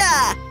closet.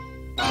 Gotcha!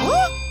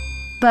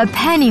 But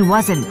Penny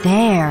wasn't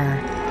there.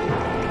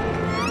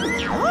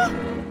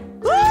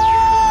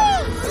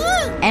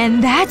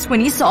 And that's when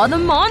he saw the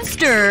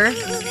monster.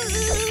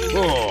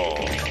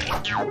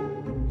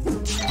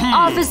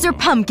 Officer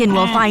Pumpkin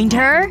will find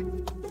her.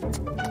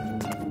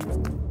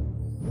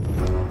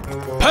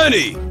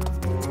 Penny!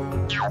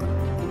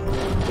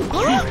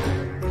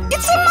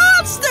 It's a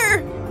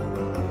monster!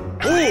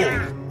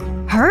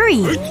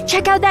 Hurry!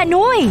 Check out that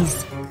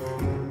noise!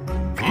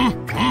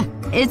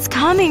 It's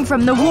coming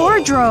from the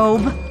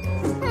wardrobe.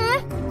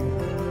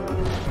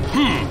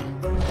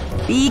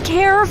 Be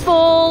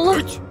careful!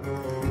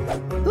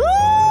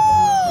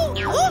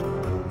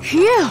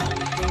 Phew!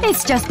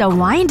 It's just a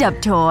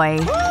wind-up toy.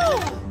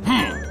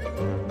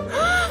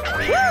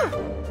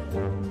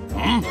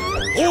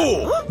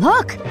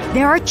 Look!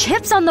 There are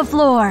chips on the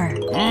floor.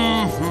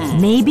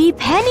 Maybe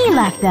Penny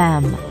left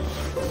them.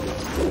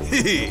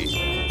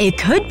 It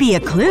could be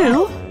a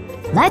clue.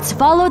 Let's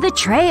follow the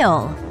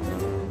trail.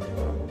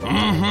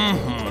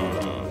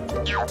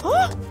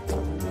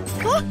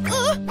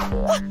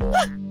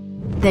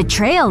 The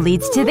trail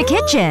leads to the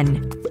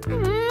kitchen.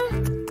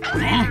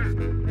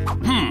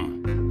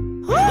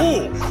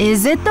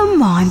 Is it the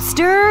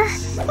monster?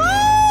 A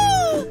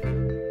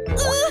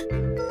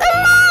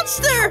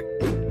monster!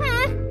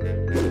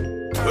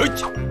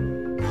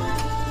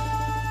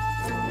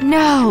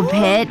 No,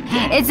 Pit.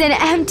 It's an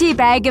empty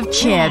bag of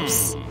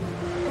chips.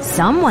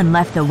 Someone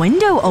left the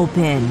window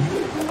open.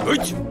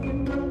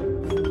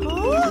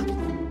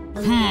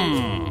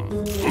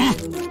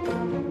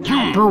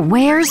 But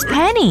where's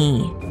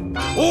Penny?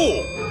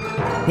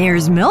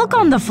 There's milk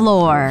on the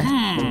floor.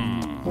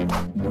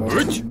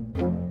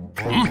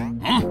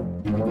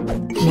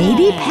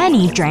 Maybe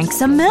Penny drank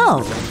some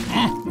milk.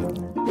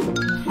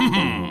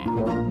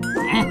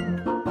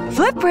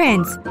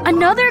 Footprints!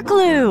 Another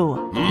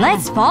clue!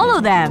 Let's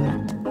follow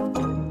them.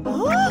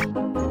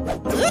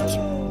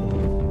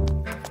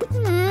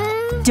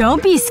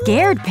 Don't be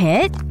scared,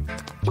 Pit.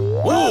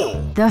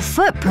 The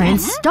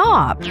footprints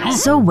stop.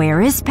 So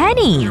where is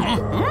Penny? A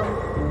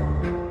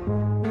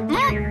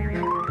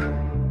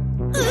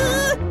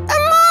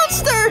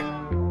monster!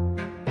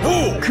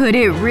 Could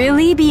it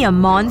really be a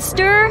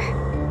monster?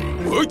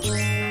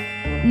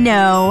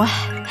 No.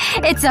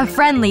 It's a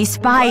friendly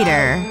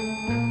spider.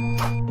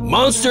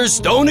 Monsters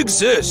don't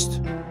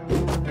exist.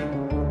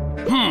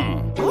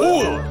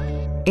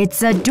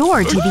 It's a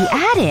door to the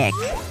attic.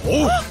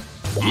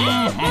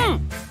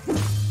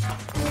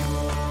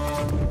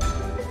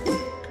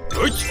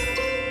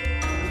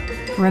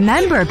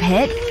 Remember,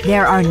 Pit,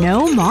 there are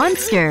no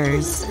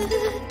monsters.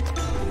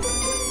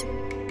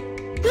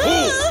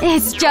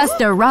 It's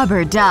just a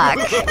rubber duck.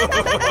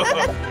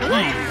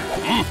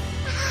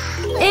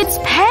 It's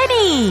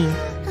Penny!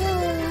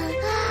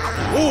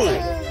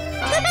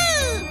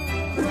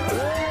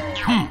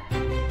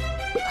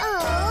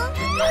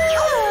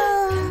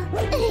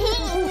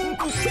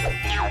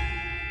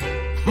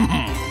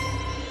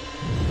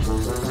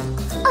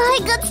 I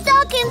got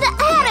stuck in the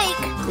attic.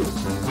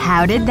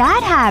 How did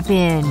that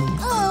happen?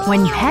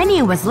 When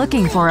Penny was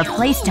looking for a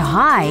place to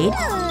hide,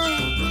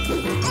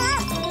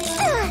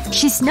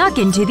 she snuck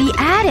into the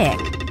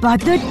attic.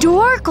 But the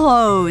door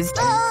closed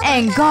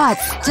and got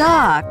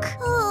stuck.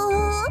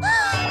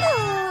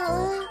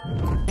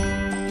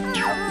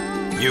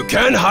 You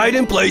can hide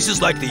in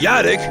places like the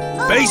attic,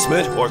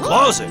 basement, or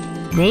closet.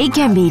 They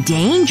can be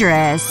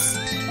dangerous.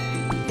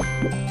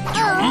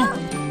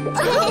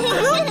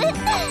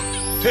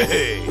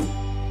 Hey!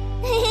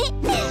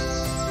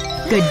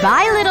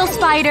 Goodbye, little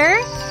spider.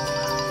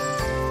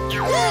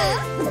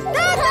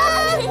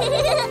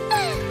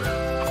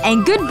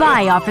 And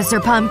goodbye, Officer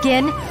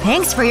Pumpkin.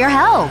 Thanks for your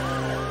help.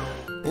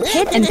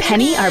 Pit and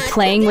Penny are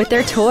playing with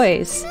their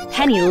toys.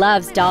 Penny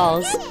loves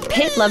dolls.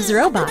 Pit loves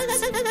robots.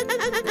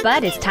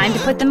 But it's time to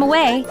put them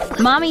away.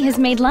 Mommy has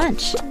made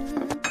lunch.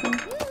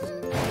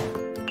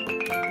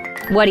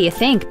 What do you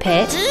think,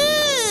 Pit?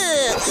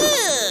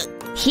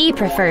 He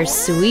prefers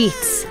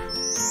sweets.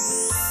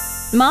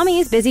 Mommy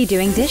is busy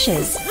doing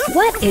dishes.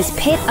 What is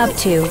Pit up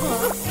to?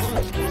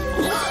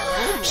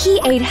 He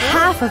ate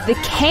half of the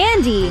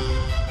candy!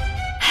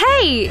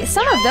 Hey,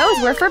 some of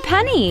those were for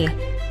Penny.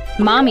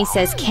 Mommy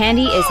says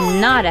candy is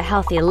not a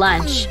healthy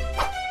lunch.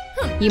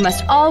 You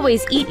must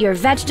always eat your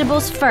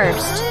vegetables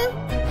first.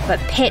 But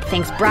Pit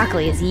thinks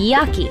broccoli is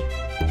yucky.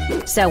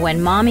 So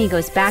when Mommy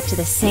goes back to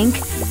the sink,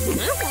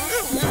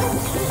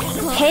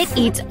 Pit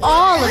eats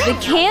all of the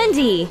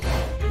candy.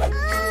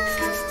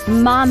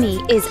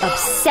 Mommy is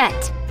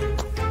upset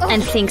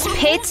and thinks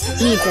Pit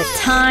needs a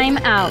time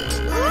out.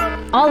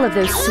 All of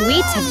those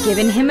sweets have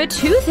given him a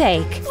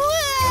toothache.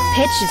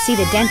 Pit should see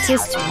the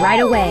dentist right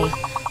away.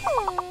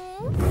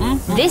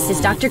 This is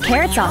Dr.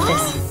 Carrot's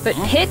office, but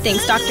Pit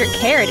thinks Dr.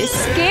 Carrot is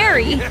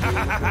scary.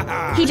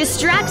 He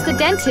distracts the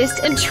dentist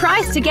and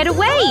tries to get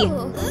away.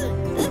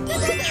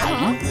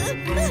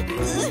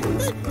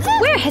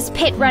 Where has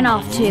Pit run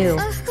off to?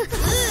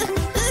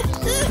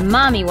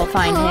 Mommy will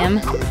find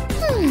him.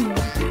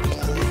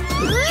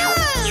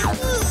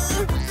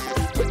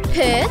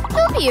 Pit,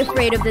 don't be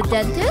afraid of the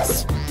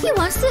dentist. He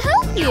wants to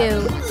help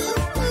you.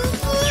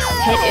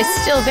 Pit is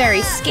still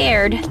very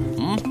scared.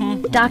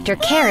 Dr.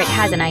 Carrot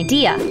has an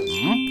idea.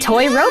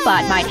 Toy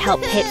robot might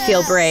help Pit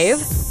feel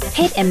brave.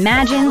 Pit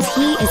imagines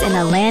he is in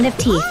a land of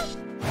teeth.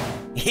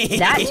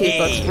 That tooth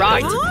looks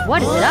rotten.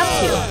 What is it up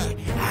to?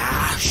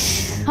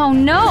 Oh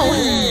no!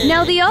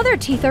 Now the other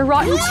teeth are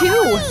rotten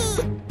too!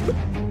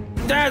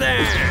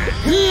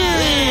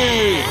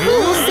 Who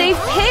will save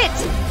Pit?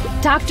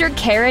 Dr.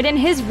 Carrot and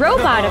his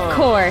robot, of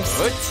course!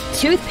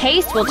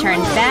 Toothpaste will turn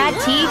bad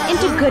teeth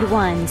into good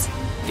ones.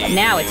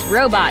 Now it's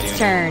Robot's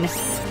turn.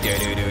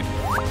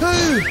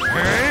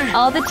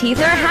 All the teeth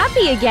are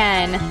happy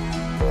again.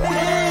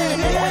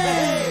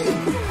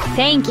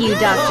 Thank you,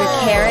 Dr.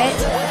 Carrot.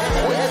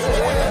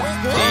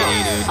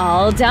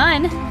 All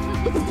done.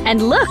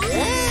 And look,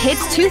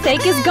 Pit's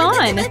toothache is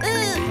gone.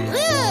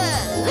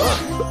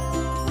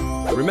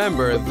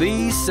 Remember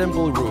these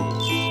simple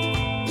rules.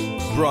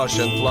 Brush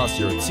and floss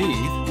your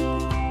teeth.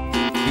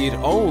 Eat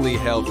only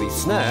healthy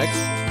snacks.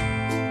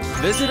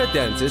 Visit a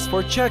dentist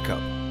for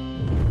checkup.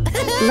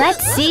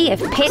 Let's see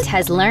if Pit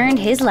has learned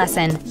his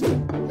lesson.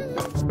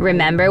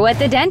 Remember what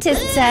the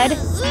dentist said.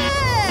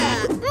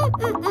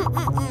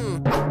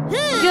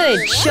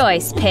 Good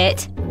choice,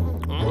 Pit.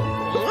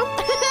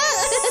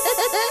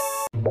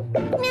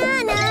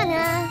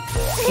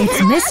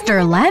 It's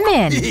Mr.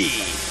 Lemon.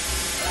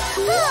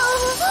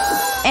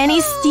 And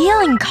he's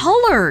stealing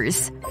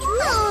colors.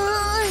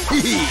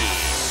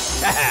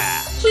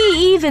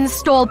 He even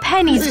stole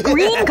Penny's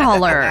green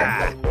color.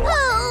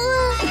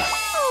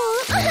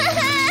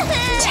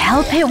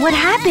 Tell Pit what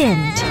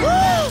happened.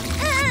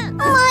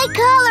 My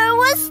color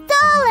was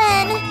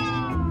stolen.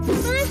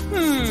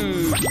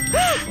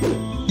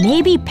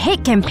 Maybe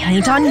Pit can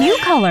paint on new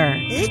color.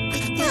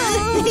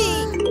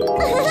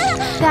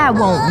 That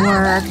won't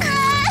work.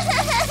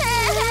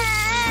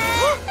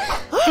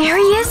 There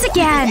he is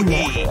again.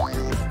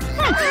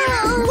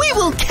 We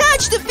will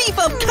catch the thief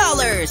of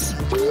colors!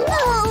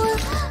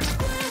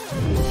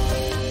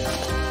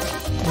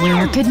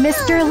 Where could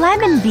Mr.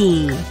 Lemon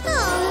be?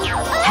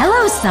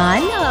 Hello,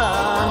 son.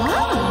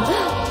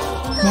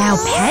 Now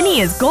Penny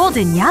is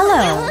golden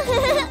yellow.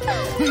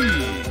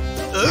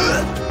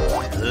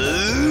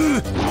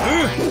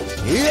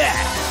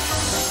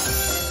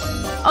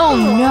 Oh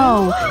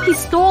no! He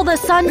stole the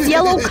sun's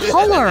yellow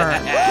color!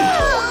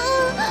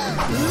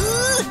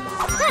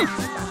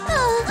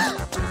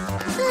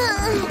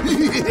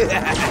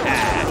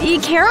 Be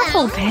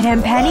careful, Pit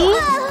and Penny!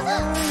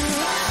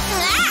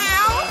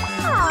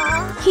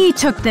 He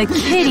took the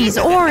kitty's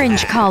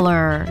orange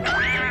color.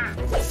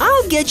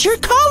 I'll get your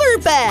color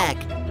back!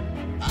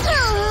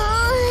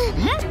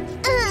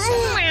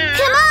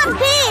 Come on,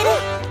 Pete!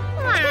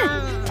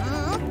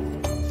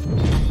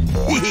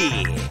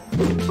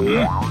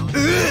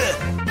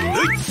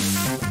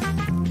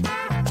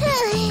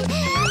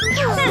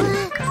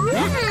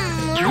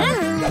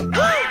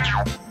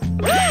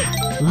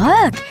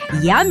 Look!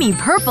 Yummy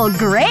purple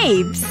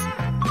grapes!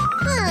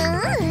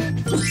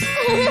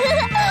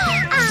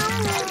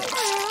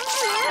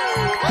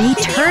 They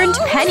turned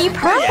Penny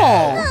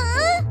purple!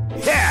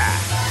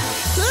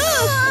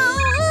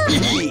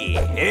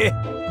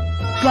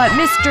 But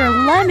Mr.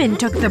 Lemon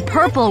took the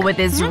purple with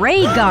his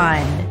ray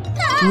gun.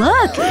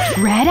 Look!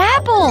 Red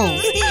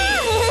apples!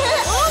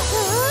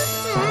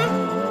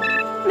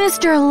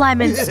 Mr.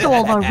 Lemon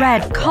stole the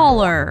red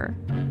color.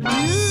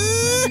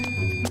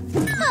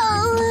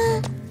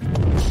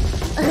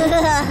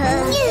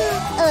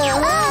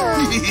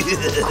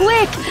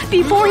 Quick!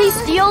 Before he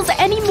steals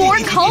any more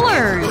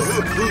colors!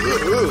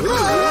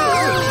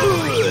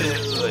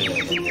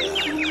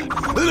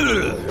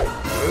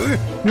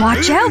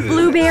 Watch out,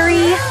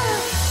 Blueberry!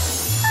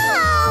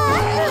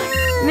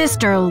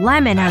 Mr.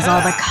 Lemon has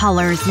all the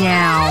colors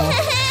now.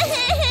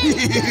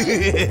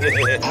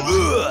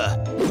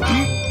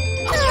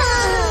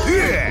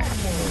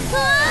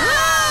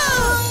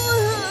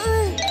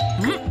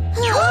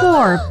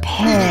 Poor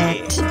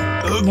Pit.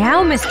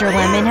 Now Mr.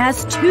 Lemon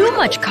has too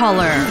much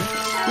color.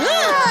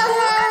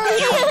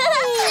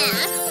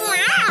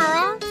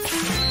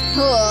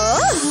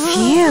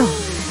 Phew.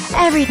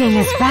 Everything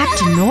is back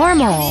to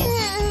normal.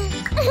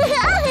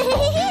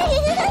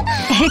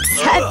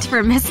 Except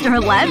for Mr.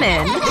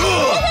 Lemon.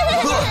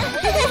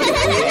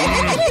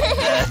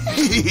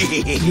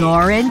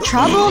 You're in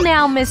trouble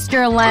now,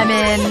 Mr.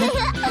 Lemon.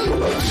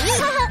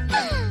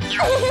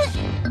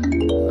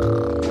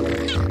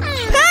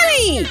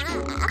 Penny!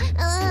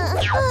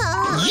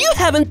 You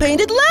haven't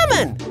painted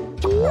lemon!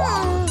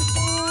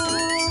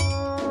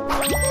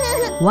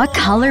 What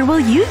color will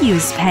you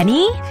use,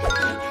 Penny?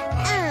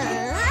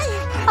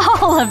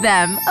 All of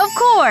them, of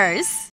course.